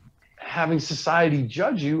without having society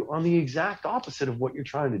judge you on the exact opposite of what you're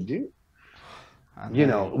trying to do.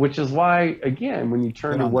 Which is why, again, when you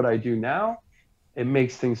turn to what I do now, it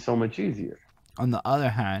makes things so much easier. On the other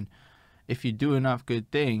hand, if you do enough good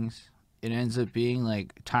things, it ends up being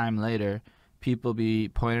like time later, people be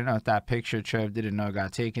pointing out that picture Trev didn't know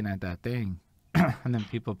got taken at that thing. And then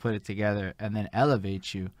people put it together and then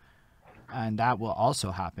elevate you. And that will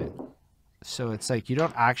also happen. So it's like you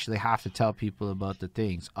don't actually have to tell people about the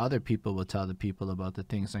things. Other people will tell the people about the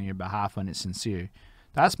things on your behalf when it's sincere.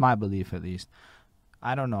 That's my belief, at least.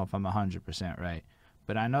 I don't know if I'm 100% right.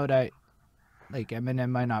 But I know that, like, Eminem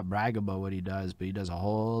might not brag about what he does, but he does a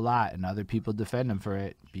whole lot, and other people defend him for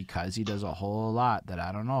it because he does a whole lot that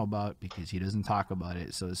I don't know about because he doesn't talk about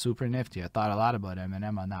it. So it's super nifty. I thought a lot about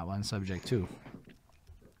Eminem on that one subject, too.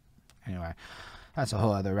 Anyway, that's a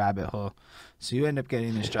whole other rabbit hole. So you end up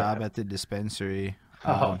getting this job at the dispensary.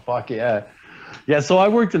 Oh, fuck yeah. Yeah, so I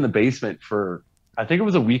worked in the basement for, I think it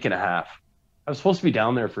was a week and a half. I was supposed to be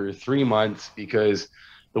down there for 3 months because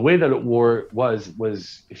the way that it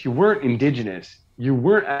was if you weren't indigenous, you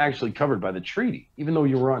weren't actually covered by the treaty. Even though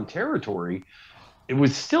you were on territory, it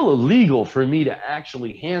was still illegal for me to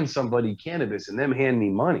actually hand somebody cannabis and them hand me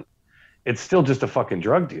money. It's still just a fucking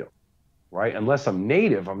drug deal, right? Unless I'm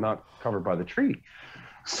native, I'm not covered by the treaty.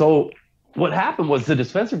 So what happened was the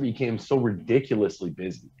dispensary became so ridiculously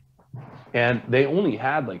busy. And they only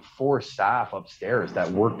had like 4 staff upstairs that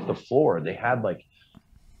worked the floor. They had like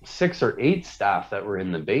 6 or 8 staff that were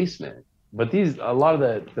in the basement. But a lot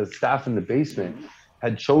of the staff in the basement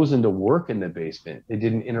had chosen to work in the basement. They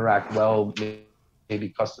didn't interact well, maybe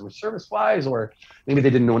customer service wise, or maybe they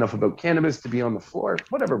didn't know enough about cannabis to be on the floor,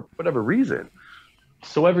 whatever reason.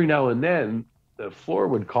 So every now and then the floor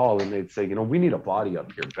would call and they'd say, we need a body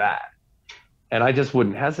up here bad. And I just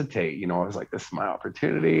wouldn't hesitate. I was like, this is my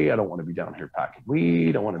opportunity. I don't want to be down here packing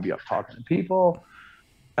weed. I want to be up talking to people.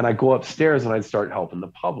 And I'd go upstairs and I'd start helping the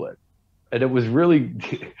public. And it was really,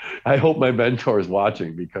 I hope my mentor is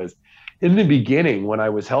watching, because in the beginning, when I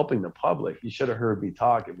was helping the public, you should have heard me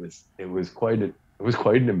talk. It was quite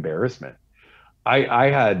an embarrassment. I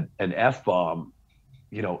had an F-bomb,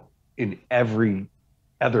 in every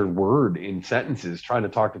other word in sentences, trying to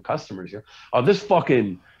talk to customers. Oh,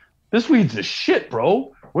 this weed's the shit,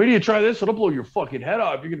 bro. Wait till you try this. It'll blow your fucking head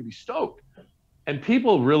off. You're going to be stoked. And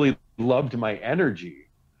people really loved my energy,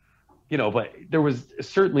 but there was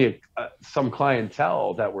certainly some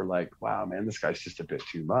clientele that were like, wow, man, this guy's just a bit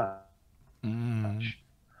too much. Mm.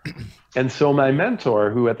 And so my mentor,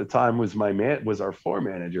 who at the time was was our floor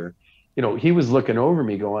manager, he was looking over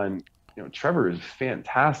me going, Trevor is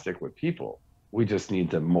fantastic with people. We just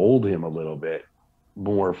need to mold him a little bit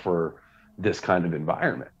more for this kind of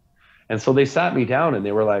environment. And so they sat me down and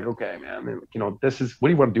they were like, okay, man, this is, what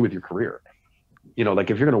do you want to do with your career? Like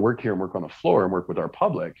if you're going to work here and work on the floor and work with our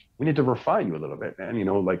public, we need to refine you a little bit, man.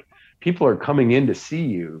 Like people are coming in to see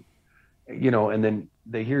you, and then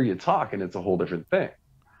they hear you talk and it's a whole different thing.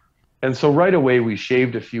 And so right away we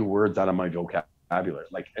shaved a few words out of my vocabulary,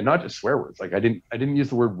 and not just swear words. Like I didn't use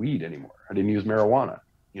the word weed anymore. I didn't use marijuana.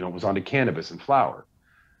 It was onto cannabis and flour,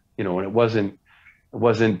 and it wasn't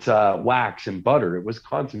wax and butter. It was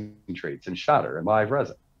concentrates and shatter and live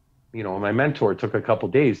resin. My mentor took a couple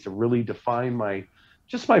of days to really define my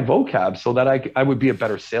vocab so that I would be a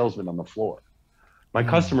better salesman on the floor. My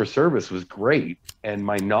customer service was great, and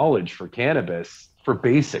my knowledge for cannabis, for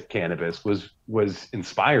basic cannabis, was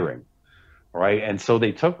inspiring, right? And so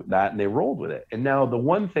they took that and they rolled with it. And now the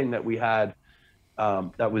one thing that we had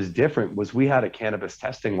that was different was we had a cannabis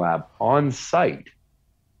testing lab on site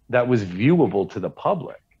that was viewable to the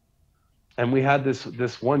public. And we had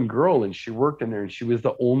this one girl, and she worked in there, and she was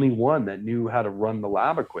the only one that knew how to run the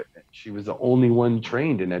lab equipment. She was the only one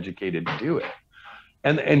trained and educated to do it.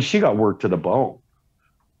 And she got worked to the bone.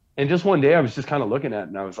 And just one day I was just kind of looking at it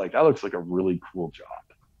and I was like, that looks like a really cool job.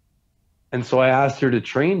 And so I asked her to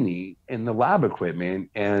train me in the lab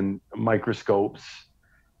equipment and microscopes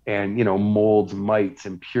and, molds, mites,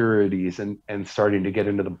 impurities, and starting to get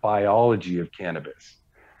into the biology of cannabis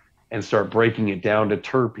and start breaking it down to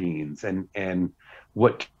terpenes and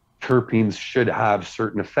what terpenes should have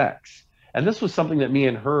certain effects. And this was something that me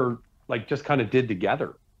and her like just kind of did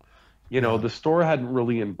together. Yeah. The store hadn't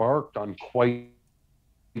really embarked on quite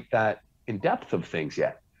that in depth of things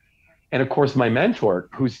yet. And of course, my mentor,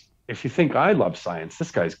 who's, if you think I love science,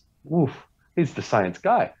 this guy's, oof, he's the science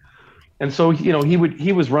guy. And so,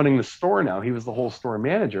 he was running the store now. He was the whole store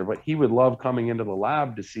manager, but he would love coming into the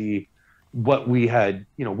lab to see what we had,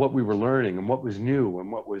 what we were learning and what was new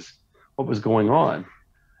and what was going on.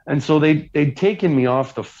 And so they'd taken me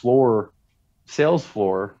off the floor, sales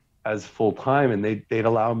floor as full time, and they'd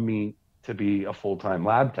allow me to be a full time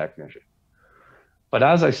lab technician. But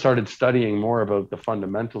as I started studying more about the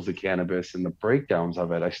fundamentals of cannabis and the breakdowns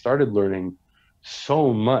of it, I started learning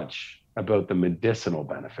so much about the medicinal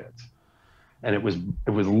benefits. And it was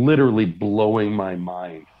literally blowing my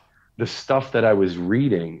mind. The stuff that I was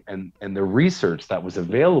reading and the research that was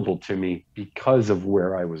available to me because of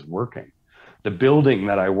where I was working. The building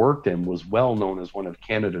that I worked in was well known as one of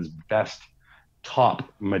Canada's best top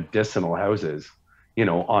medicinal houses,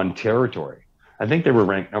 on territory. I think they were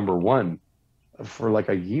ranked number one for like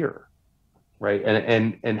a year, right?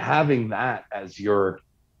 And having that as your,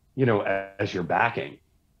 as your backing,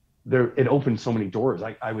 there, it opened so many doors.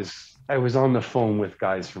 I was on the phone with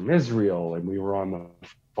guys from Israel, and we were on the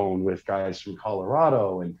phone with guys from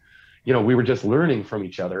Colorado, and we were just learning from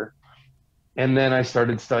each other. And then I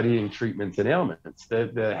started studying treatments and ailments.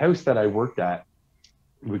 The house that I worked at,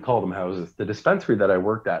 we call them houses. The dispensary that I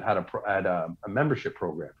worked at had a membership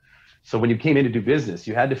program. So when you came in to do business,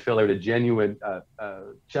 you had to fill out a genuine,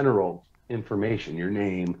 general information, your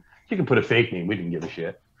name. You can put a fake name. We didn't give a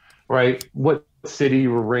shit, right? What city you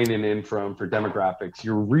were reigning in from for demographics,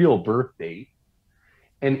 your real birth date,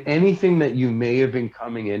 and anything that you may have been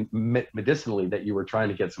coming in medicinally that you were trying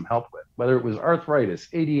to get some help with, whether it was arthritis,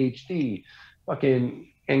 ADHD,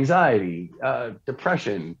 fucking anxiety,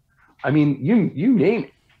 depression. I mean, you name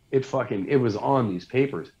it. It was on these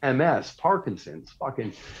papers. MS, Parkinson's,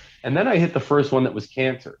 fucking. And then I hit the first one that was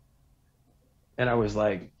cancer. And I was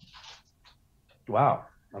like, wow.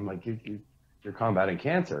 I'm like, you're combating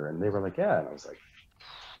cancer. And they were like, yeah. And I was like,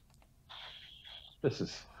 this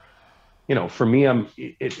is, for me,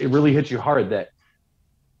 it really hits you hard that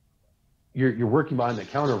you're working behind the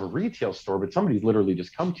counter of a retail store, but somebody's literally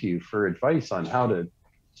just come to you for advice on how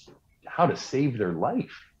to save their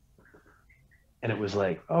life. And it was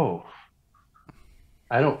like, oh,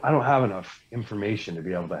 I don't have enough information to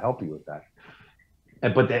be able to help you with that.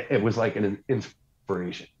 But it was like an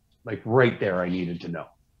inspiration, like right there, I needed to know,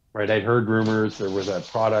 right? I'd heard rumors. There was a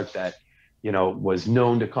product that, was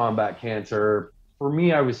known to combat cancer. For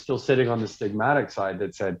me, I was still sitting on the stigmatic side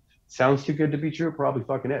that said, sounds too good to be true. It probably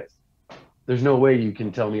fucking is. There's no way you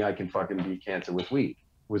can tell me I can fucking beat cancer with weed,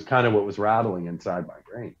 was kind of what was rattling inside my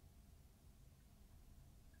brain.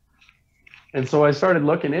 And so I started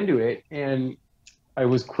looking into it, and I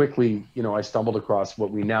was quickly, I stumbled across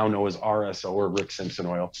what we now know as RSO, or Rick Simpson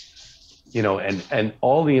oil, and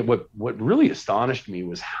all what really astonished me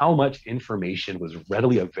was how much information was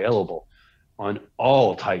readily available on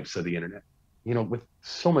all types of the internet, with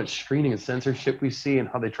so much screening and censorship we see and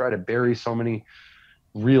how they try to bury so many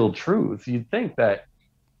real truths. You'd think that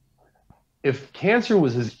if cancer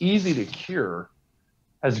was as easy to cure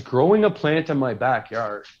as growing a plant in my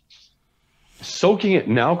backyard, soaking it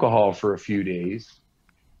in alcohol for a few days,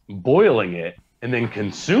 boiling it, and then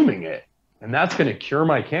consuming it, and that's going to cure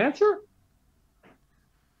my cancer?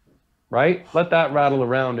 Right? Let that rattle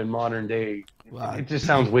around in modern day. Well, it just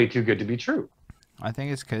sounds way too good to be true. I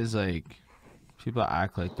think it's because people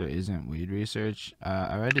act like there isn't weed research.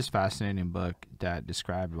 I read this fascinating book that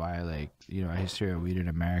described why, a history of weed in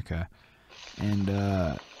America, and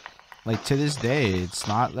to this day, it's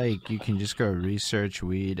not like you can just go research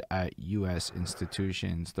weed at U.S.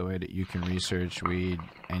 institutions the way that you can research weed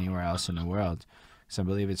anywhere else in the world. So I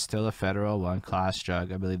believe it's still a federal one-class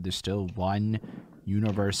drug. I believe there's still one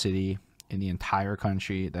university in the entire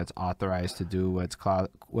country that's authorized to do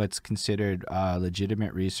what's considered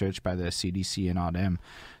legitimate research by the CDC and all them.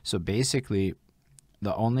 So basically,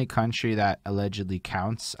 the only country that allegedly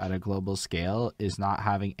counts at a global scale is not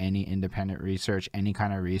having any independent research, any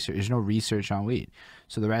kind of research. There's no research on weed.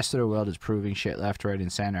 So the rest of the world is proving shit left, right,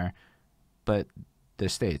 and center, but the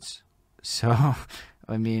States. So,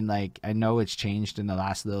 I mean, I know it's changed in the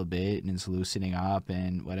last little bit and it's loosening up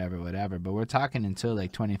and whatever, but we're talking until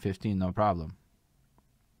 2015, no problem.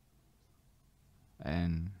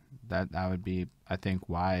 And That would be, I think,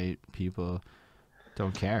 why people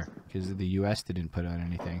don't care, because the U.S. didn't put out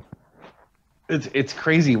anything. It's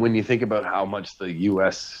crazy when you think about how much the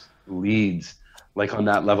US leads like on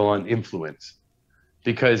that level on influence,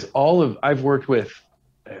 because all of I've worked with,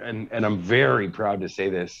 and I'm very proud to say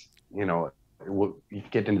this, you know, you can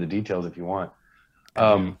get into the details if you want. I do.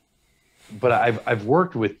 Um, but I've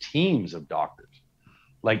worked with teams of doctors,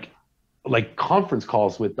 like conference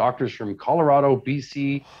calls with doctors from Colorado,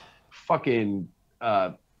 BC, fucking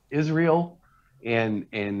Israel, and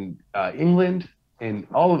England, and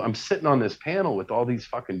all of. I'm sitting on this panel with all these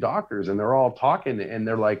fucking doctors, and they're all talking, and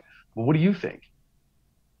they're like, "Well, what do you think?"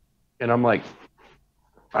 And I'm like,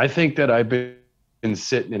 "I think that I've been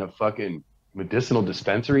sitting in a fucking medicinal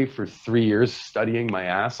dispensary for 3 years studying my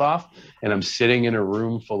ass off, and I'm sitting in a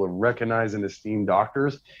room full of recognized and esteemed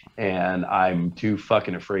doctors, and I'm too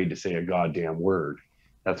fucking afraid to say a goddamn word."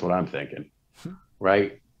 That's what I'm thinking,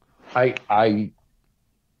 right? I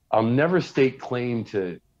I'll never stake claim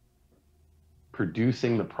to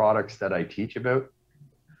producing the products that I teach about,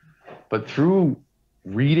 but through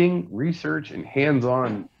reading, research, and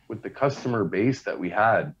hands-on with the customer base that we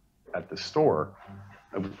had at the store,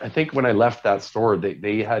 I think when I left that store,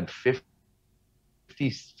 they had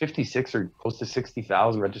 56 or close to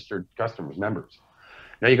 60,000 registered customers, members.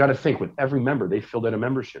 Now you got to think, with every member, they filled out a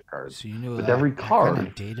membership card. So you know With that every that kind card,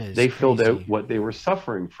 of data is they filled out crazy. what they were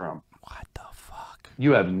suffering from. What the fuck?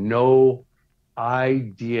 You have no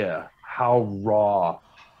idea how raw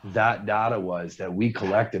that data was that we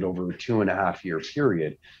collected over a 2.5 year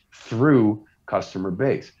period through customer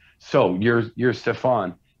base. So you're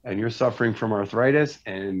Stefan, and you're suffering from arthritis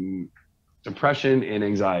and depression and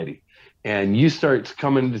anxiety, and you start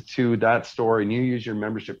coming to that store and you use your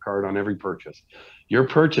membership card on every purchase. Your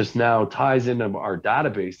purchase now ties into our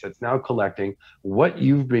database that's now collecting what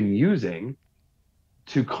you've been using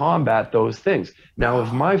to combat those things. Now,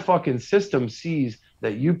 if my fucking system sees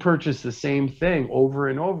that you purchase the same thing over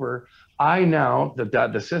and over, I now,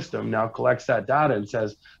 the system now collects that data and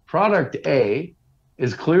says, product A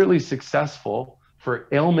is clearly successful for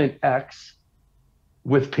ailment X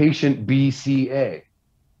with patient BCA.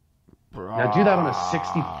 Now do that on a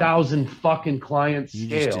 60,000 fucking client You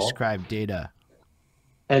just scale described data.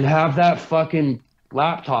 and have that fucking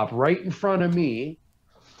laptop right in front of me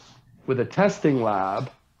with a testing lab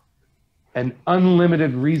and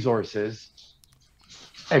unlimited resources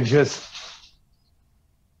and just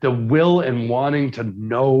the will and wanting to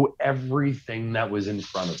know everything that was in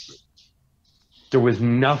front of me. There was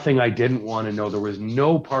nothing I didn't want to know. There was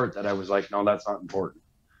no part that I was like, no, that's not important.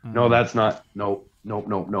 No, that's not. Nope.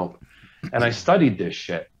 And I studied this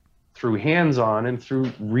shit through hands-on and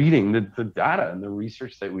through reading the data and the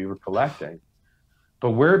research that we were collecting.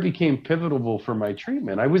 But where it became pivotal for my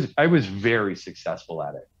treatment, I was very successful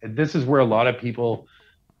at it. And this is where a lot of people,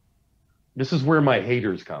 this is where my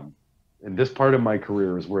haters come. And this part of my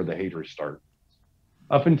career is where the haters start.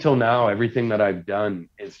 Up until now, everything that I've done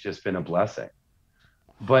has just been a blessing.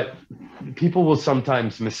 But people will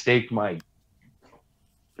sometimes mistake my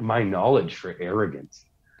knowledge for arrogance.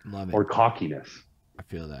 Love it. Or cockiness. I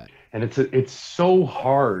feel that. And it's so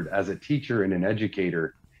hard as a teacher and an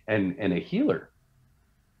educator and a healer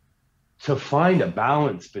to find a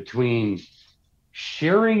balance between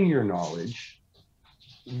sharing your knowledge,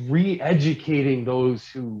 re-educating those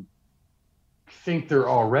who think they're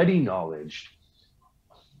already knowledge,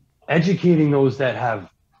 educating those that have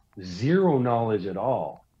zero knowledge at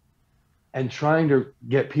all, and trying to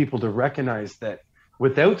get people to recognize that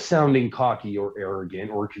without sounding cocky or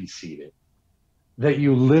arrogant or conceited, that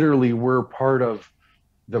you literally were part of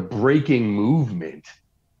the breaking movement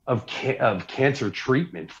of cancer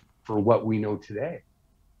treatment for what we know today.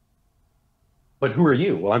 But who are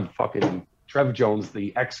you? Well, I'm fucking Trev Jones,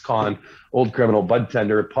 the ex-con, old criminal, bud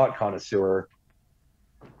tender, pot connoisseur.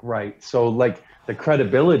 Right. So like the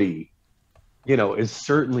credibility, is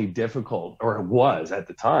certainly difficult, or it was at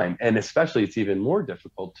the time. And especially it's even more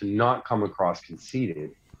difficult to not come across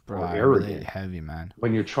conceited or arrogant. Really heavy, man.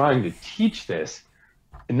 When you're trying to teach this,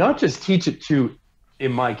 and not just teach it to,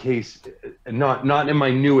 in my case, not in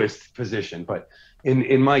my newest position, but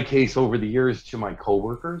in my case over the years to my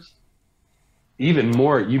coworkers. Even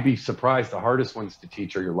more, you'd be surprised, the hardest ones to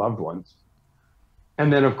teach are your loved ones.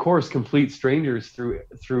 And then of course, complete strangers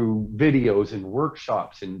through videos and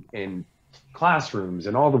workshops and classrooms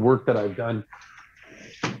and all the work that I've done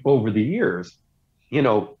over the years,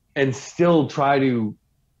 and still try to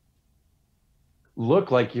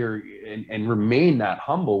look like you're and remain that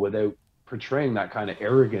humble without portraying that kind of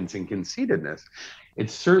arrogance and conceitedness.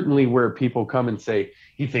 It's certainly where people come and say,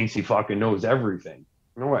 he thinks he fucking knows everything.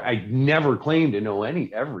 No, I never claim to know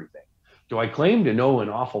everything. Do I claim to know an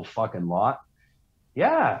awful fucking lot?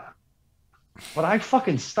 Yeah, but I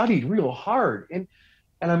fucking studied real hard. And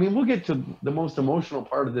I mean, we'll get to the most emotional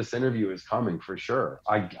part of this interview is coming for sure.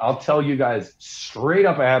 I'll tell you guys straight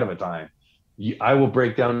up ahead of a time. I will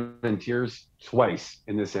break down in tears twice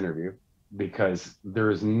in this interview because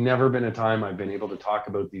there has never been a time I've been able to talk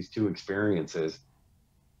about these two experiences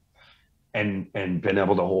and been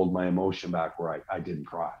able to hold my emotion back where I didn't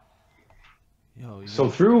cry. So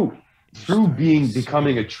through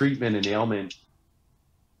becoming a treatment and ailment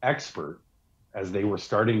expert, as they were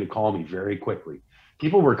starting to call me very quickly,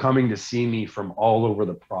 people were coming to see me from all over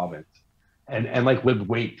the province and like would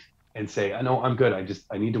wait and say, I know I'm good.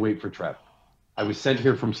 I need to wait for Trev. I was sent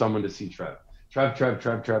here from someone to see Trev. Trev.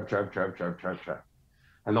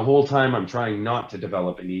 And the whole time I'm trying not to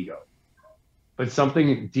develop an ego. But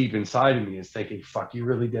something deep inside of me is thinking, fuck, you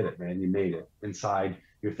really did it, man. You made it. Inside,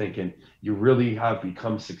 you're thinking, you really have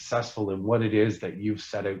become successful in what it is that you've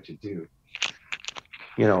set out to do.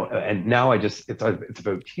 You know, and now it's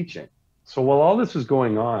about teaching. So while all this was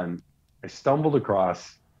going on, I stumbled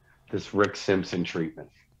across this Rick Simpson treatment.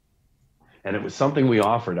 And it was something we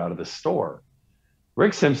offered out of the store.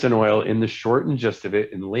 Rick Simpson oil, in the short and gist of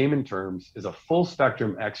it, in layman terms, is a full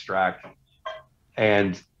spectrum extract.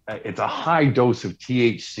 And it's a high dose of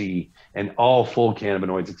THC and all full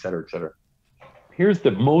cannabinoids, et cetera, et cetera. Here's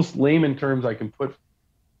the most layman terms I can put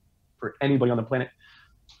for anybody on the planet.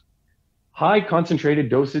 High concentrated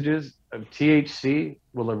dosages of THC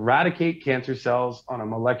will eradicate cancer cells on a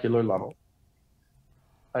molecular level.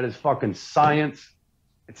 That is fucking science.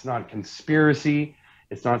 It's not conspiracy.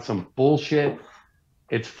 It's not some bullshit.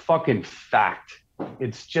 It's fucking fact.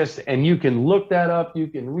 It's just, and you can look that up. You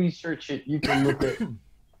can research it. You can look at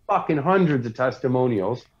fucking hundreds of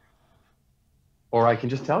testimonials, or I can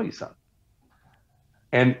just tell you something.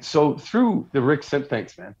 And so through the Rick Simpson,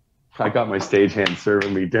 thanks, man. I got my stagehand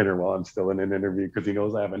serving me dinner while I'm still in an interview because he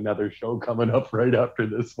knows I have another show coming up right after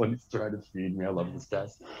this one. He's trying to feed me. I love this guy.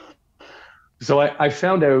 So I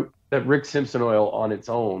found out that Rick Simpson oil on its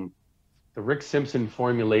own, the Rick Simpson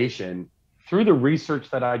formulation, through the research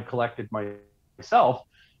that I'd collected myself,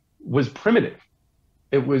 was primitive.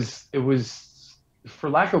 It was, for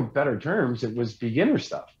lack of better terms, it was beginner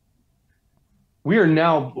stuff. We are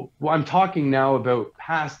now, I'm talking now about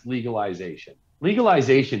past legalization.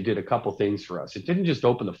 Legalization did a couple things for us. It didn't just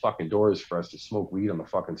open the fucking doors for us to smoke weed on the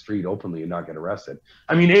fucking street openly and not get arrested.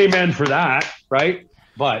 I mean, amen for that, right?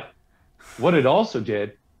 But what it also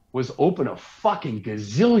did was open a fucking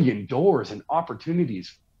gazillion doors and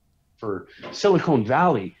opportunities for Silicon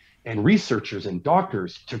Valley and researchers and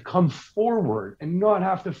doctors to come forward and not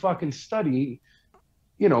have to fucking study,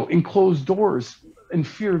 you know, in closed doors in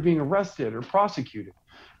fear of being arrested or prosecuted.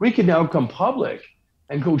 We can now come public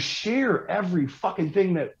and go share every fucking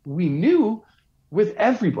thing that we knew with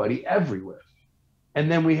everybody everywhere.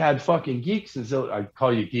 And then we had fucking geeks and I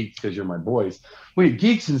call you geeks because you're my boys. We had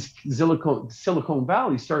geeks in Silicon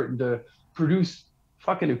Valley starting to produce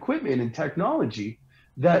fucking equipment and technology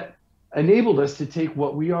that enabled us to take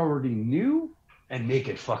what we already knew and make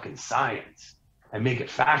it fucking science and make it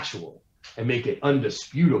factual and make it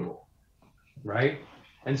undisputable, right?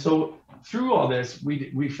 And so through all this,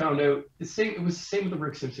 we found out it was the same with the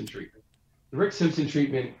Rick Simpson treatment. The Rick Simpson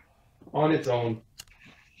treatment on its own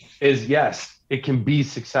is, yes, it can be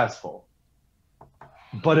successful,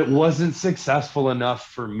 but it wasn't successful enough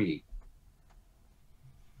for me.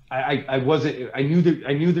 I knew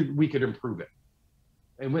that we could improve it.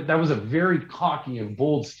 And that was a very cocky and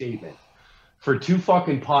bold statement for two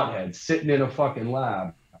fucking potheads sitting in a fucking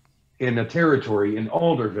lab in a territory in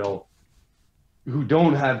Alderville who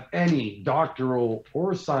don't have any doctoral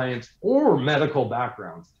or science or medical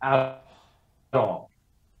backgrounds at all.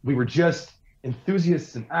 We were just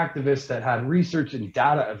enthusiasts and activists that had research and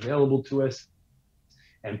data available to us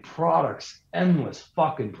and products, endless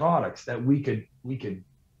fucking products that we could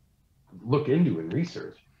look into and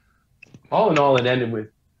research. All in all, it ended with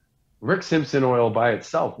Rick Simpson oil by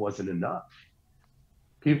itself wasn't enough.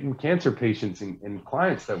 People, cancer patients and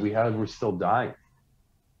clients that we had were still dying.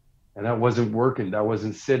 And that wasn't working. That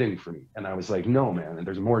wasn't sitting for me. And I was like, no, man, and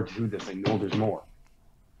there's more to this. I know there's more.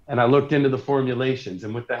 And I looked into the formulations,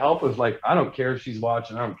 and with the help of, like, I don't care if she's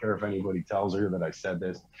watching. I don't care if anybody tells her that I said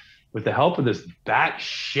this. With the help of this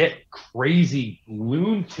batshit crazy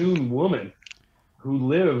loon tune woman who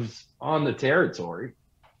lives on the territory,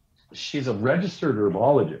 she's a registered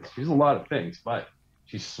herbologist. She's a lot of things, but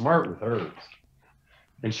she's smart with herbs.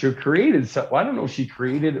 And she created, I don't know if she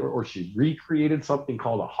created or she recreated something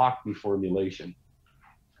called a Hockney formulation.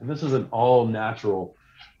 And this is an all natural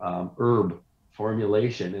herb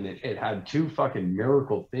formulation, and it had two fucking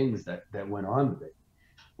miracle things that went on with it.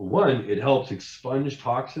 One, it helps expunge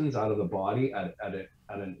toxins out of the body at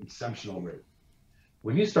an exceptional rate.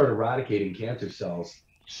 When you start eradicating cancer cells,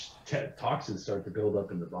 toxins start to build up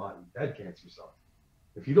in the body, dead cancer cells.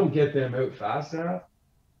 If you don't get them out fast enough,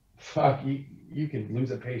 fuck, you can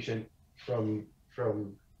lose a patient from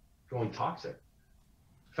going toxic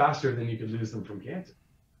faster than you could lose them from cancer,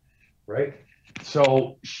 right?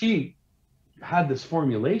 So she had this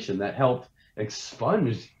formulation that helped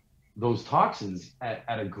expunge those toxins at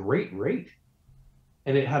a great rate.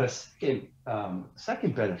 And it had a second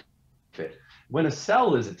benefit. When a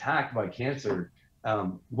cell is attacked by cancer,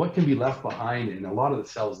 what can be left behind, and a lot of the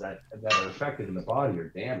cells that are affected in the body are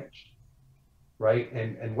damaged, right?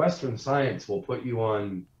 And Western science will put you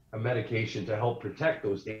on a medication to help protect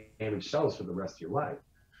those damaged cells for the rest of your life.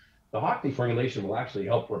 The Hockney formulation will actually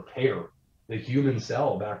help repair the human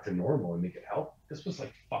cell back to normal and make it healthy. This was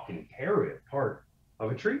like fucking imperative part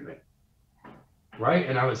of a treatment, right?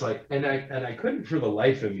 And I was like, and I couldn't for the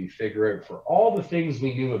life of me figure out, for all the things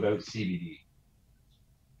we knew about CBD.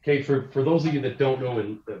 Okay, for those of you that don't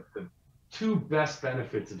know, the two best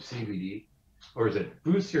benefits of CBD, or is it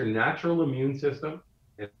boosts your natural immune system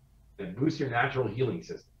and boosts your natural healing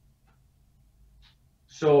system.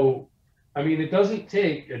 So, I mean, it doesn't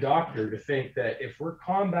take a doctor to think that if we're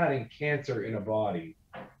combating cancer in a body,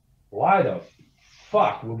 why the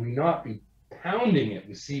fuck would we not be pounding it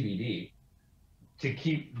with CBD to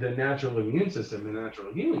keep the natural immune system and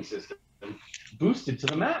natural healing system boosted to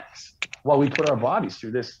the max while we put our bodies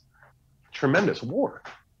through this tremendous war,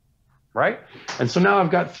 right? And so now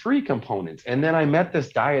I've got three components. And then I met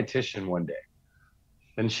this dietitian one day,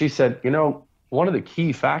 and she said, you know, one of the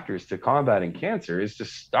key factors to combating cancer is to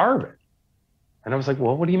starve it. And I was like,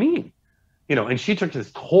 well, what do you mean? You know, and she took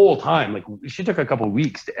this whole time, like she took a couple of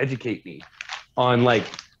weeks to educate me on like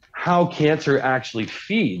how cancer actually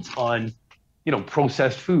feeds on, you know,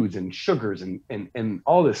 processed foods and sugars and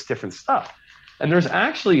all this different stuff. And there's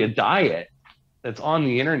actually a diet that's on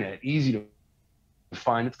the internet, easy to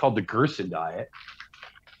find. It's called the Gerson diet.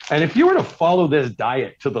 And if you were to follow this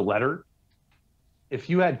diet to the letter, if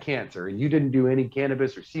you had cancer and you didn't do any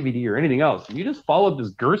cannabis or CBD or anything else, and you just followed this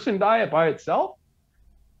Gerson diet by itself,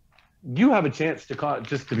 you have a chance to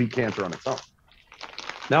just to beat cancer on its own.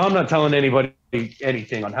 Now, I'm not telling anybody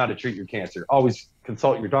anything on how to treat your cancer. Always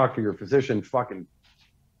consult your doctor, your physician. Fucking,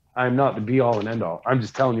 I'm not the be all and end all. I'm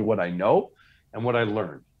just telling you what I know and what I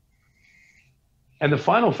learned. And the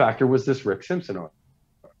final factor was this Rick Simpson oil,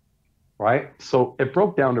 right? So it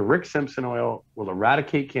broke down to Rick Simpson oil will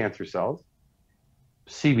eradicate cancer cells.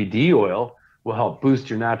 CBD oil will help boost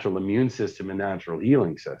your natural immune system and natural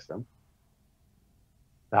healing system.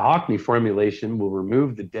 The Hockney formulation will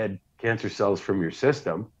remove the dead cancer cells from your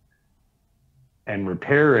system and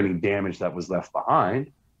repair any damage that was left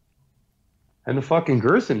behind. And the fucking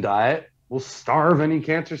Gerson diet will starve any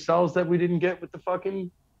cancer cells that we didn't get with the fucking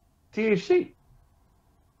THC.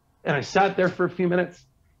 And I sat there for a few minutes,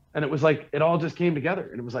 and it was like, it all just came together.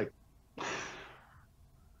 And it was like,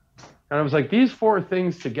 and I was like, these four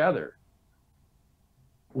things together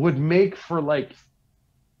would make for like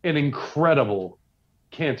an incredible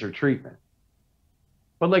cancer treatment.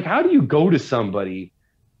 But like, how do you go to somebody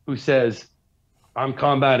who says, I'm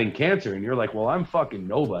combating cancer, and you're like, well, I'm fucking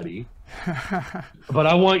nobody, but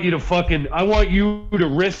I want you to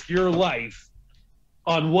risk your life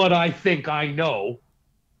on what I think I know.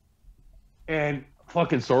 And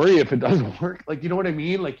fucking sorry if it doesn't work. Like, you know what I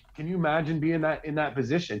mean? Like, can you imagine being in that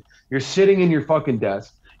position? You're sitting in your fucking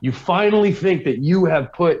desk. You finally think that you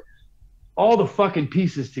have put all the fucking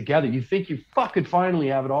pieces together. You think you fucking finally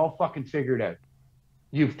have it all fucking figured out.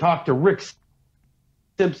 You've talked to Rick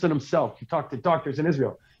Simpson himself. You talked to doctors in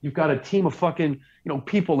Israel. You've got a team of fucking, you know,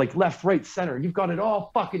 people like left, right, center. You've got it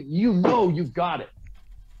all fucking, you know, you've got it.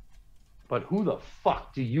 But who the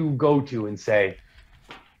fuck do you go to and say,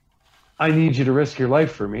 I need you to risk your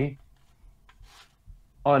life for me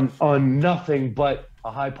on nothing but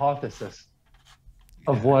a hypothesis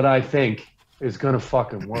of what I think is going to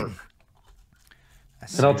fucking work.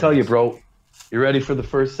 And I'll tell you, bro, you ready for the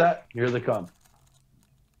first set? Here they come.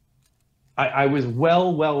 I was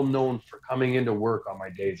well known for coming into work on my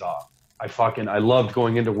days off. I loved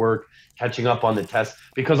going into work, catching up on the tests,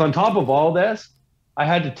 because on top of all this, I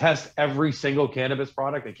had to test every single cannabis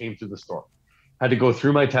product that came through the store. I had to go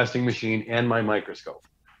through my testing machine and my microscope.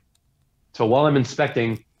 So while I'm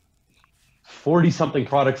inspecting 40 something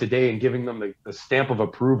products a day and giving them the stamp of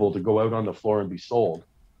approval to go out on the floor and be sold.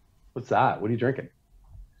 What's that? What are you drinking?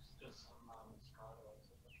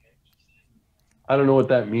 I don't know what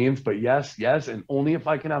that means, but yes, yes, and only if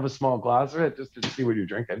I can have a small glass of it just to see what you're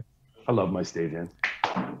drinking. I love my stage hands.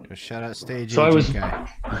 Shout out stage So I agent was,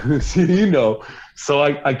 guy. so you know, so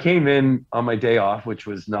I came in on my day off, which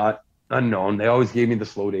was not unknown. They always gave me the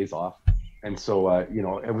slow days off. And so, you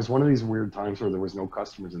know, it was one of these weird times where there was no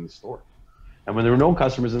customers in the store. And when there were no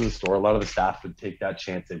customers in the store, a lot of the staff would take that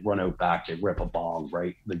chance. They'd run out back, they'd rip a bong,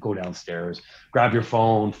 right? They'd go downstairs, grab your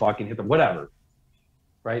phone, fucking hit them, whatever,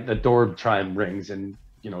 right? The door chime rings and,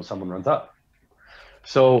 you know, someone runs up.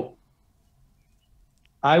 So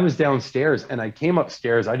I was downstairs and I came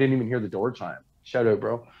upstairs. I didn't even hear the door chime. Shout out,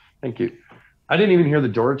 bro. Thank you. I didn't even hear the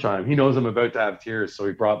door chime. He knows I'm about to have tears, so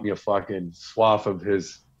he brought me a fucking swath of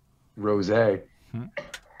his rosé.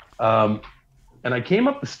 And I came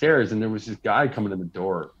up the stairs and there was this guy coming in the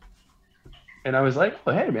door. And I was like,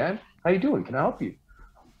 oh, hey, man, how you doing? Can I help you?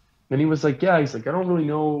 And he was like, yeah. He's like, I don't really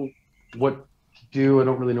know what to do. I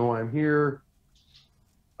don't really know why I'm here.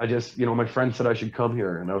 I just, you know, my friend said I should come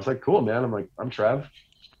here. And I was like, cool, man. I'm like, I'm Trev.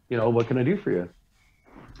 You know, what can I do for you?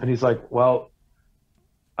 And he's like, well,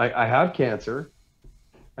 I have cancer.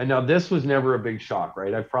 And now this was never a big shock,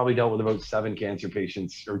 right? I've probably dealt with about 7 cancer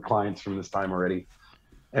patients or clients from this time already.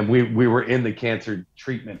 And we were in the cancer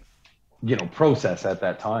treatment, you know, process at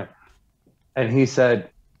that time. And he said,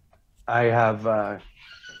 I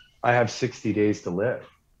have 60 days to live.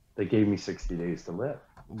 They gave me 60 days to live.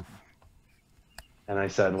 Oof. And I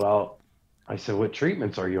said, well, what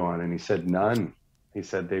treatments are you on? And he said, none. He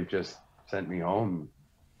said, they've just sent me home,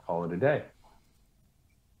 call it a day.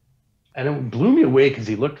 And it blew me away because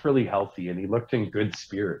he looked really healthy and he looked in good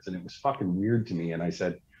spirits. And it was fucking weird to me. And I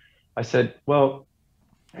said, well,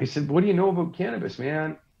 he said, what do you know about cannabis,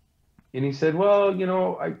 man? And he said, well, you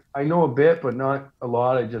know, I know a bit, but not a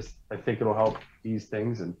lot. I think it'll help ease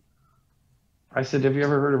things. And I said, have you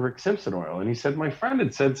ever heard of Rick Simpson oil? And he said, my friend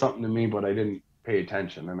had said something to me, but I didn't pay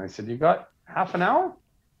attention. And I said, you got half an hour?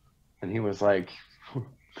 And he was like,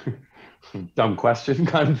 dumb question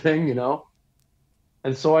kind of thing, you know?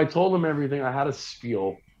 And so I told him everything. I had a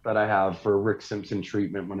spiel that I have for Rick Simpson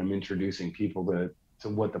treatment when I'm introducing people to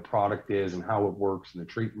what the product is and how it works and the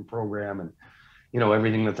treatment program and, you know,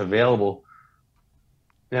 everything that's available.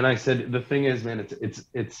 And I said, the thing is, man,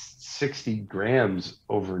 it's 60 grams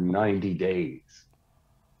over 90 days.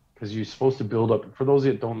 Because you're supposed to build up, for those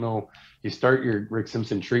that don't know, you start your Rick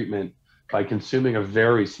Simpson treatment by consuming a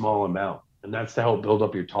very small amount. And that's to help build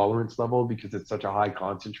up your tolerance level because it's such a high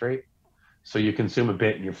concentrate. So you consume a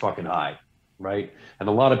bit and you're fucking high, right? And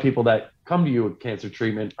a lot of people that come to you with cancer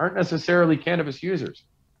treatment aren't necessarily cannabis users.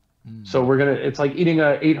 So it's like eating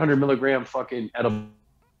a 800 milligram fucking edible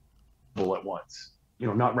at once, you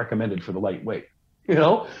know, not recommended for the lightweight, you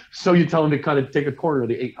know? So you tell them to kind of take a quarter of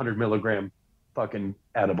the 800 milligram fucking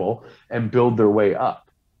edible and build their way up.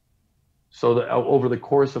 So that over the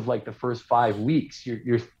course of like the first 5 weeks,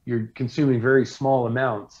 you're consuming very small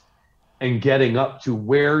amounts and getting up to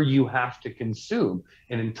where you have to consume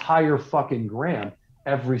an entire fucking gram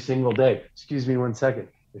every single day. Excuse me 1 second.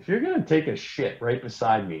 If you're going to take a shit right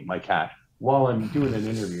beside me, my cat, while I'm doing an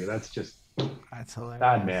interview, that's hilarious.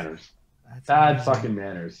 Bad manners. Bad fucking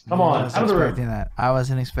manners. Come on, out of the room. That. I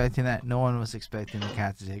wasn't expecting that. No one was expecting the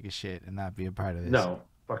cat to take a shit and not be a part of this. No,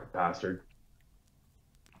 fucking bastard.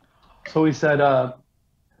 So he said,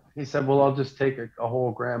 well, I'll just take a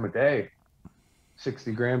whole gram a day.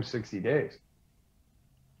 60 grams, 60 days.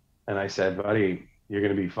 And I said, buddy, you're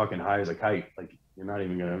going to be fucking high as a kite. Like, you're not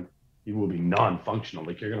even going to, you will be non-functional.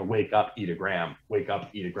 Like, you're going to wake up, eat a gram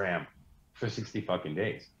for 60 fucking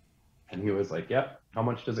days. And he was like, yep, how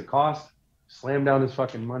much does it cost? Slammed down his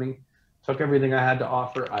fucking money, took everything I had to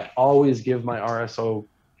offer. I always give my RSO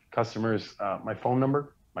customers my phone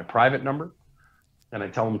number, my private number. And I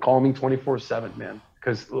tell them, call me 24/7, man.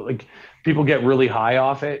 Because like people get really high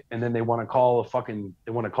off it and then they want to call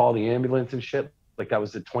the ambulance and shit. Like that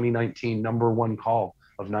was the 2019 #1 call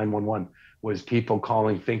of 911 was people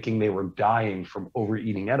calling thinking they were dying from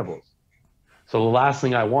overeating edibles. So the last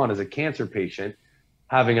thing I want is a cancer patient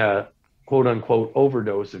having a quote unquote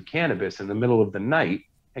overdose of cannabis in the middle of the night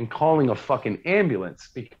and calling a fucking ambulance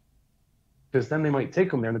because then they might take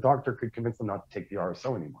them there and the doctor could convince them not to take the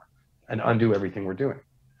RSO anymore and undo everything we're doing.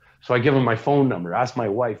 So I give him my phone number. Ask my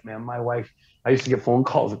wife, man. My wife, I used to get phone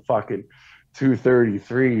calls at fucking 2:30,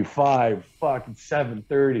 3, 5, fucking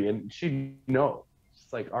 7:30, and she knows.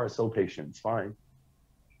 It's like RSO patient, it's fine.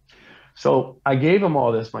 So I gave him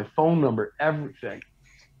all this, my phone number, everything,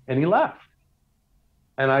 and he left.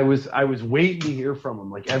 And I was waiting to hear from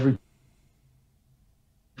him like every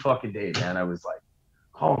fucking day, man. I was like,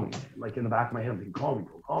 call me, like in the back of my head, I'm thinking, call me,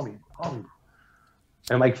 bro, call me, bro, call me, bro.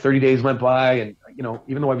 And like 30 days went by, and you know,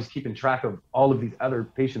 even though I was keeping track of all of these other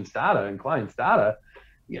patients' data and clients' data,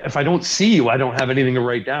 if I don't see you, I don't have anything to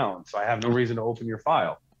write down. So I have no reason to open your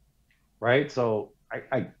file. Right. So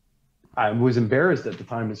I was embarrassed at the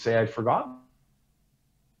time to say I'd forgotten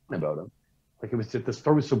about him. Like, it was just, the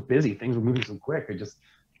store was so busy, things were moving so quick.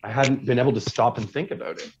 I hadn't been able to stop and think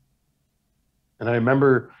about it. And I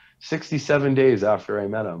remember 67 days after I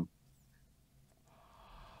met him,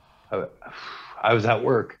 I was at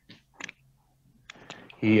work.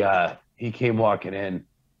 He came walking in,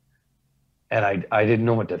 and I didn't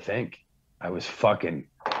know what to think. I was fucking.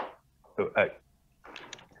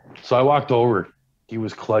 So I walked over. He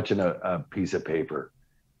was clutching a piece of paper,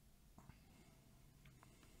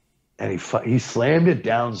 and he slammed it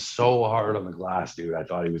down so hard on the glass, dude. I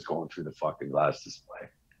thought he was going through the fucking glass display,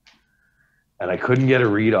 and I couldn't get a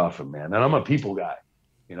read off him, man. And I'm a people guy,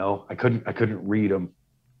 you know. I couldn't read him.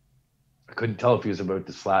 I couldn't tell if he was about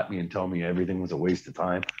to slap me and tell me everything was a waste of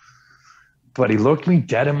time. But he looked me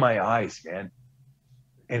dead in my eyes, man.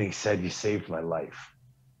 And he said, "You saved my life."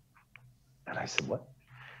 And I said, "What?"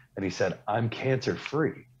 And he said, "I'm cancer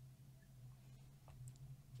free."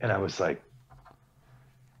 And I was like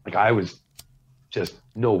I was just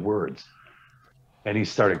no words. And he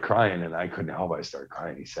started crying, and I couldn't help it. I started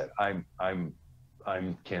crying. He said, I'm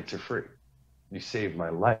cancer free. You saved my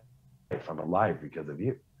life. I'm alive because of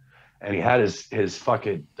you. And he had his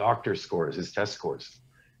fucking doctor scores, his test scores.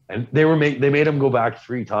 And they made him go back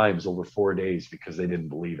 3 times over 4 days because they didn't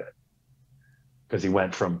believe it. Because he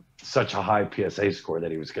went from such a high PSA score that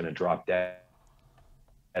he was going to drop dead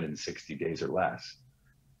in 60 days or less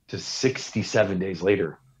to 67 days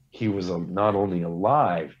later, he was not only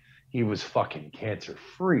alive, he was fucking cancer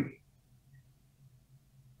free.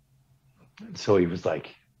 And so he was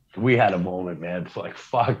like, we had a moment, man. Like,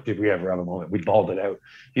 fuck, did we ever have a moment? We balled it out.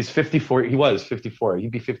 He's 54. He was 54.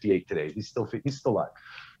 He'd be 58 today. He's still alive.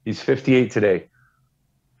 He's 58 today.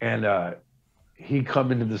 And he'd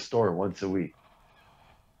come into the store once a week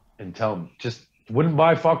and tell him, just wouldn't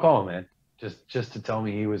buy fuck all, man. Just to tell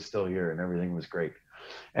me he was still here and everything was great.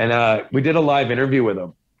 And we did a live interview with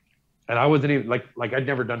him. And I wasn't even like I'd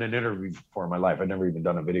never done an interview before in my life. I'd never even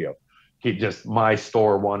done a video. My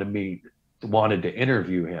store wanted to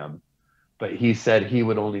interview him, but he said he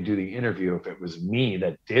would only do the interview if it was me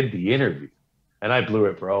that did the interview. And I blew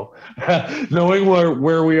it, bro. Knowing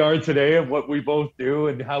where we are today and what we both do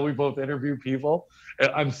and how we both interview people,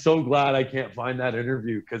 I'm so glad I can't find that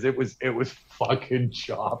interview, because it was fucking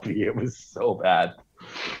choppy. It was so bad.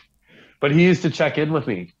 But he used to check in with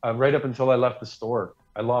me right up until I left the store.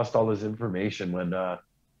 I lost all his information when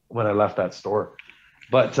I left that store.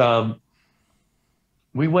 But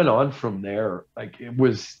we went on from there. Like, it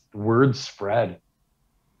was, word spread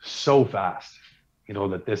so fast, you know,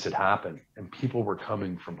 that this had happened, and people were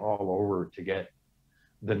coming from all over to get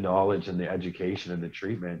the knowledge and the education and the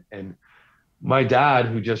treatment. And my dad,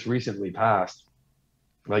 who just recently passed,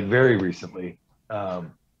 like very recently,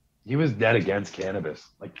 he was dead against cannabis,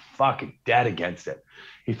 like fucking dead against it.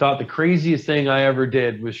 He thought the craziest thing I ever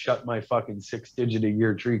did was shut my fucking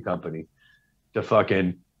 6-digit-a-year tree company to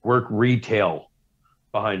fucking work retail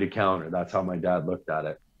behind a counter. That's how my dad looked at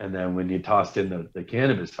it. And then when you tossed in the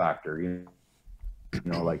cannabis factor, you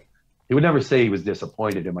know, like, he would never say he was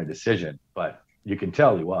disappointed in my decision, but you can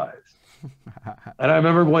tell he was. And I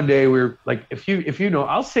remember one day we were like, if you know,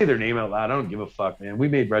 I'll say their name out loud. I don't give a fuck, man. We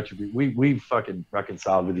made retribution. We fucking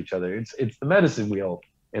reconciled with each other. It's the Medicine Wheel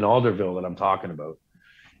in Alderville that I'm talking about.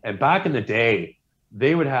 And back in the day,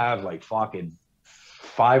 they would have like fucking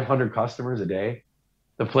 500 customers a day.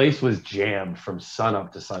 The place was jammed from sun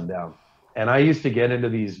up to sundown. And I used to get into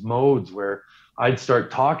these modes where I'd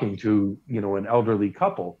start talking to, you know, an elderly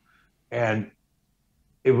couple, and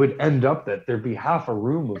it would end up that there'd be half a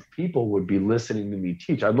room of people would be listening to me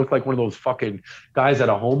teach. I'd look like one of those fucking guys at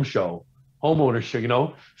a homeowner show, you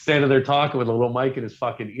know, standing there talking with a little mic in his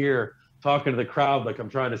fucking ear, talking to the crowd like I'm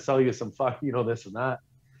trying to sell you some fuck, you know, this and that.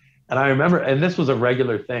 And I remember, and this was a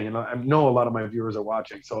regular thing, and I know a lot of my viewers are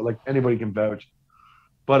watching, so like anybody can vouch.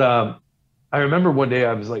 But I remember one day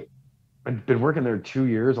I was like, I'd been working there 2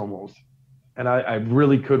 years almost, and I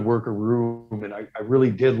really could work a room, and I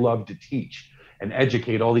really did love to teach and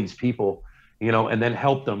educate all these people, you know, and then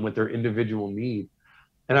help them with their individual need.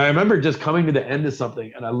 And I remember just coming to the end of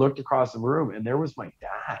something, and I looked across the room, and there was my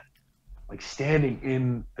dad, like standing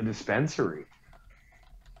in the dispensary.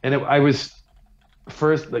 And I was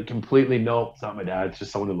first like completely, no, it's not my dad. It's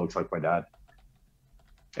just someone who looks like my dad.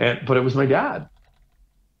 But it was my dad.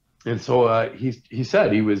 And so he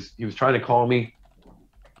said he was trying to call me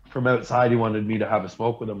from outside. He wanted me to have a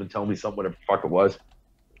smoke with him and tell me something, whatever the fuck it was.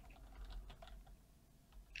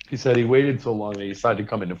 He said he waited so long that he decided to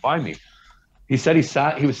come in to find me. He said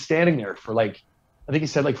he was standing there for like, I think he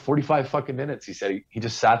said like 45 fucking minutes. He said he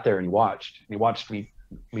just sat there and he watched me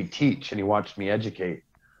teach, and he watched me educate.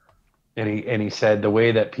 And he said the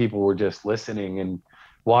way that people were just listening and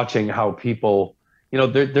watching how people, you know,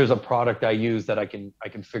 there's a product I use that I can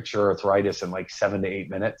fix your arthritis in like 7 to 8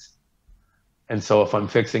 minutes. And so if I'm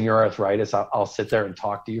fixing your arthritis, I'll sit there and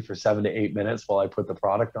talk to you for 7 to 8 minutes while I put the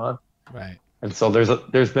product on. Right. And so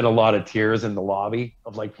there's been a lot of tears in the lobby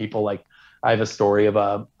of like people. Like, I have a story of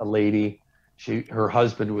a lady, her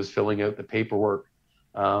husband was filling out the paperwork.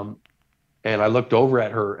 And I looked over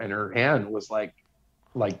at her and her hand was like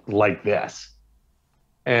this.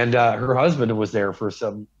 And her husband was there for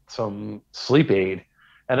some sleep aid.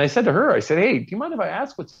 And I said to her, I said, hey, do you mind if I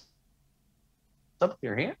ask what's up with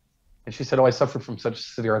your hand? And she said, oh, I suffer from such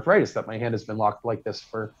severe arthritis that my hand has been locked like this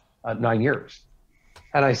for 9 years.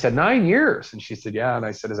 And I said, 9 years? And she said, yeah. And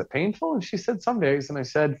I said, is it painful? And she said, some days. And I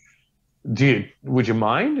said, would you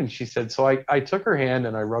mind? And she said, so I took her hand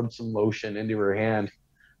and I rubbed some lotion into her hand,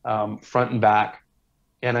 front and back.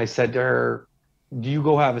 And I said to her, do you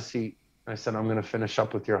go have a seat? I said, I'm going to finish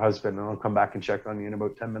up with your husband and I'll come back and check on you in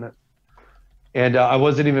about 10 minutes. And I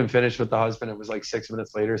wasn't even finished with the husband. It was like 6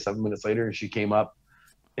 minutes later, 7 minutes later. And she came up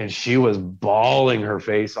and she was bawling her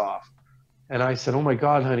face off. And I said, oh my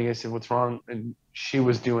God, honey. I said, what's wrong? And she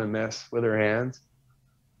was doing this with her hands.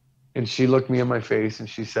 And she looked me in my face and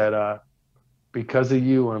she said, because of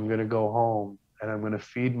you, I'm going to go home and I'm going to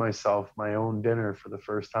feed myself my own dinner for the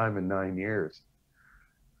first time in 9 years.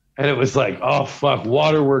 And it was like, oh, fuck,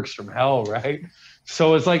 waterworks from hell, right?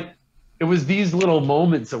 So it's like, it was these little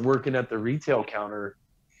moments of working at the retail counter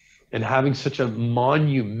and having such a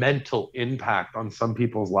monumental impact on some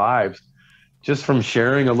people's lives, just from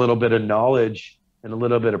sharing a little bit of knowledge and a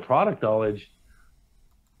little bit of product knowledge.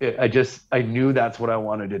 I knew that's what I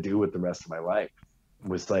wanted to do with the rest of my life. It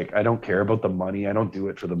was like, I don't care about the money. I don't do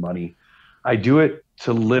it for the money. I do it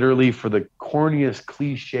to literally, for the corniest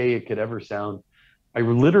cliche it could ever sound, I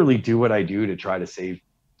literally do what I do to try to save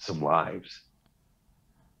some lives.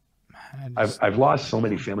 I've lost so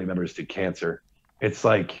many family members to cancer. It's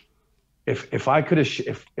like, if I could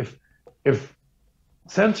have, if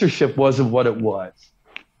censorship wasn't what it was,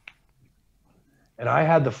 and I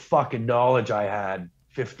had the fucking knowledge I had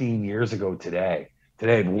 15 years ago today,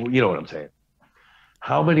 you know what I'm saying?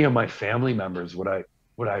 How many of my family members would I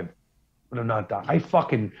not die?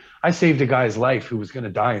 I saved a guy's life who was going to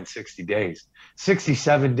die in 60 days.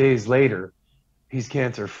 67 days later, he's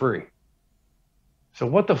cancer free. So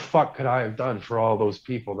what the fuck could I have done for all those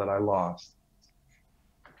people that I lost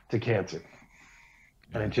to cancer?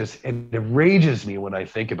 And it rages me when I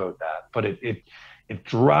think about that, but it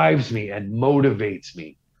drives me and motivates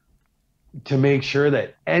me to make sure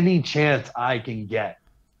that any chance I can get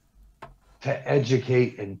to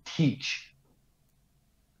educate and teach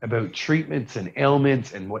about treatments and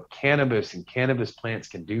ailments and what cannabis and cannabis plants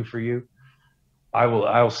can do for you,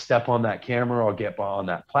 I'll step on that camera, I'll get on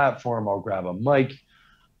that platform, I'll grab a mic,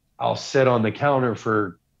 I'll sit on the counter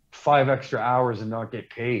for 5 extra hours and not get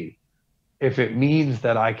paid. If it means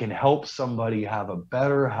that I can help somebody have a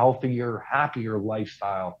better, healthier, happier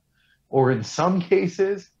lifestyle, or in some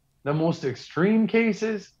cases, the most extreme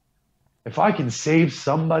cases, if I can save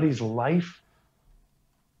somebody's life,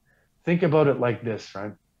 think about it like this,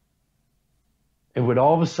 friend. It would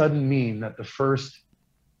all of a sudden mean that the first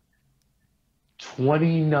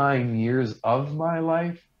 29 years of my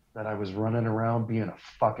life that I was running around being a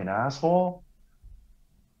fucking asshole,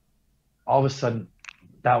 all of a sudden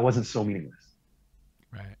that wasn't so meaningless.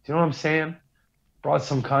 Right. Do you know what I'm saying? Brought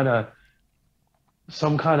some kind of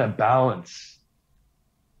balance,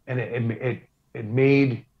 and it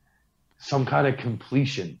made some kind of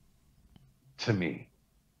completion to me.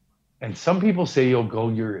 And some people say you'll go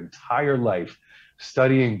your entire life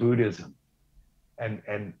studying Buddhism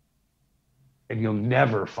and you'll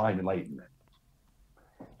never find enlightenment.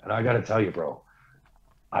 And I got to tell you, bro,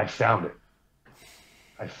 I found it.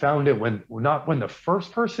 I found it not when the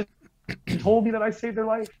first person told me that I saved their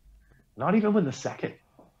life, not even when the second,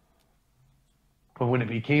 but when it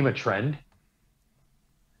became a trend,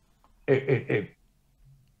 it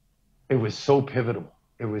was so pivotal.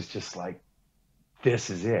 It was just like,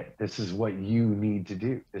 this is it. This is what you need to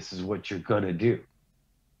do. This is what you're going to do.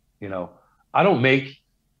 You know, I don't make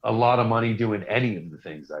a lot of money doing any of the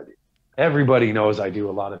things I do. Everybody knows I do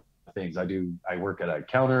a lot of things. I work at a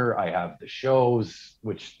counter. I have the shows,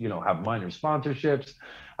 which, you know, have minor sponsorships.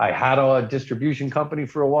 I had a distribution company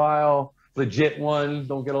for a while, legit one.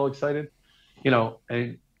 Don't get all excited, you know,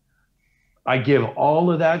 and I give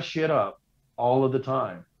all of that shit up all of the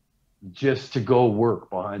time just to go work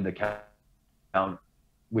behind the counter,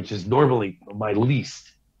 which is normally my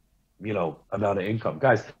least, amount of income.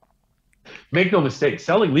 Guys, make no mistake,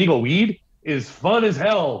 selling legal weed is fun as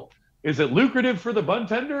hell. Is it lucrative for the bud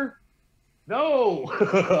tender? No.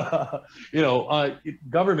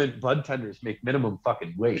 Government bud tenders make minimum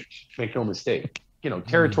fucking wage. Make no mistake.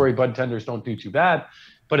 Territory bud tenders don't do too bad.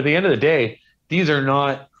 But at the end of the day, these are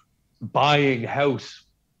not buying house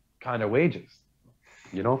kind of wages.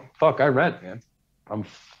 Fuck, I rent, man. I'm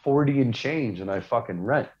 40 and change and I fucking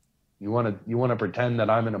rent. You want to pretend that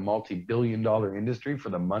I'm in a multi-billion-dollar industry for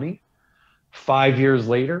the money? 5 years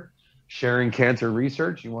later, sharing cancer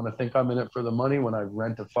research, you want to think I'm in it for the money when I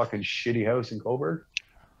rent a fucking shitty house in Coburg?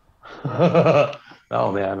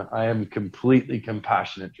 No, man, I am completely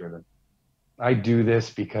compassionate driven. I do this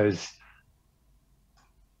because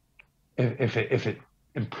if it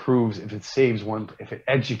improves, if it saves one, if it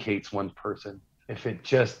educates one person, if it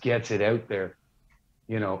just gets it out there,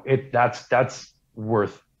 that's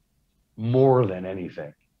worth more than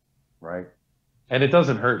anything, right? And it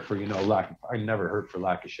doesn't hurt for, I never hurt for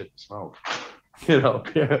lack of shit to smoke,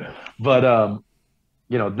 but,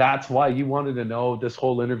 that's why you wanted to know this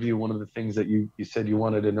whole interview. One of the things that you said you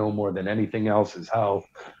wanted to know more than anything else is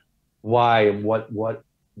why and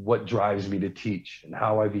what drives me to teach and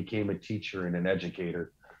how I became a teacher and an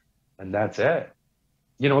educator. And that's it.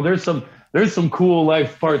 There's some cool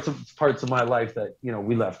life parts of my life that,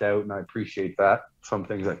 we left out, and I appreciate that. Some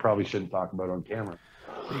things I probably shouldn't talk about on camera.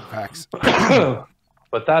 Big facts.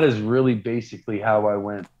 But that is really basically how I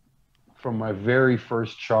went from my very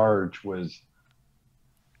first charge was,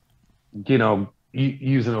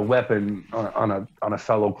 using a weapon on a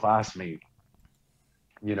fellow classmate,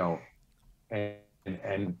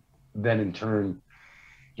 and then in turn,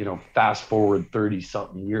 fast forward 30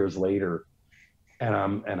 something years later, and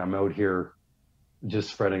I'm out here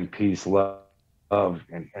just spreading peace, love,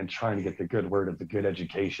 and trying to get the good word of the good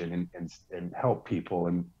education and help people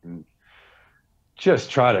and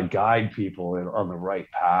just try to guide people on the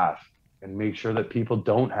right path and make sure that people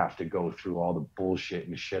don't have to go through all the bullshit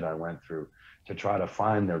and shit I went through to try to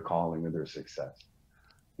find their calling or their success.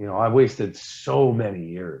 I wasted so many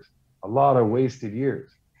years, a lot of wasted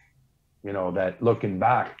years, that looking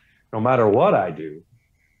back, no matter what I do,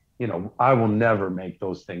 I will never make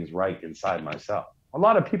those things right inside myself. A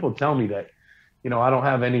lot of people tell me that, I don't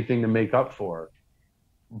have anything to make up for,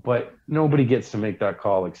 but nobody gets to make that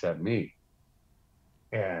call except me.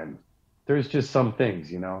 And there's just some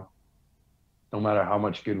things, no matter how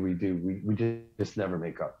much good we do, we just never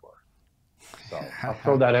make up for it. So I'll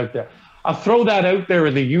throw that out there. I'll throw that out there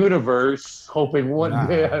in the universe, hoping one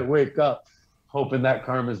day I wake up, hoping that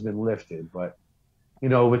karma's been lifted. But,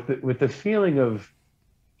 with the feeling of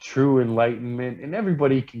true enlightenment, and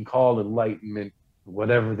everybody can call enlightenment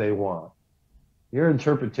whatever they want. Your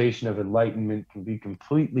interpretation of enlightenment can be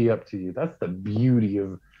completely up to you. That's the beauty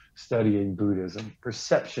of studying Buddhism.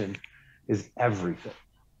 Perception is everything.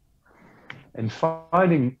 And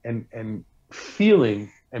finding and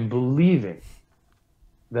feeling and believing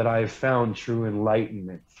that I have found true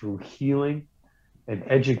enlightenment through healing and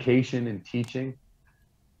education and teaching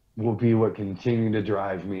will be what continue to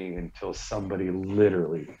drive me until somebody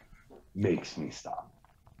literally makes me stop.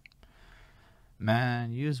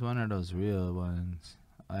 Man, you was one of those real ones.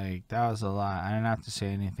 Like, that was a lot. I didn't have to say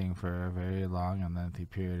anything for a very long and lengthy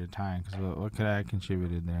period of time, because what could I have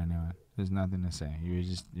contributed there anyway? There's nothing to say. You're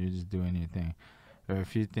just doing your thing. There were a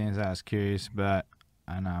few things I was curious about,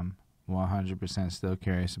 and I'm 100% still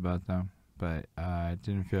curious about them, but it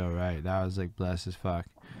didn't feel right. That was like blessed as fuck.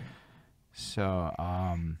 So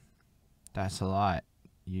that's a lot.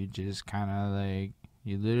 You just kind of like,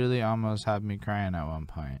 you literally almost had me crying at one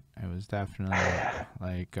point. It was definitely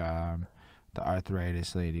like the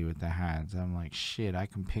arthritis lady with the hands. I'm like, shit, I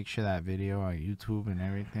can picture that video on YouTube and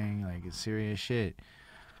everything. Like, it's serious shit.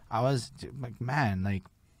 I was like, man, like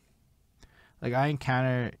I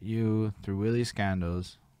encounter you through Willie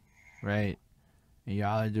Scandals, right? And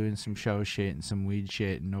y'all are doing some show shit and some weed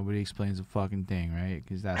shit, and nobody explains a fucking thing, right?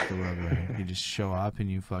 Because that's the world we're in. You just show up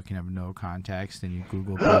and you fucking have no context, and you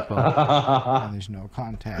Google people, and there's no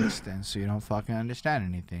context, and so you don't fucking understand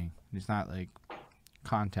anything. It's not like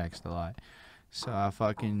context a lot. So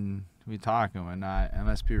we talk and whatnot, and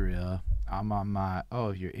let's be real. I'm on my,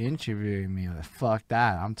 if you're interviewing me, like, fuck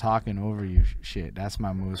that. I'm talking over you shit. That's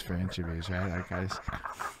my moves for interviews, right? Like, guys.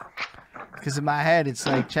 Because in my head, it's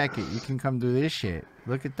like, check it. You can come do this shit.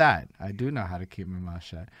 Look at that. I do know how to keep my mouth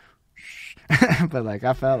shut. But, like,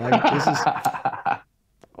 I felt like this is...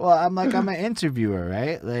 Well, I'm an interviewer,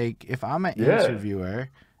 right? Like, if I'm an interviewer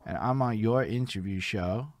and I'm on your interview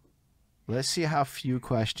show, Let's see how few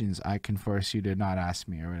questions I can force you to not ask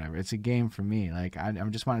me or whatever. It's a game for me. Like I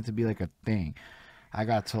just want it to be like a thing. I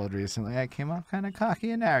got told recently I came off kind of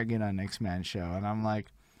cocky and arrogant on Next Man Show, and I'm like,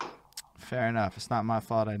 fair enough. It's not my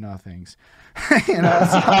fault. I know things. You know,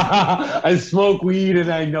 I smoke weed and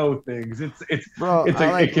I know things. bro.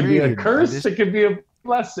 It can be a curse. It can be a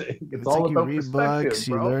blessing. It's all like about you read perspective, books,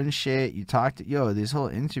 bro. you learn shit, you talk to this whole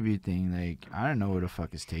interview thing. Like I don't know where the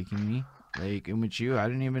fuck is taking me. Like and with you, I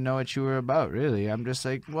didn't even know what you were about. Really, I'm just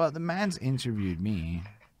like, well, the man's interviewed me.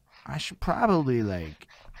 I should probably like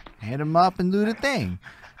hit him up and do the thing.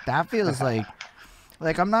 That feels like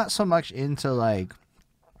I'm not so much into like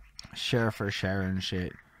share for share and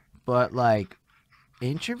shit, but like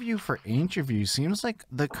interview for interview seems like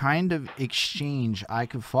the kind of exchange I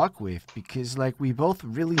could fuck with because like we both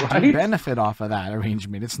really do Right? benefit off of that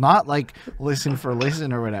arrangement. It's not like listen for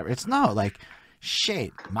listen or whatever. It's no like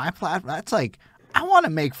shit. My platform. That's like I want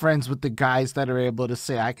to make friends with the guys that are able to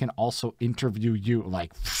say I can also interview you.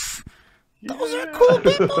 Like those are cool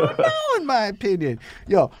people to know, in my opinion.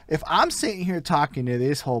 Yo, if I'm sitting here talking to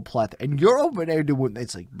this whole plethora and you're over there doing,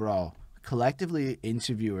 it's like, bro, collectively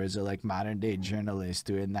interviewers are like modern day journalists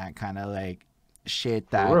doing that kind of like shit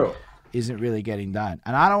For that real. isn't really getting done.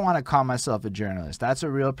 And I don't want to call myself a journalist. That's a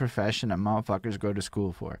real profession that motherfuckers go to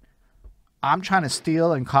school for. I'm trying to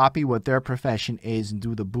steal and copy what their profession is and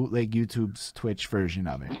do the bootleg YouTube's Twitch version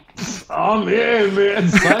of it. Oh man,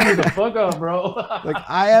 sign me the fuck up, bro. Like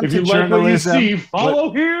I am if to you like what you journalism. see,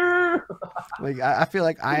 follow here. Like I feel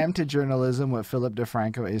like I am to journalism what Philip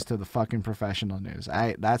DeFranco is to the fucking professional news.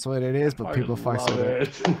 That's what it is, but people fuck love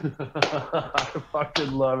with it. I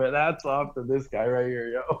fucking love it. That's off to this guy right here,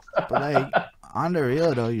 yo. But like on the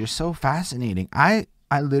real though, you're so fascinating.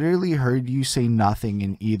 I literally heard you say nothing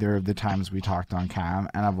in either of the times we talked on cam,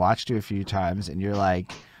 and I've watched you a few times, and you're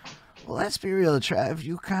like, well, let's be real, Trev.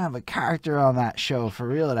 You kind of a character on that show, for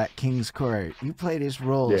real, at King's Court. You play this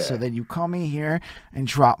role, so then you come in here and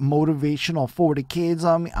drop motivational for the kids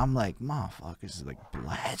on me. I'm like, motherfuckers, like,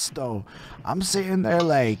 blessed, though. I'm sitting there,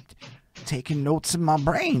 like, taking notes in my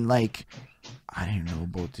brain, like, I didn't know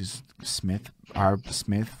about this Smith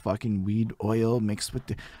fucking weed oil mixed with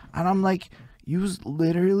the... And I'm like... You was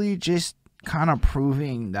literally just kind of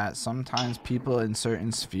proving that sometimes people in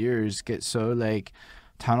certain spheres get so like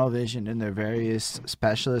tunnel vision in their various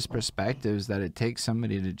specialist perspectives that it takes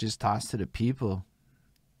somebody to just toss to the people.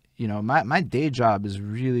 You know, my day job is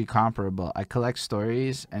really comparable. I collect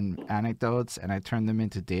stories and anecdotes and I turn them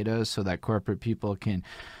into data so that corporate people can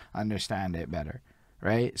understand it better.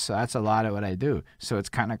 Right? So that's a lot of what I do. So it's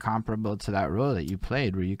kind of comparable to that role that you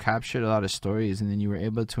played where you captured a lot of stories and then you were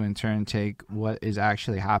able to in turn take what is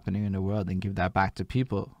actually happening in the world and give that back to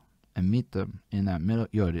people and meet them in that middle.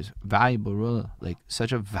 Yo, this valuable role, like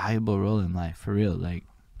such a valuable role in life, for real. Like,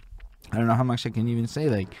 I don't know how much I can even say.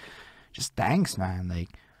 Like, just thanks, man.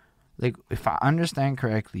 Like if I understand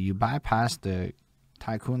correctly, you bypassed the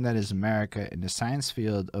tycoon that is America in the science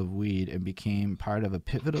field of weed and became part of a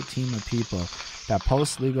pivotal team of people that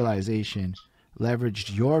post-legalization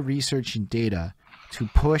leveraged your research and data to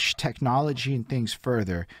push technology and things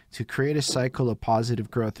further to create a cycle of positive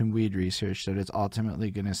growth in weed research that is ultimately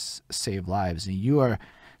going to save lives. And you are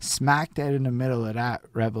smack dead in the middle of that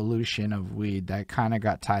revolution of weed that kind of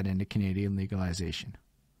got tied into Canadian legalization.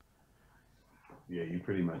 Yeah, you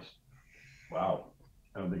pretty much... Wow.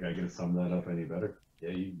 I don't think I can sum that up any better. Yeah,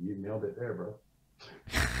 you nailed it there, bro.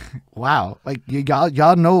 Wow, like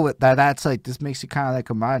y'all know what that's like. This makes you kind of like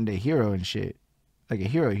a modern day hero and shit, like a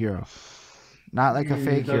hero, not like a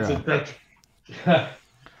fake hero.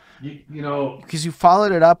 You know, because you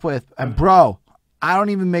followed it up with, and bro, I don't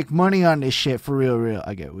even make money on this shit for real.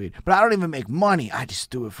 I get weed, but I don't even make money. I just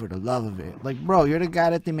do it for the love of it. Like, bro, you're the guy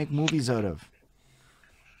that they make movies out of.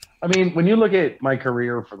 I mean, when you look at my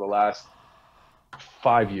career for the last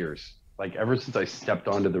 5 years. Like ever since I stepped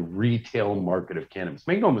onto the retail market of cannabis.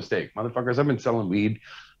 Make no mistake, motherfuckers, I've been selling weed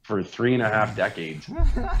for 3.5 decades,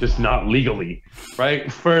 just not legally,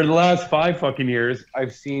 right? For the last 5 fucking years,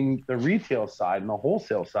 I've seen the retail side and the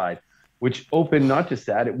wholesale side, which opened not just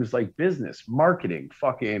that, it was like business, marketing,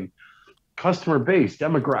 fucking customer base,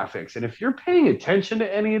 demographics. And if you're paying attention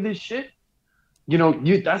to any of this shit, you know,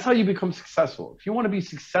 that's how you become successful. If you want to be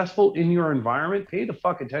successful in your environment, pay the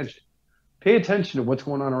fuck attention. Pay attention to what's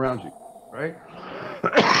going on around you. Right?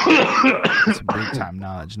 It's big time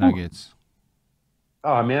knowledge nuggets.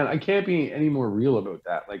 Oh man, I can't be any more real about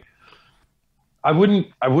that. Like I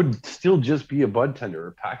would still just be a bud tender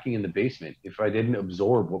or packing in the basement if I didn't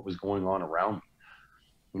absorb what was going on around me.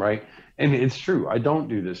 Right? And it's true. I don't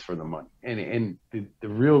do this for the money. And the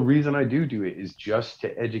real reason I do it is just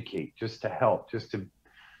to educate, just to help, just to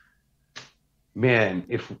man,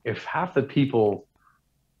 if half the people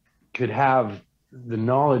could have the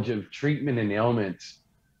knowledge of treatment and ailments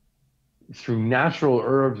through natural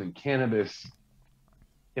herbs and cannabis,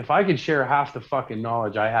 if I could share half the fucking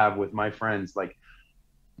knowledge I have with my friends, like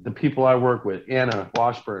the people I work with, Anna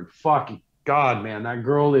Washburn, fucking God, man, that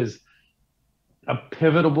girl is a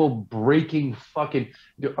pivotal breaking fucking.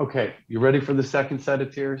 Okay, you ready for the second set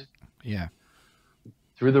of tears? Yeah.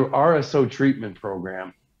 Through the RSO treatment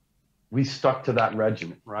program, we stuck to that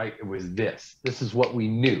regimen, right? It was this. This is what we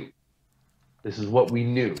knew. This is what we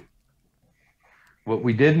knew. What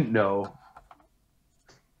we didn't know,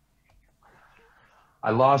 I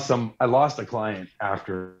lost a client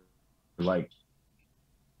after like,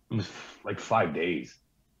 it was like 5 days.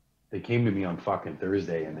 They came to me on fucking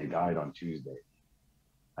Thursday and they died on Tuesday.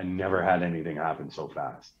 I never had anything happen so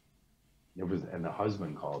fast. It was, and the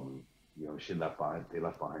husband called me, you know, they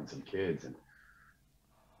left behind some kids, and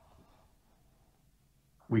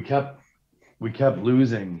we kept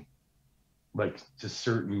losing like to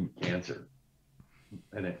certain cancer.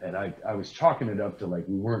 And I was chalking it up to like,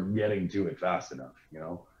 we weren't getting to it fast enough, you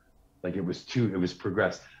know, like it was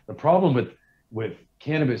progressed. The problem with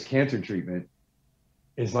cannabis cancer treatment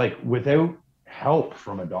is like, without help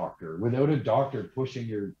from a doctor, without a doctor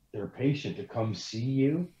pushing their patient to come see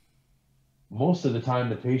you, most of the time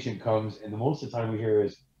the patient comes, and the most of the time we hear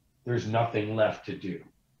is, there's nothing left to do.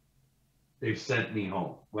 They've sent me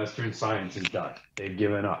home. Western science is done. They've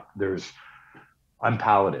given up. I'm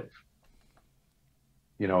palliative.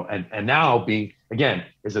 You know, and now being, again,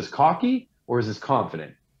 is this cocky or is this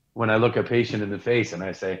confident? When I look a patient in the face and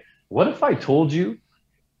I say, what if I told you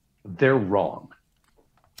they're wrong?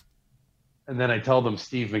 And then I tell them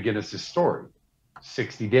Steve McGinnis' story.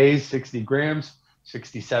 60 days, 60 grams,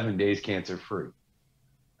 67 days cancer free.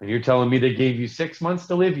 And you're telling me they gave you 6 months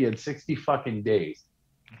to live, you had 60 fucking days.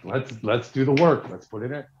 Let's do the work. Let's put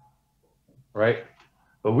it in. Right?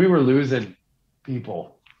 But we were losing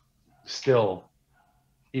people still,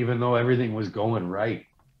 even though everything was going right.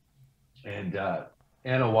 And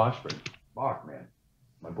Anna Washburn, fuck man,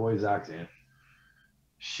 my boy Zach's aunt,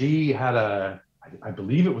 she had I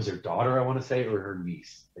believe it was her daughter, I want to say, or her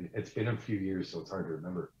niece. It's been a few years, so it's hard to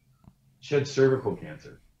remember. She had cervical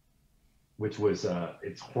cancer, which was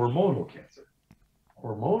it's hormonal cancer.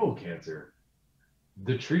 Hormonal cancer,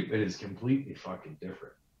 the treatment is completely fucking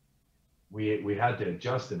different. We had to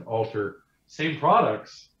adjust and alter, same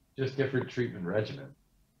products, just different treatment regimen.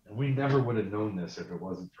 And we never would have known this if it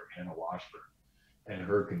wasn't for Anna Washburn and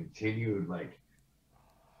her continued like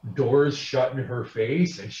doors shut in her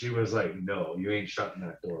face. And she was like, no, you ain't shutting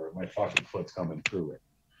that door. My fucking foot's coming through it.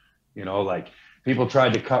 You know, like people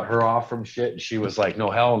tried to cut her off from shit. And she was like, no,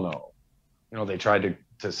 hell no. You know, they tried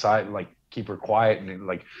to side, like keep her quiet, and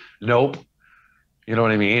like, nope. You know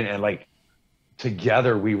what I mean? And like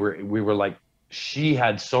together we were like, she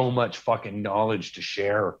had so much fucking knowledge to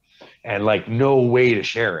share and like no way to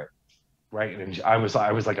share it. Right. And I was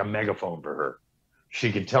like a megaphone for her.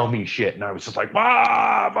 She could tell me shit. And I was just like,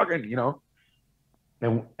 fucking, you know,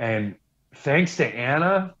 and thanks to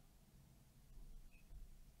Anna,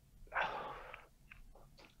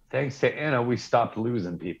 we stopped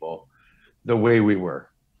losing people the way we were.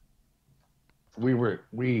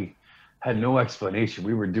 We had no explanation.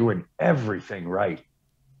 We were doing everything right.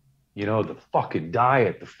 You know, the fucking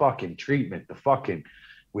diet, the fucking treatment,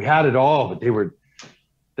 we had it all, but they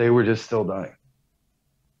were just still dying.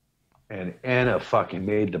 And Anna fucking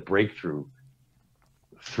made the breakthrough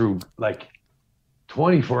through like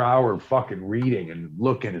 24-hour fucking reading and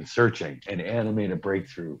looking and searching. And Anna made a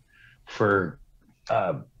breakthrough for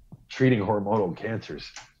treating hormonal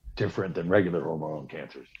cancers different than regular hormonal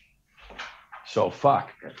cancers. So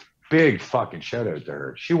fuck, big fucking shout out to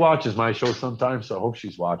her. She watches my show sometimes, so I hope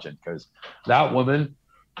she's watching, because that woman,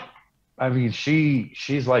 I mean,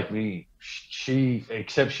 she's like me.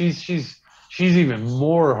 Except she's even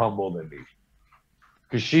more humble than me,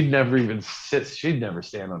 because she'd never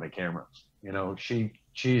stand on a camera. You know, she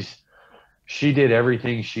did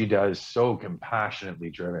everything she does so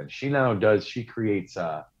compassionately driven. She creates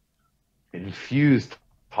infused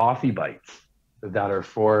coffee bites that are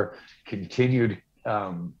for continued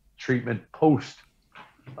treatment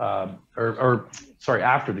after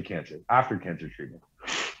cancer treatment.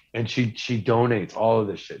 And she donates all of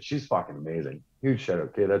this shit. She's fucking amazing. Huge shout out.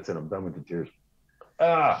 Okay, that's it. I'm done with the tears.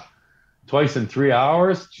 Twice in 3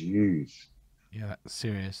 hours? Jeez. Yeah,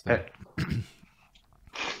 serious.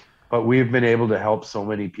 But we've been able to help so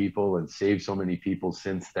many people and save so many people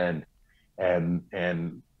since then.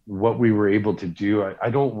 And what we were able to do, I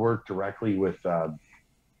don't work directly with the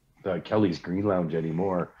Kelly's Green Lounge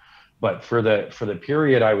anymore, But for the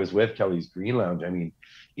period I was with Kelly's Green Lounge, I mean,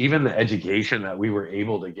 even the education that we were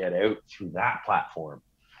able to get out through that platform,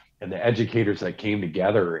 and the educators that came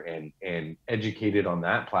together and educated on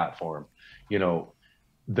that platform, you know,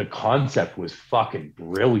 the concept was fucking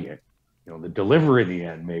brilliant. You know, the delivery in the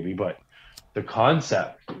end maybe, but the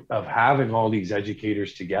concept of having all these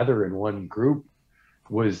educators together in one group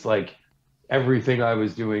was like everything I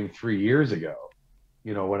was doing 3 years ago.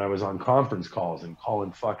 You know, when I was on conference calls and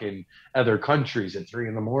calling fucking other countries at 3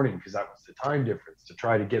 a.m, because that was the time difference, to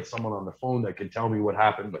try to get someone on the phone that could tell me what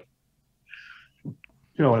happened. But you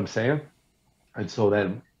know what I'm saying? And so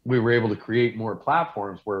then we were able to create more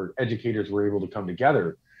platforms where educators were able to come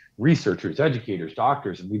together, researchers, educators,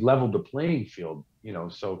 doctors, and we leveled the playing field, you know.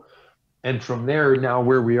 So, and from there, now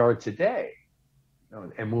where we are today, you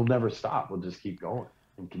know, and we'll never stop. We'll just keep going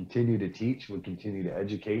and continue to teach. We'll continue to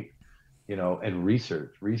educate, you know, and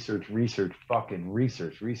research, fucking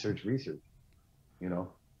research. You know,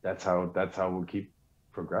 that's how we'll keep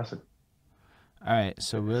progressing. All right,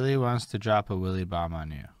 so Willie wants to drop a Willie bomb on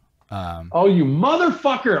you. Oh, you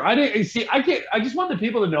motherfucker! I didn't see. I can't. I just want the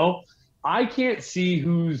people to know. I can't see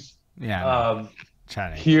who's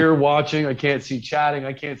chatting here watching. I can't see chatting.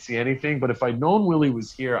 I can't see anything. But if I'd known Willie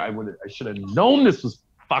was here, I should have known this was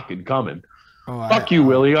fucking coming. Fuck you,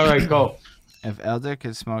 Willie. All right, go. If Elder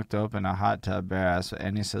could smoke dope in a hot tub bare ass with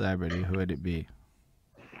any celebrity, who would it be?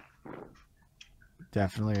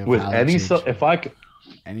 Definitely with any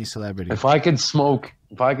any celebrity. If I could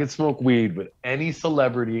smoke weed with any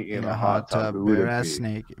celebrity in a hot tub, bare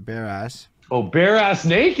ass. Oh, bare ass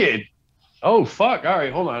naked. Oh fuck. All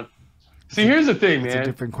right, hold on. See, here's the thing, man. It's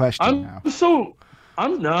a different question now.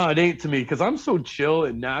 It ain't to me because I'm so chill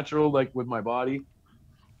and natural, like with my body.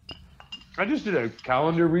 I just did a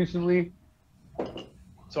calendar recently.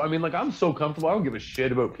 So I mean, like, I'm so comfortable. I don't give a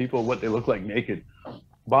shit about people, what they look like naked.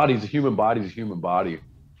 A human body is a human body.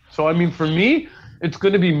 So I mean, for me, it's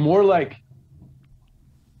going to be more like,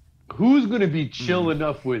 who's going to be chill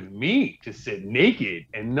enough with me to sit naked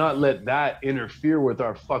and not let that interfere with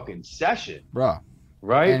our fucking session, bro?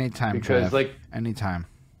 Right? Anytime, because Trev. like anytime.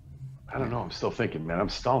 I don't know. I'm still thinking, man. I'm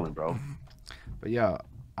stalling, bro. But yo,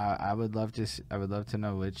 I would love to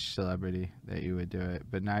know which celebrity that you would do it.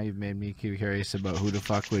 But now you've made me curious about who the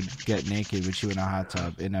fuck would get naked with you in a hot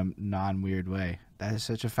tub in a non-weird way. That is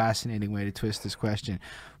such a fascinating way to twist this question.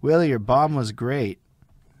 Willie, your bomb was great.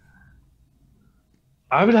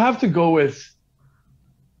 I would have to go with,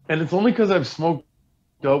 and it's only because I've smoked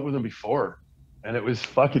dope with him before, and it was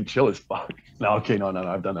fucking chill as fuck. No, okay, no,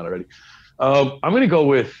 I've done that already. I'm gonna go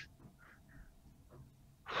with.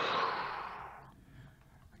 I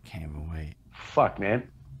can't even wait. Fuck, man.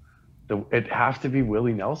 It'd have to be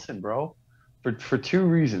Willie Nelson, bro, for two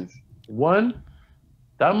reasons. One,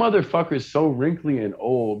 that motherfucker is so wrinkly and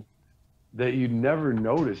old that you'd never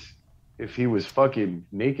notice if he was fucking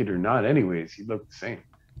naked or not. Anyways, he looked the same.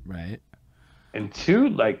 Right. And two,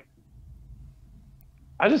 like,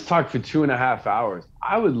 I just talked for 2.5 hours.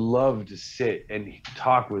 I would love to sit and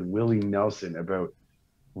talk with Willie Nelson about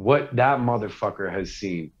what that motherfucker has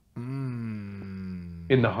seen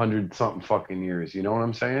in the 100-something fucking years. You know what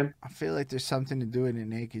I'm saying? I feel like there's something to doing it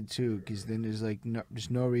naked too, because then there's like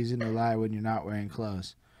there's no reason to lie when you're not wearing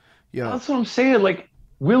clothes. Yo, that's what I'm saying. Like,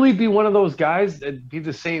 Willie be one of those guys that'd be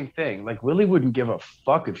the same thing. Like, Willie wouldn't give a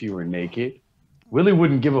fuck if you were naked. Willie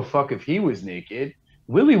wouldn't give a fuck if he was naked.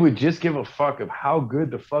 Willie would just give a fuck of how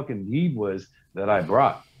good the fucking weed was that I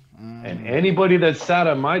brought. And anybody that sat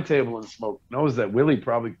at my table and smoked knows that Willie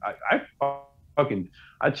probably,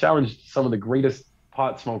 I challenged some of the greatest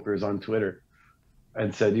pot smokers on Twitter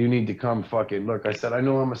and said, you need to come fucking look. I said, I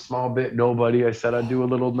know I'm a small bit nobody. I said, I do a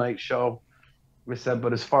little night show. I said,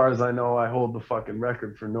 but as far as I know, I hold the fucking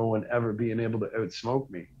record for no one ever being able to outsmoke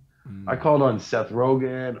me. I called on Seth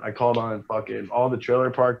Rogen. I called on fucking all the Trailer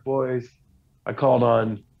Park Boys. I called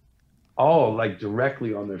on all, like,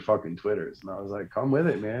 directly on their fucking Twitters. And I was like, come with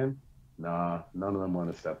it, man. Nah, none of them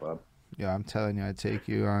want to step up. Yeah, I'm telling you, I'd take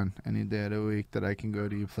you on any day of the week that I can go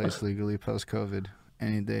to your place legally post-COVID.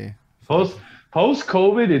 Any day.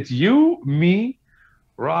 Post-COVID, it's you, me,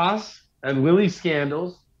 Ross, and Willie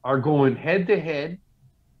Scandals are going head-to-head,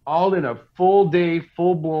 all in a full-day,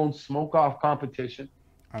 full-blown smoke-off competition.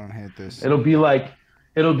 I don't hate this. It'll be like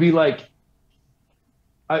it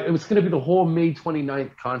was going to be the whole May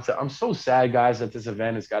 29th concept. I'm so sad, guys, that this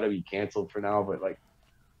event has got to be canceled for now, but like,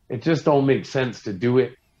 it just don't make sense to do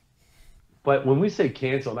it. But when we say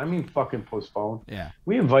canceled, I mean fucking postponed. Yeah.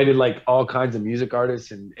 We invited like all kinds of music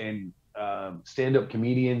artists and stand-up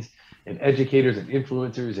comedians and educators and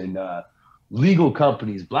influencers and legal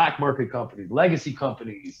companies, black market companies, legacy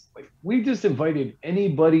companies. Like, we just invited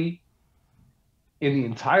anybody in the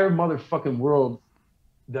entire motherfucking world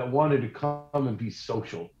that wanted to come and be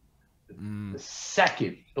social. The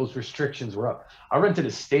second those restrictions were up, I rented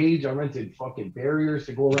a stage. I rented fucking barriers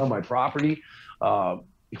to go around my property.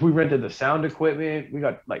 We rented the sound equipment. We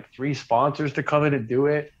got like 3 sponsors to come in and do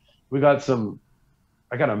it. I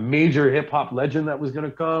got a major hip hop legend that was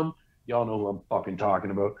gonna come. Y'all know who I'm fucking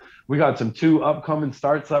talking about. We got some 2 upcoming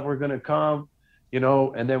starts that were gonna come, you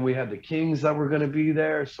know, and then we had the Kings that were gonna be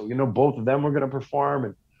there. So, you know, both of them were gonna perform,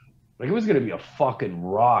 and like it was gonna be a fucking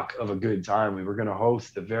rock of a good time. We were gonna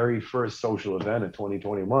host the very first social event of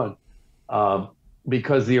 2021.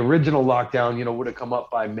 Because the original lockdown, you know, would have come up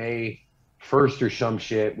by May 1st or some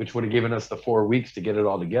shit, which would have given us the 4 weeks to get it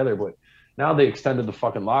all together. But now they extended the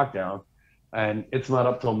fucking lockdown, and it's not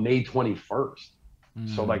up till May 21st.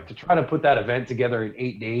 So like to try to put that event together in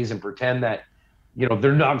 8 days and pretend that, you know,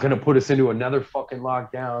 they're not going to put us into another fucking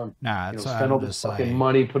lockdown. Nah, you know, that's spend all this fucking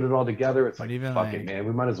money, put it all together. It's like, even fuck like, it, man.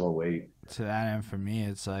 We might as well wait. To that end, for me,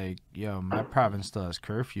 it's like, yo, my province still has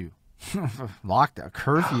curfew. Lockdown.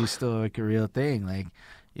 Curfew is still like a real thing. Like,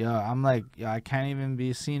 yo, I'm like, yo, I can't even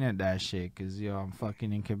be seen at that shit because, yo, I'm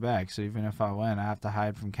fucking in Quebec. So even if I went, I have to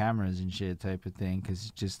hide from cameras and shit type of thing because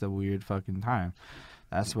it's just a weird fucking time.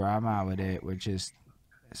 That's where I'm at with it, which is,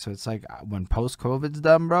 so it's like when post-COVID's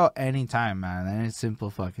done, bro, anytime, man. And it's simple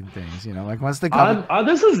fucking things, you know? Like once the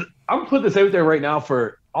I'm putting this out there right now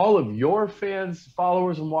for all of your fans,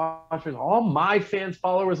 followers, and watchers, all my fans,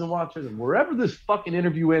 followers, and watchers, and wherever this fucking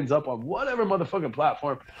interview ends up on whatever motherfucking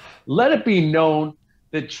platform, let it be known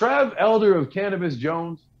that Trev Elder of Cannabis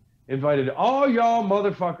Jones invited all y'all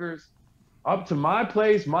motherfuckers up to my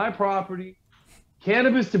place, my property,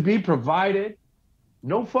 cannabis to be provided.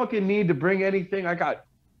 No fucking need to bring anything. I got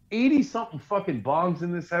 80-something fucking bongs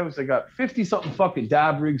in this house. I got 50-something fucking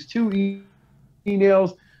dab rigs, 2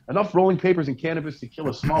 e-nails, enough rolling papers and cannabis to kill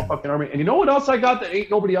a small fucking army. And you know what else I got that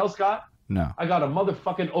ain't nobody else got? No. I got a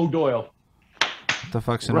motherfucking O'Doyle. What the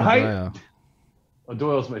fuck's an right? O'Doyle?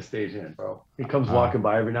 O'Doyle's my stage hand, bro. He comes walking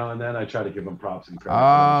by every now and then. I try to give him props and credit.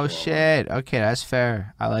 Oh, shit. Okay, that's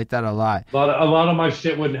fair. I like that a lot. A lot of my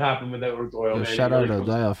shit wouldn't happen without O'Doyle, man. Shout out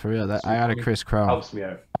O'Doyle, for real. I got a Chris Crum. Helps me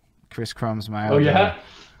out. Chris Crum's my Oh, O'Doyle. yeah?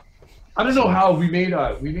 I don't know how we made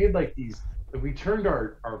like these. We turned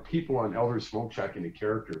our people on Elder Smoke Shack into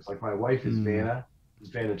characters. Like my wife is Vanna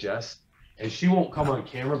Jess, and she won't come on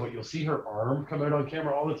camera, but you'll see her arm come out on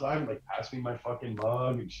camera all the time, like pass me my fucking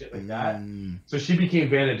mug and shit like that. So she became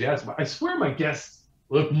Vanna Jess. I swear my guests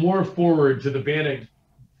look more forward to the Vanna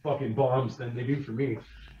fucking bombs than they do for me.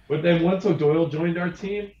 But then once O'Doyle joined our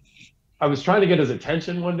team, I was trying to get his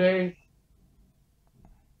attention one day.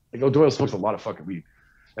 Like O'Doyle smokes a lot of fucking weed.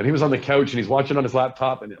 And he was on the couch and he's watching on his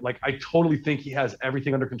laptop, and like I totally think he has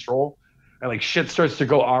everything under control, and like shit starts to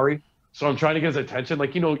go Ari. So I'm trying to get his attention.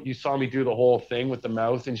 Like, you know, you saw me do the whole thing with the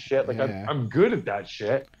mouth and shit. Like I'm good at that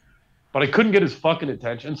shit, but I couldn't get his fucking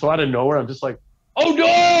attention. So out of nowhere, I'm just like, oh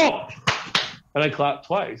no! And I clapped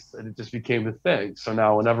twice, and it just became a thing. So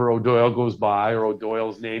now whenever O'Doyle goes by or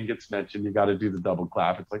O'Doyle's name gets mentioned, you got to do the double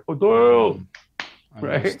clap. It's like O'Doyle,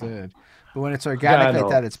 right? Understood. But when it's organic like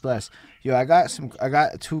that, it's blessed. Yo, I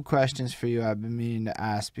got 2 questions for you I've been meaning to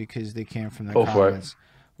ask because they came from the comments.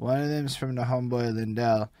 One of them's from the homeboy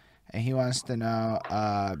Lindell, and he wants to know,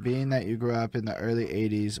 being that you grew up in the early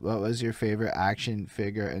 80s, what was your favorite action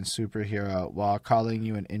figure and superhero while calling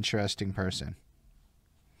you an interesting person?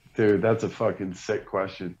 Dude, that's a fucking sick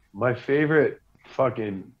question. My favorite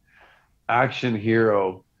fucking action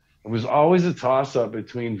hero was always a toss-up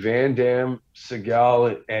between Van Damme,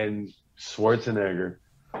 Seagal, and Schwarzenegger.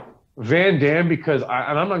 Van Damme, because and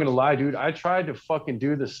I'm not gonna lie, dude, I tried to fucking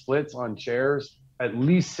do the splits on chairs at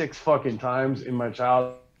least 6 fucking times in my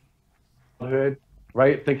childhood,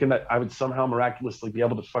 right? Thinking that I would somehow miraculously be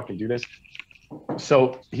able to fucking do this.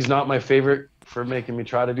 So he's not my favorite for making me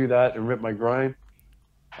try to do that and rip my groin.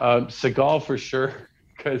 Seagal for sure,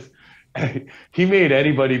 because he made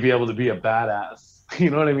anybody be able to be a badass. You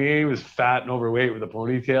know what I mean? He was fat and overweight with a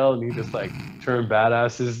ponytail, and he just like turned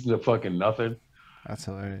badasses into fucking nothing. That's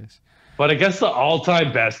hilarious. But I guess the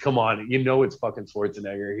all-time best, come on, you know it's fucking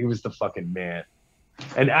Schwarzenegger. He was the fucking man.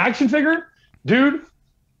 An action figure? Dude,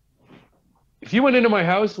 if you went into my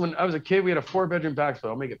house when I was a kid, we had a 4-bedroom back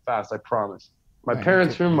split. I'll make it fast, I promise. My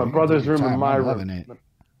parents' room, my brother's room, and my room.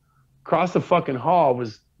 Across the fucking hall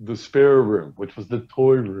was the spare room, which was the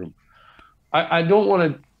toy room. I don't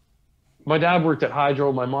want to... My dad worked at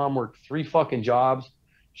Hydro. My mom worked 3 fucking jobs.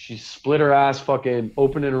 She split her ass fucking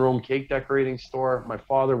opening her own cake decorating store. My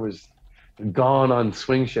father was gone on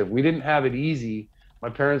swing shift. We didn't have it easy. My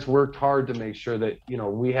parents worked hard to make sure that, you know,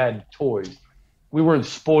 we had toys. We weren't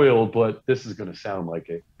spoiled, but this is going to sound like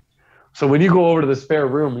it. So when you go over to the spare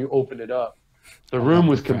room, you open it up. The room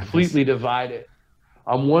was completely divided.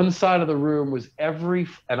 On one side of the room was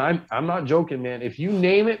and I'm not joking, man. If you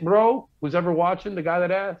name it, bro, who's ever watching, the guy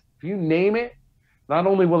that asked, if you name it, not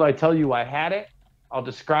only will I tell you I had it, I'll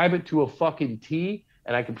describe it to a fucking T,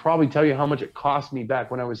 and I can probably tell you how much it cost me back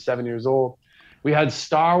when I was 7 years old. We had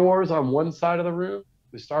Star Wars on one side of the room.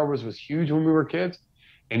 The Star Wars was huge when we were kids,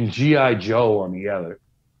 and G.I. Joe on the other.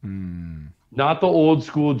 Not the old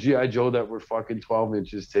school G.I. Joe that were fucking 12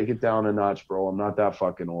 inches. Take it down a notch, bro. I'm not that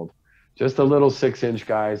fucking old. Just the little 6-inch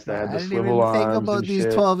guys that had the swivel arms. I didn't even think about these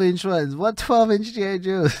 12-inch ones. What 12-inch G.I.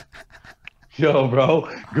 Joes? Yo, bro,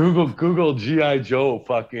 Google G.I. Joe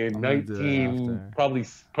fucking 19,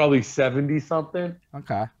 probably 70 something.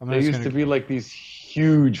 Okay. They used to be like these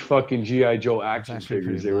huge fucking G.I. Joe action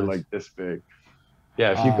figures. They were like this big.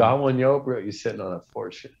 Yeah, if you got one, yo, bro, you're sitting on a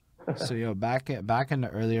fortune. So, yo, back in the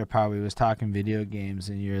earlier part, we was talking video games,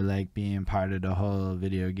 and you're like being part of the whole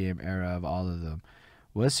video game era of all of them.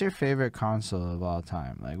 What's your favorite console of all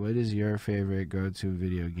time? Like, what is your favorite go-to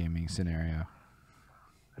video gaming scenario?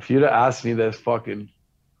 If you'd have asked me this fucking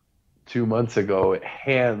 2 months ago,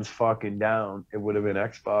 hands fucking down, it would have been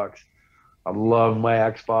Xbox. I love my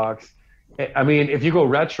Xbox. I mean, if you go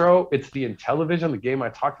retro, it's the Intellivision, the game I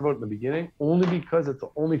talked about in the beginning, only because it's the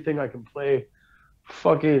only thing I can play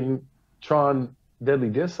fucking Tron Deadly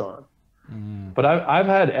Dis on. But I've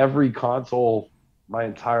had every console my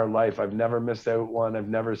entire life. I've never missed out one. I've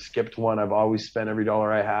never skipped one. I've always spent every dollar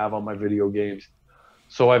I have on my video games.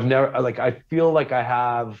 So I've never, like, I feel like I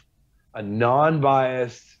have a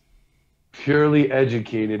non-biased, purely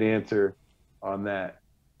educated answer on that.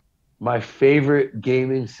 My favorite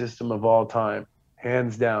gaming system of all time,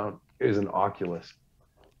 hands down, is an Oculus.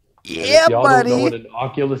 Yeah, y'all buddy. Don't know what an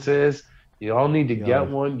Oculus is? You all need to get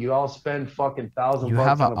one. You all spend fucking $1,000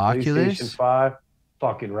 have on an a Oculus? PlayStation 5.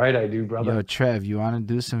 Fucking right, I do, brother. Yo, Trev, you want to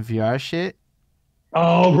do some VR shit?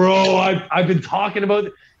 Oh, bro, I've been talking about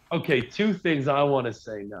it. Okay, two things I want to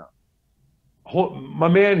say now. My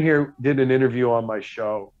man here did an interview on my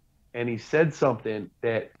show, and he said something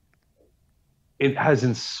that it has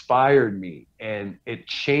inspired me, and it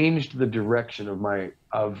changed the direction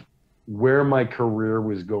of where my career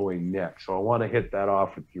was going next. So I want to hit that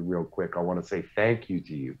off with you real quick. I want to say thank you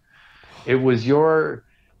to you. It was your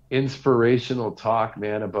inspirational talk,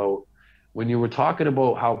 man, about when you were talking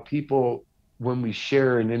about how people, when we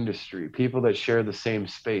share an industry, people that share the same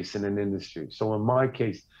space in an industry. So in my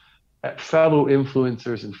case, fellow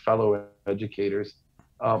influencers and fellow educators,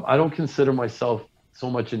 I don't consider myself so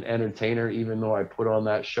much an entertainer, even though I put on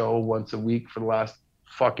that show once a week for the last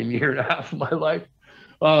fucking year and a half of my life.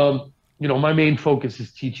 You know, my main focus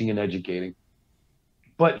is teaching and educating.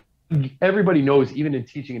 But everybody knows, even in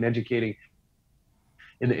teaching and educating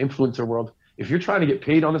in the influencer world, if you're trying to get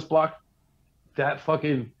paid on this block, that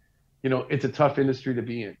fucking, you know, it's a tough industry to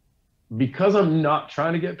be in. Because I'm not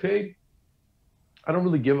trying to get paid, I don't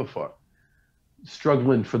really give a fuck.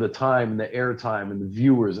 Struggling for the time and the airtime and the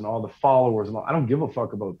viewers and all the followers and all, I don't give a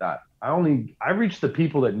fuck about that. I reach the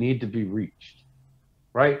people that need to be reached,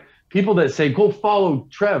 right? People that say, go follow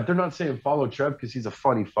Trev. They're not saying follow Trev because he's a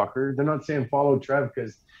funny fucker. They're not saying follow Trev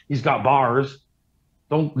because he's got bars.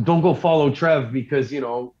 Don't go follow Trev because, you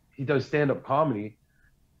know, he does stand-up comedy.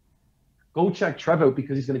 Go check Trev out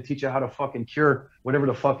because he's going to teach you how to fucking cure whatever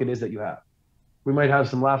the fuck it is that you have. We might have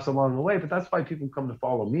some laughs along the way, but that's why people come to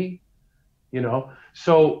follow me, you know?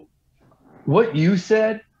 So what you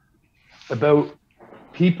said about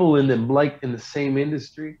people in the same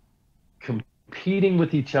industry competing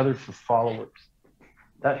with each other for followers,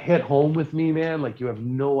 that hit home with me, man. Like, you have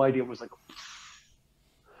no idea. It was like,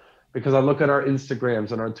 because I look at our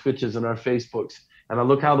Instagrams and our Twitches and our Facebooks, and I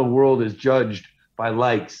look how the world is judged by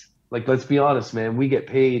likes. Like, let's be honest, man, we get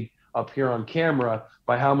paid up here on camera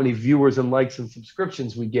by how many viewers and likes and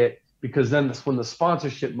subscriptions we get, because then that's when the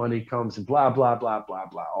sponsorship money comes and blah, blah, blah, blah,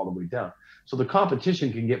 blah, all the way down. So the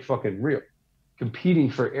competition can get fucking real. Competing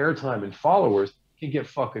for airtime and followers can get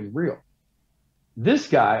fucking real. This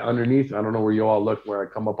guy underneath, I don't know where you all look, where I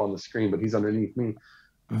come up on the screen, but he's underneath me.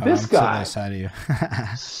 This guy, side of you.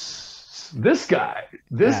 this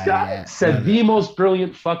guy said the most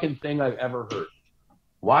brilliant fucking thing I've ever heard.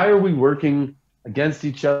 Why are we working against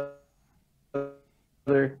each other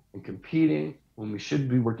and competing when we should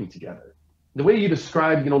be working together? The way you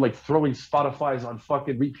describe, you know, like throwing Spotify's on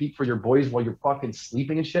fucking repeat for your boys while you're fucking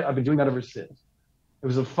sleeping and shit, I've been doing that ever since. It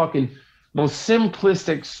was a fucking most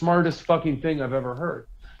simplistic, smartest fucking thing I've ever heard.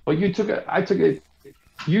 But you took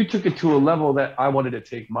it to a level that I wanted to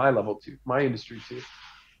take my level to, my industry to.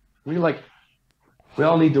 We're like, we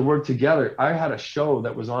all need to work together. I had a show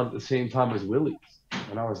that was on at the same time as Willie's.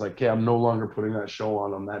 And I was like, okay, I'm no longer putting that show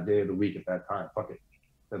on that day of the week at that time. Fuck it.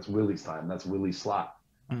 That's Willie's time. That's Willie's slot.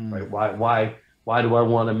 Right? Why do I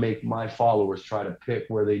want to make my followers try to pick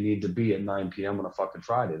where they need to be at 9 p.m. on a fucking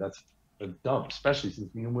Friday? That's dumb, especially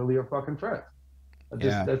since me and Willie are fucking friends.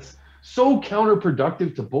 That's so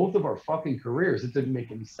counterproductive to both of our fucking careers. It didn't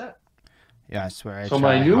make any sense. Yeah, I swear. I So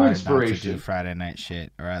try my new hard inspiration- not to do Friday night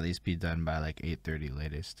shit, or at least be done by like 8:30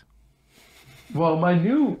 latest. Well, my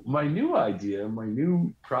new idea, my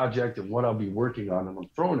new project, and what I'll be working on, and I'm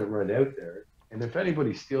throwing it right out there. And if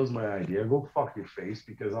anybody steals my idea, go fuck your face,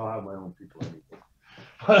 because I'll have my own people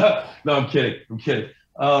anyway. No, I'm kidding. You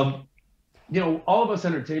know, all of us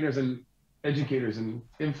entertainers and educators and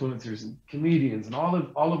influencers and comedians and all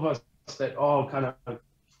of us that all kind of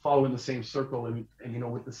follow in the same circle and you know,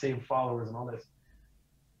 with the same followers and all this.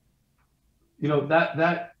 You know,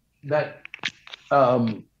 that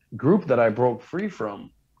group that I broke free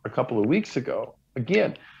from a couple of weeks ago,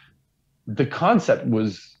 again, the concept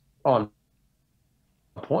was on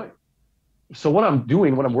point. So what I'm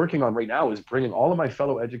working on right now is bringing all of my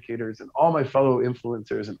fellow educators and all my fellow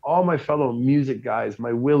influencers and all my fellow music guys,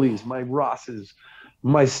 my Willies, my Rosses,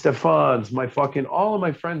 my Stefans, my fucking, all of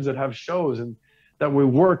my friends that have shows, and that we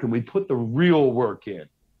work and we put the real work in,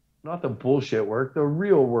 not the bullshit work, the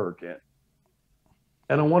real work in.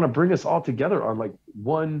 And I want to bring us all together on like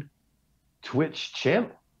one Twitch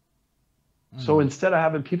channel. So instead of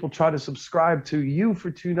having people try to subscribe to you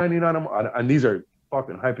for $2.99 a month, and these are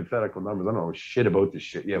fucking hypothetical numbers. I don't know shit about this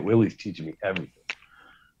shit. Yeah, Willie's teaching me everything.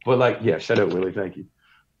 But like, yeah, shout out Willie, thank you.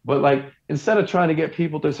 But like, instead of trying to get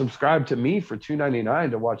people to subscribe to me for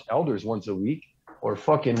 $2.99 to watch Elders once a week, or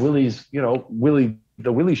fucking Willie's, you know,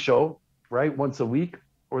 the Willie show, right, once a week,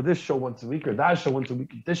 or this show once a week, or that show once a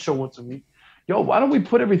week, or this show once a week. Yo, why don't we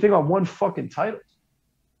put everything on one fucking title?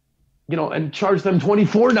 You know, and charge them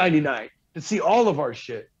 $24.99 to see all of our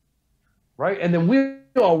shit, right? And then we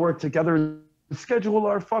all work together and schedule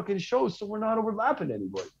our fucking shows so we're not overlapping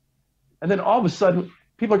anybody. And then all of a sudden,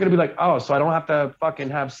 people are going to be like, oh, so I don't have to fucking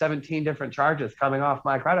have 17 different charges coming off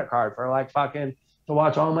my credit card for like fucking to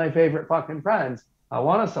watch all my favorite fucking friends. I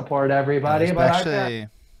want to support everybody, Yeah, but I especially,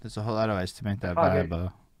 can't. there's a whole lot of ways to make that Okay.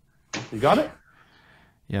 viable. You got it?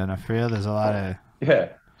 Yeah, no, for real, there's a lot of,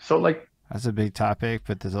 Yeah. So like, that's a big topic,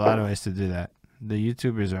 but there's a lot of ways to do that. The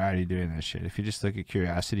YouTubers are already doing this shit. If you just look at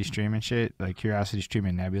Curiosity Stream and shit, like Curiosity Stream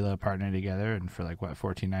and Nebula partner together, and for like what,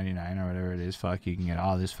 $14.99 or whatever it is, fuck, you can get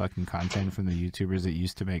all this fucking content from the YouTubers that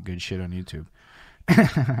used to make good shit on YouTube.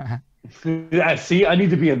 yeah, see, I need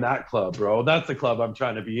to be in that club, bro. That's the club I'm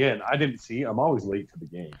trying to be in. I'm always late to the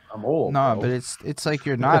game. I'm old. No, bro. but it's like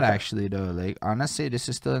you're not actually though. Like honestly, this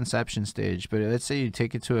is still inception stage. But let's say you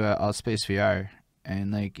take it to a Altspace VR,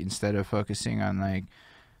 and like instead of focusing on like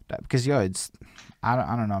that, because yo, it's I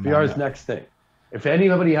don't know. Man. VR's next thing. If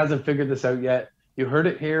anybody hasn't figured this out yet, you heard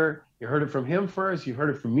it here. You heard it from him first. You heard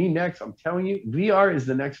it from me next. I'm telling you, VR is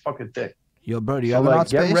the next fucking thing. Yo, bro, do you So have an like,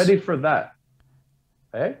 Altspace? get ready for that.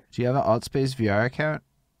 Hey? Do you have an Altspace VR account?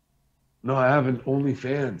 No, I haven't.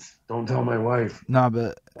 OnlyFans. Don't tell my wife. No,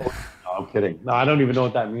 but No, I'm kidding. No, I don't even know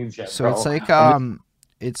what that means yet. so bro. it's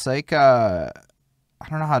like I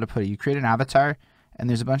don't know how to put it. You create an avatar, and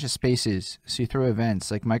there's a bunch of spaces. So you throw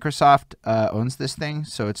events. Like Microsoft owns this thing,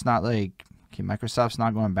 so it's not like okay, Microsoft's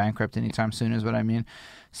not going bankrupt anytime soon, is what I mean.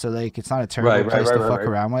 So like, it's not a terrible place to fuck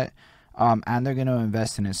around with. And they're going to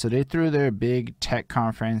invest in it. So they threw their big tech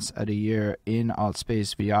conference of the year in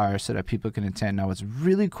Altspace VR so that people can attend. Now, what's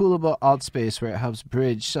really cool about Altspace, where it helps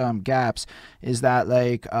bridge some gaps, is that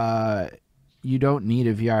like you don't need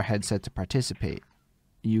a VR headset to participate.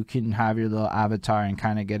 You can have your little avatar and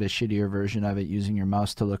kind of get a shittier version of it using your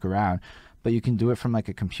mouse to look around, but you can do it from like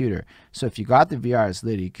a computer. So if you got the VR, it's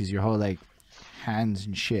litty because your whole like hands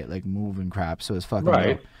and shit like move and crap. So it's fucking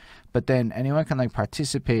Right. dope. But then anyone can like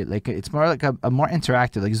participate. Like it's more like a more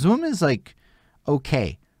interactive. Like Zoom is like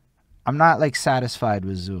okay. I'm not like satisfied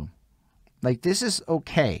with Zoom. Like this is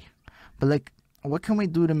okay, but like what can we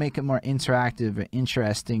do to make it more interactive and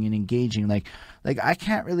interesting and engaging? Like I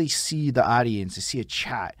can't really see the audience. I see a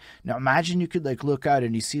chat. Now imagine you could like look out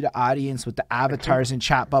and you see the audience with the avatars and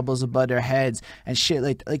chat bubbles above their heads and shit.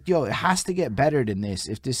 Like yo, it has to get better than this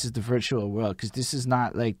if this is the virtual world, because this is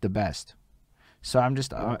not like the best. So I'm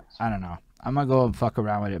just I don't know. I'm gonna go and fuck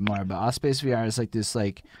around with it more. But Altspace VR is like this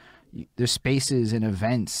like there's spaces and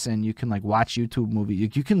events and you can like watch YouTube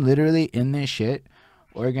movies. You can literally in this shit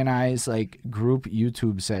organize like group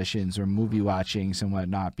YouTube sessions or movie watchings and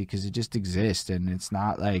whatnot, because it just exists and it's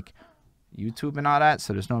not like YouTube and all that.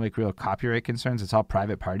 So there's no like real copyright concerns. It's all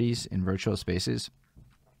private parties in virtual spaces.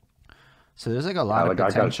 So there's like a lot of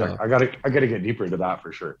potential. I gotta get deeper into that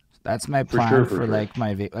for sure. That's my For plan sure, for, for sure. like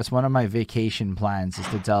that's one of my vacation plans is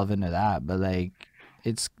to delve into that. But like,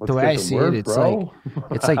 it's Let's the way get I to see work, it. It's bro.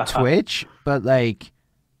 like Twitch, but like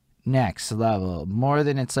next level more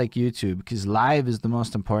than it's like YouTube, because live is the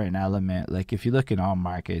most important element. Like if you look in all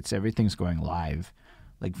markets, everything's going live.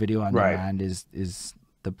 Like video on Right. demand is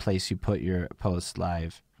the place you put your post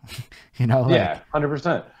live. You know, Yeah, like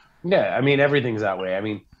 100%. Yeah, I mean everything's that way. I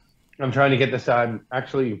mean, I'm trying to get this on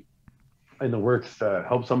actually in the works to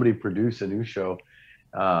help somebody produce a new show.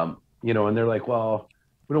 You know, and they're like, well,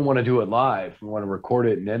 we don't want to do it live. We want to record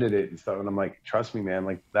it and edit it and stuff. And I'm like, trust me, man,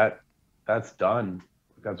 like that's done.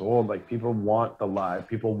 That's old. Like people want the live.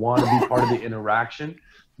 People want to be part of the interaction.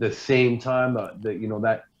 The same time that you know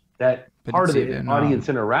that but part it's of the even audience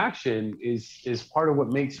interaction is part of what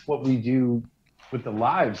makes what we do with the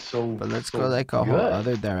live but let's so go like a whole good.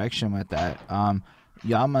 other direction with that.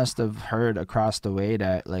 Y'all must have heard across the way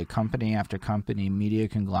that like company after company, media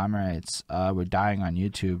conglomerates were dying on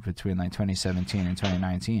YouTube between like 2017 and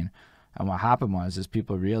 2019. And what happened was is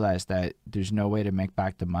people realized that there's no way to make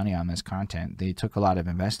back the money on this content. They took a lot of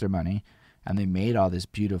investor money and they made all this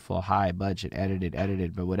beautiful high budget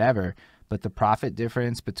edited, but whatever. But the profit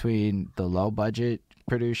difference between the low budget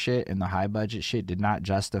produced shit and the high budget shit did not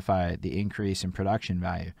justify the increase in production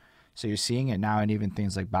value. So you're seeing it now in even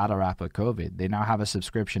things like Battle Rap with COVID. They now have a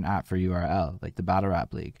subscription app for URL, like the Battle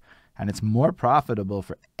Rap League. And it's more profitable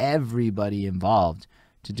for everybody involved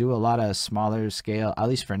to do a lot of smaller scale, at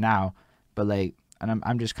least for now. But like, and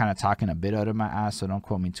I'm just kind of talking a bit out of my ass, so don't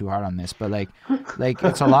quote me too hard on this. But like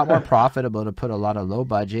it's a lot more profitable to put a lot of low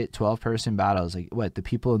budget 12-person battles. Like what the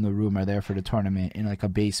people in the room are there for the tournament in like a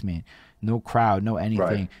basement, no crowd, no anything.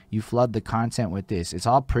 Right. You flood the content with this. It's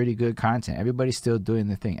all pretty good content. Everybody's still doing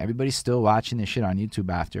the thing. Everybody's still watching this shit on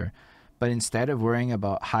YouTube after. But instead of worrying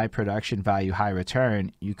about high production value, high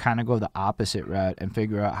return, you kind of go the opposite route and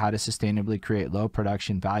figure out how to sustainably create low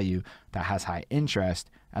production value that has high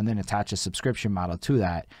interest, and then attach a subscription model to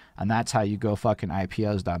that. And that's how you go fucking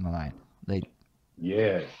IPOs down the line. Like,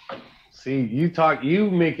 Yeah. See, you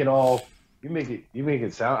make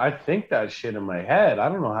it sound. I think that shit in my head. I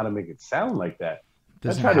don't know how to make it sound like that.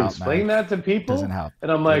 I try to explain that to people. Doesn't help.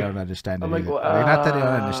 And I'm like, they don't understand it I'm like, either. well, Like, not that they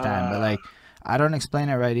don't understand, but like, I don't explain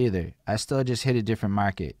it right either. I still just hit a different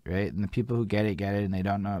market, right? And the people who get it, and they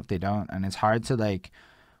don't know if they don't. And it's hard to like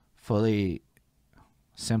fully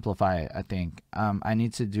simplify it, I think. I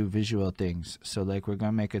need to do visual things. So like we're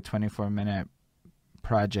going to make a 24-minute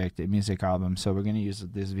project, a music album. So we're going to use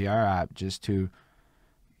this VR app just to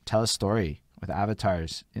tell a story with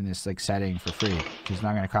avatars in this like setting for free, because it's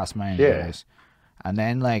not going to cost money anyways. And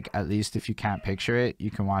then like at least if you can't picture it,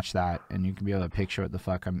 you can watch that and you can be able to picture what the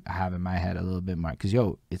fuck I have in my head a little bit more, because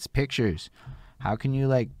yo, it's pictures. How can you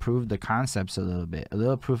like prove the concepts a little bit, a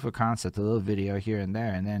little proof of concept, a little video here and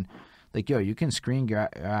there, and then like yo, you can screen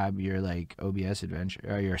grab your like OBS adventure,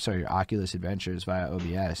 or your Oculus Adventures via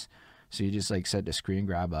OBS. So you just like set the screen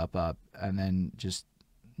grab up and then just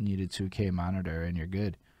need a 2K monitor and you're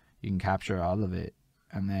good. You can capture all of it,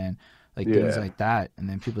 and then like things like that, and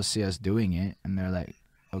then people see us doing it and they're like,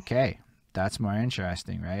 okay, that's more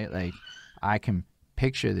interesting, right? Like I can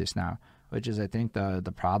picture this now, which is I think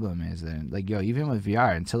the problem is that like yo, even with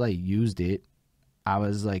VR, until I used it, I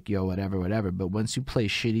was like, yo, whatever. But once you play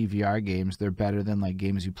shitty VR games, they're better than like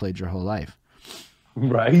games you played your whole life.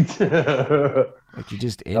 Right. Like you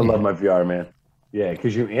just in I love it. my VR, man. Yeah,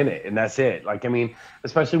 because you're in it, and that's it. Like, I mean,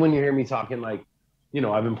 especially when you hear me talking, like, you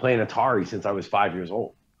know, I've been playing Atari since I was 5 years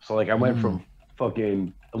old. So, like, I went from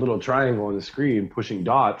fucking a little triangle on the screen pushing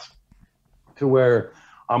dots to where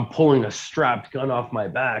I'm pulling a strapped gun off my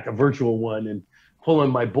back, a virtual one, and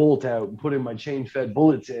pulling my bolt out and putting my chain-fed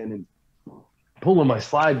bullets in and pulling my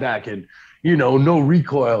slide back and, you know, no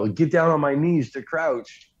recoil, get down on my knees to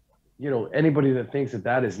crouch. You know, anybody that thinks that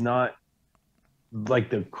that is not like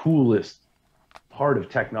the coolest part of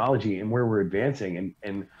technology and where we're advancing,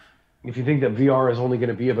 and if you think that VR is only going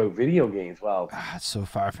to be about video games, well, it's so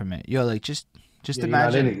far from it. Yo, like just you're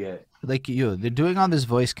imagine not in it yet. like yo, they're doing all this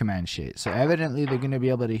voice command shit. So evidently they're gonna be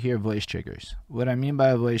able to hear voice triggers. What I mean by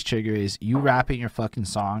a voice trigger is you rapping your fucking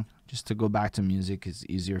song, just to go back to music is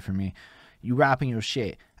easier for me. You rapping your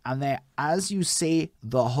shit, and then as you say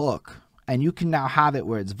the hook, and you can now have it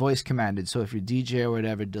where it's voice commanded. So if your DJ or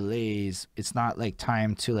whatever delays, it's not like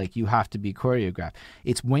time to like you have to be choreographed.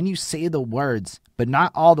 It's when you say the words, but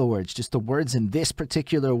not all the words, just the words in this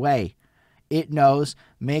particular way. It knows,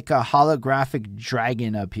 make a holographic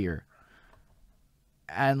dragon appear.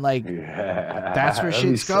 And like that's where that'd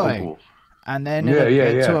be shit's so going. cool. And then Yeah, it'll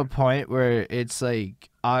get to yeah. a point where it's like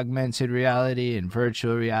augmented reality and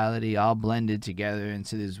virtual reality all blended together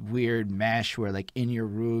into this weird mesh where like in your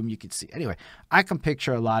room you could see. Anyway, I can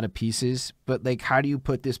picture a lot of pieces, but like how do you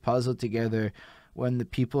put this puzzle together when the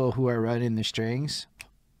people who are running the strings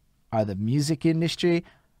are the music industry,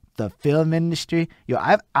 the film industry? Yo,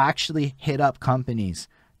 I've actually hit up companies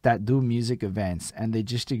that do music events and they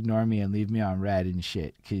just ignore me and leave me on red and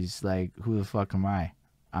shit, because like who the fuck am I?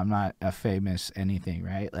 I'm not a famous anything,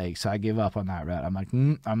 right? Like, so I give up on that route. I'm like,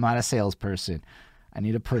 I'm not a salesperson. I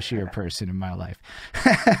need a pushier person in my life.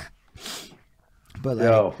 But like,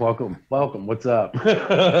 yo, welcome. What's up?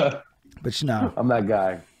 but you know, I'm that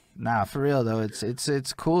guy. nah, for real though,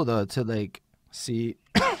 it's cool though to like see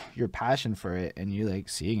your passion for it and you like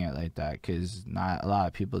seeing it like that, because not a lot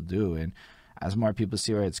of people do. And as more people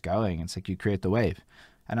see where it's going, it's like you create the wave.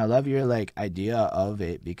 And I love your like idea of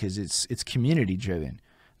it because it's community driven.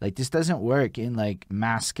 Like this doesn't work in like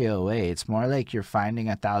mass scale way. It's more like you're finding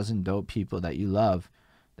 1,000 dope people that you love,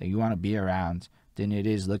 that you want to be around, than it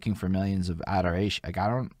is looking for millions of adoration.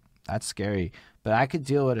 Like that's scary. But I could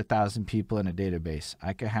deal with 1,000 people in a database.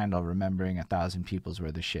 I could handle remembering 1,000 people's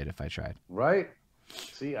worth of shit if I tried. Right.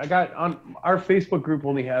 See, I got on our Facebook group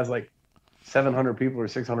only has like 700 people or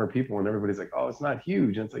 600 people, and everybody's like, "Oh, it's not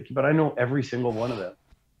huge." And it's like, but I know every single one of them.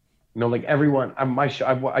 You know, like everyone.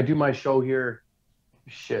 I do my show here.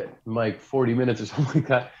 Shit, like 40 minutes or something like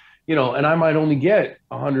that, you know, and I might only get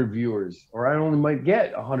 100 viewers, or I only might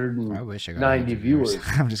get 190 viewers.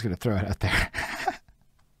 I'm just gonna throw it out there.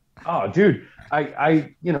 Oh, dude,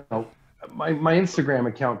 I you know, my Instagram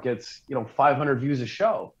account gets 500 views a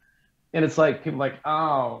show, and it's like people like,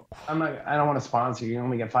 oh, I don't want to sponsor you. You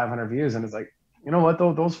only get 500 views, and it's like, you know what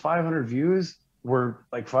though, those 500 views were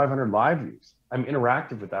like 500 live views. I'm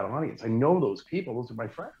interactive with that audience. I know those people. Those are my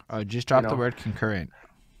friends. Oh, just drop the word concurrent.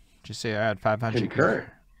 Just say I had 500. Concurrent.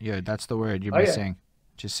 Yeah, that's the word you're missing.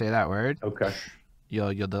 Yeah. Just say that word. Okay.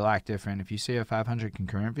 You'll act different. If you say you have 500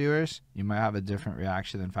 concurrent viewers, you might have a different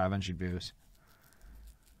reaction than 500 views.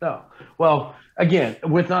 No. Well, again,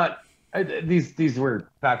 with not these were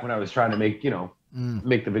back when I was trying to make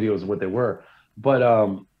make the videos what they were, but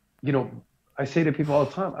I say to people all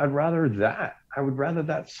the time, I would rather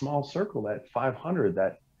that small circle, that 500,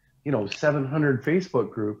 that 700 Facebook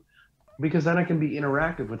group, because then I can be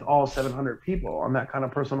interactive with all 700 people on that kind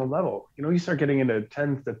of personal level. You start getting into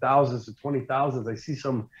tens to thousands to 20,000s. I see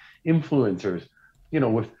some influencers,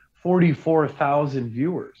 with 44,000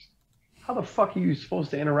 viewers. How the fuck are you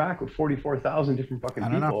supposed to interact with 44,000 different fucking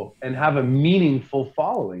people and have a meaningful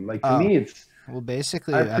following? Like, to me, it's... Well,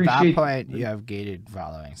 basically, at that point, you have gated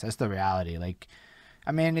followings. That's the reality. Like,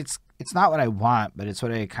 I mean, it's not what I want, but it's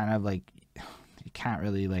what I kind of like. You can't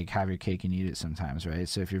really like have your cake and eat it sometimes, right?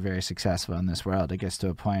 So if you're very successful in this world, it gets to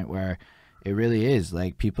a point where it really is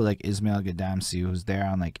like people like Ismail Gadamsi, who's there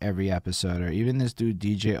on like every episode, or even this dude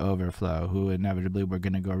DJ Overflow, who inevitably we're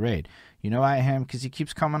gonna go raid. You know why him? Because he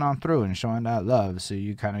keeps coming on through and showing that love, so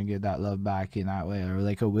you kind of get that love back in that way. Or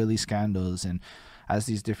like a Willie Scandals, and as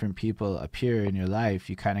these different people appear in your life,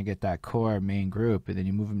 you kind of get that core main group, and then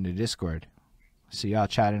you move them to Discord. So y'all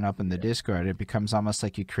chatting up in the Discord, it becomes almost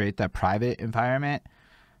like you create that private environment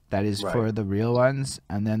that is for the real ones,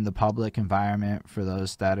 and then the public environment for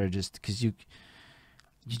those that are just, because you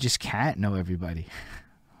just can't know everybody.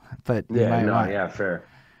 But fair.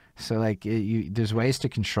 So like there's ways to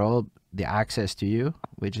control the access to you,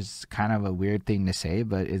 which is kind of a weird thing to say,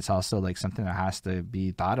 but it's also like something that has to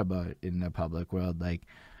be thought about in the public world. Like,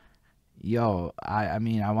 yo, I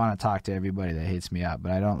mean, I want to talk to everybody that hates me up,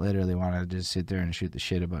 but I don't literally want to just sit there and shoot the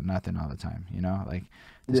shit about nothing all the time, Like,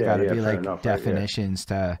 there's got to be like definitions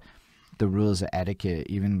to the rules of etiquette,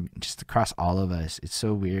 even just across all of us. It's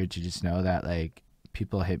so weird to just know that like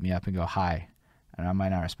people hit me up and go hi, and I might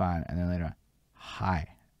not respond, and then later on, hi,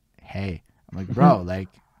 hey, I'm like, bro, like,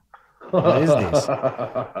 what is this?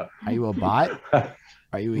 Are you a bot?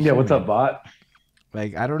 Are you a human? What's up, bot?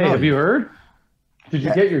 Like, I don't know. Hey, have you heard? Did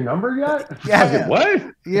you get your number yet? Yeah. What?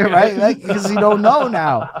 Yeah, right? Like, because you don't know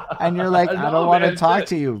now. And you're like, I don't want to talk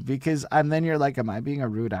to you because, and then you're like, am I being a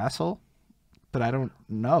rude asshole? But I don't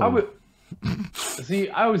know. See,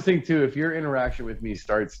 I always think too, if your interaction with me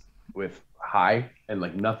starts with hi and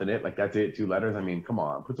like nothing, like that's it, 2 letters. I mean, come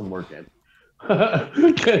on, put some work in.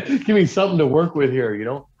 Give me something to work with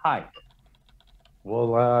here, Hi.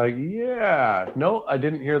 Well, yeah. No, I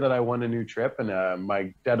didn't hear that I won a new trip, and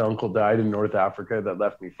my dead uncle died in North Africa that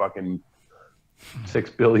left me fucking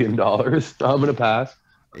 $6 billion. So I'm gonna pass.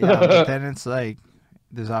 Yeah, but then it's like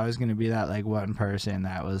there's always gonna be that like one person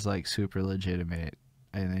that was like super legitimate,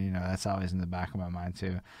 and then that's always in the back of my mind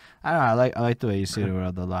too. I don't know. I like the way you see the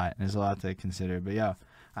world a lot. There's a lot to consider, but yeah,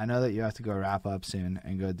 I know that you have to go wrap up soon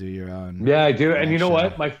and go do your own. Yeah, I do. And you next know show.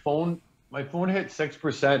 what? My phone hit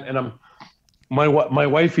 6%, and my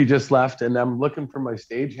wifey just left, and I'm looking for my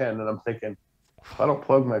stagehand, and I'm thinking, if I don't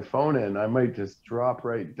plug my phone in, I might just drop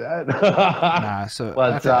right dead. Nah, so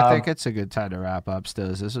But I think it's a good time to wrap up. Still,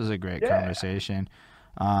 this was a great Yeah. conversation.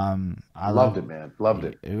 I loved it, man. Loved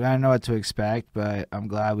it. I don't know what to expect, but I'm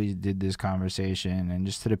glad we did this conversation. And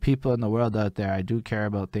just to the people in the world out there, I do care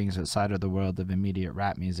about things outside of the world of immediate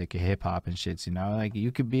rap music and hip hop and shits. You know, like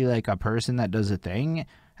you could be like a person that does a thing,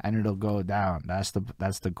 and it'll go down. That's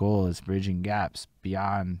the goal, is bridging gaps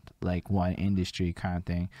beyond like one industry kind of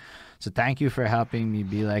thing. So thank you for helping me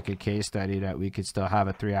be like a case study that we could still have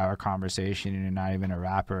a 3-hour conversation and you're not even a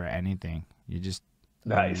rapper or anything. You're just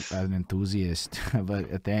Nice. an enthusiast of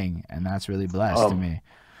a thing, and that's really blessed to me.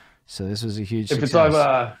 So this was a huge If success.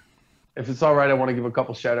 it's all right, I want to give a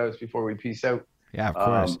couple shout outs before we peace out. Yeah, of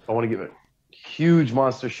course. I want to give a huge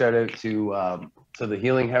monster shout out to the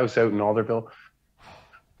Healing House out in Alderville.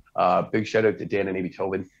 Big shout out to Dan and Amy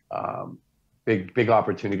Tobin. Big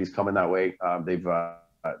opportunities coming that way.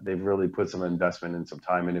 They've really put some investment and some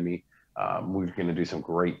time into me. We're going to do some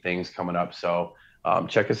great things coming up. So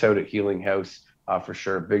check us out at Healing House for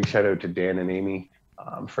sure. Big shout out to Dan and Amy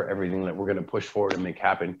for everything that we're going to push forward and make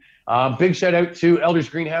happen. Big shout out to Elders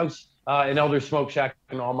Greenhouse and Elders Smoke Shack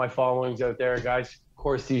and all my followings out there, guys. Of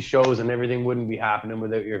course, these shows and everything wouldn't be happening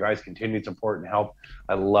without your guys' continued support and help.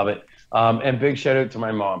 I love it. And big shout out to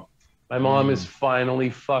my mom. My mom is finally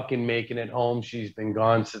fucking making it home. She's been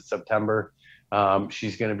gone since September.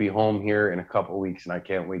 She's going to be home here in a couple of weeks, and I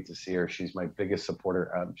can't wait to see her. She's my biggest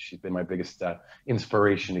supporter. She's been my biggest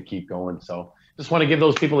inspiration to keep going. So just want to give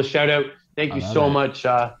those people a shout out. Thank you so much.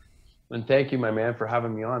 And thank you, my man, for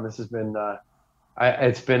having me on. This has been,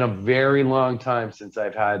 it's been a very long time since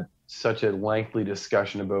I've had such a lengthy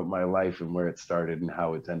discussion about my life and where it started and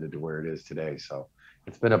how it's ended to where it is today. So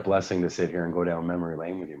it's been a blessing to sit here and go down memory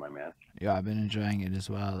lane with you, my man. Yeah, I've been enjoying it as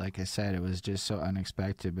well. Like I said, it was just so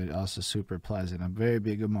unexpected, but also super pleasant. I'm a very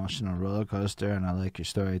big emotional roller coaster, and I like your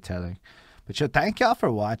storytelling. But thank y'all for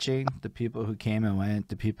watching, the people who came and went,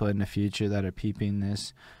 the people in the future that are peeping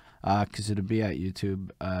this, because it'll be at YouTube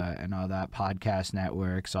and all that, podcast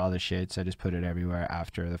networks, all the shits. I just put it everywhere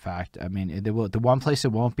after the fact. I mean, the one place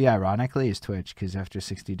it won't be, ironically, is Twitch, because after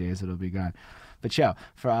 60 days, it'll be gone. But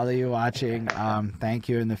for all of you watching, thank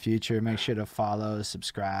you in the future. Make sure to follow,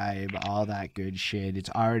 subscribe, all that good shit. It's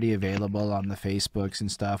already available on the Facebooks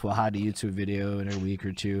and stuff. We'll have a YouTube video in a week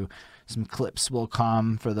or two. Some clips will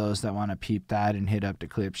come for those that want to peep that and hit up the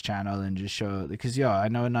clips channel and just show, because I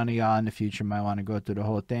know none of y'all in the future might want to go through the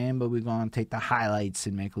whole thing, but we're going to take the highlights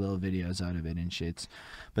and make little videos out of it and shits.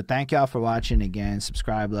 But thank y'all for watching again.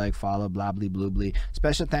 Subscribe, like, follow, blably bloobly.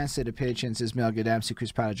 Special thanks to the patrons, Ismail Gadamsi,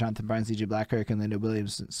 Chris Prada, Jonathan Barnes, DJ Blackhurk, and Linda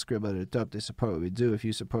Williams. Scribble the dope. They support what we do. If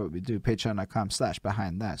you support what we do,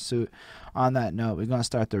 patreon.com/behind that suit. On that note, we're going to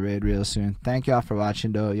start the raid real soon. Thank y'all for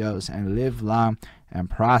watching, though, yos, and live long and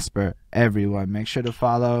prosper, everyone. Make sure to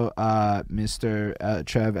follow Mr.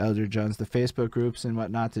 Trev Elder Jones, the Facebook groups and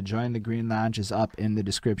whatnot. To join the Green Lounge is up in the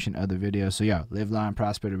description of the video. So live long and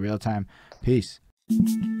prosper to real time. Peace.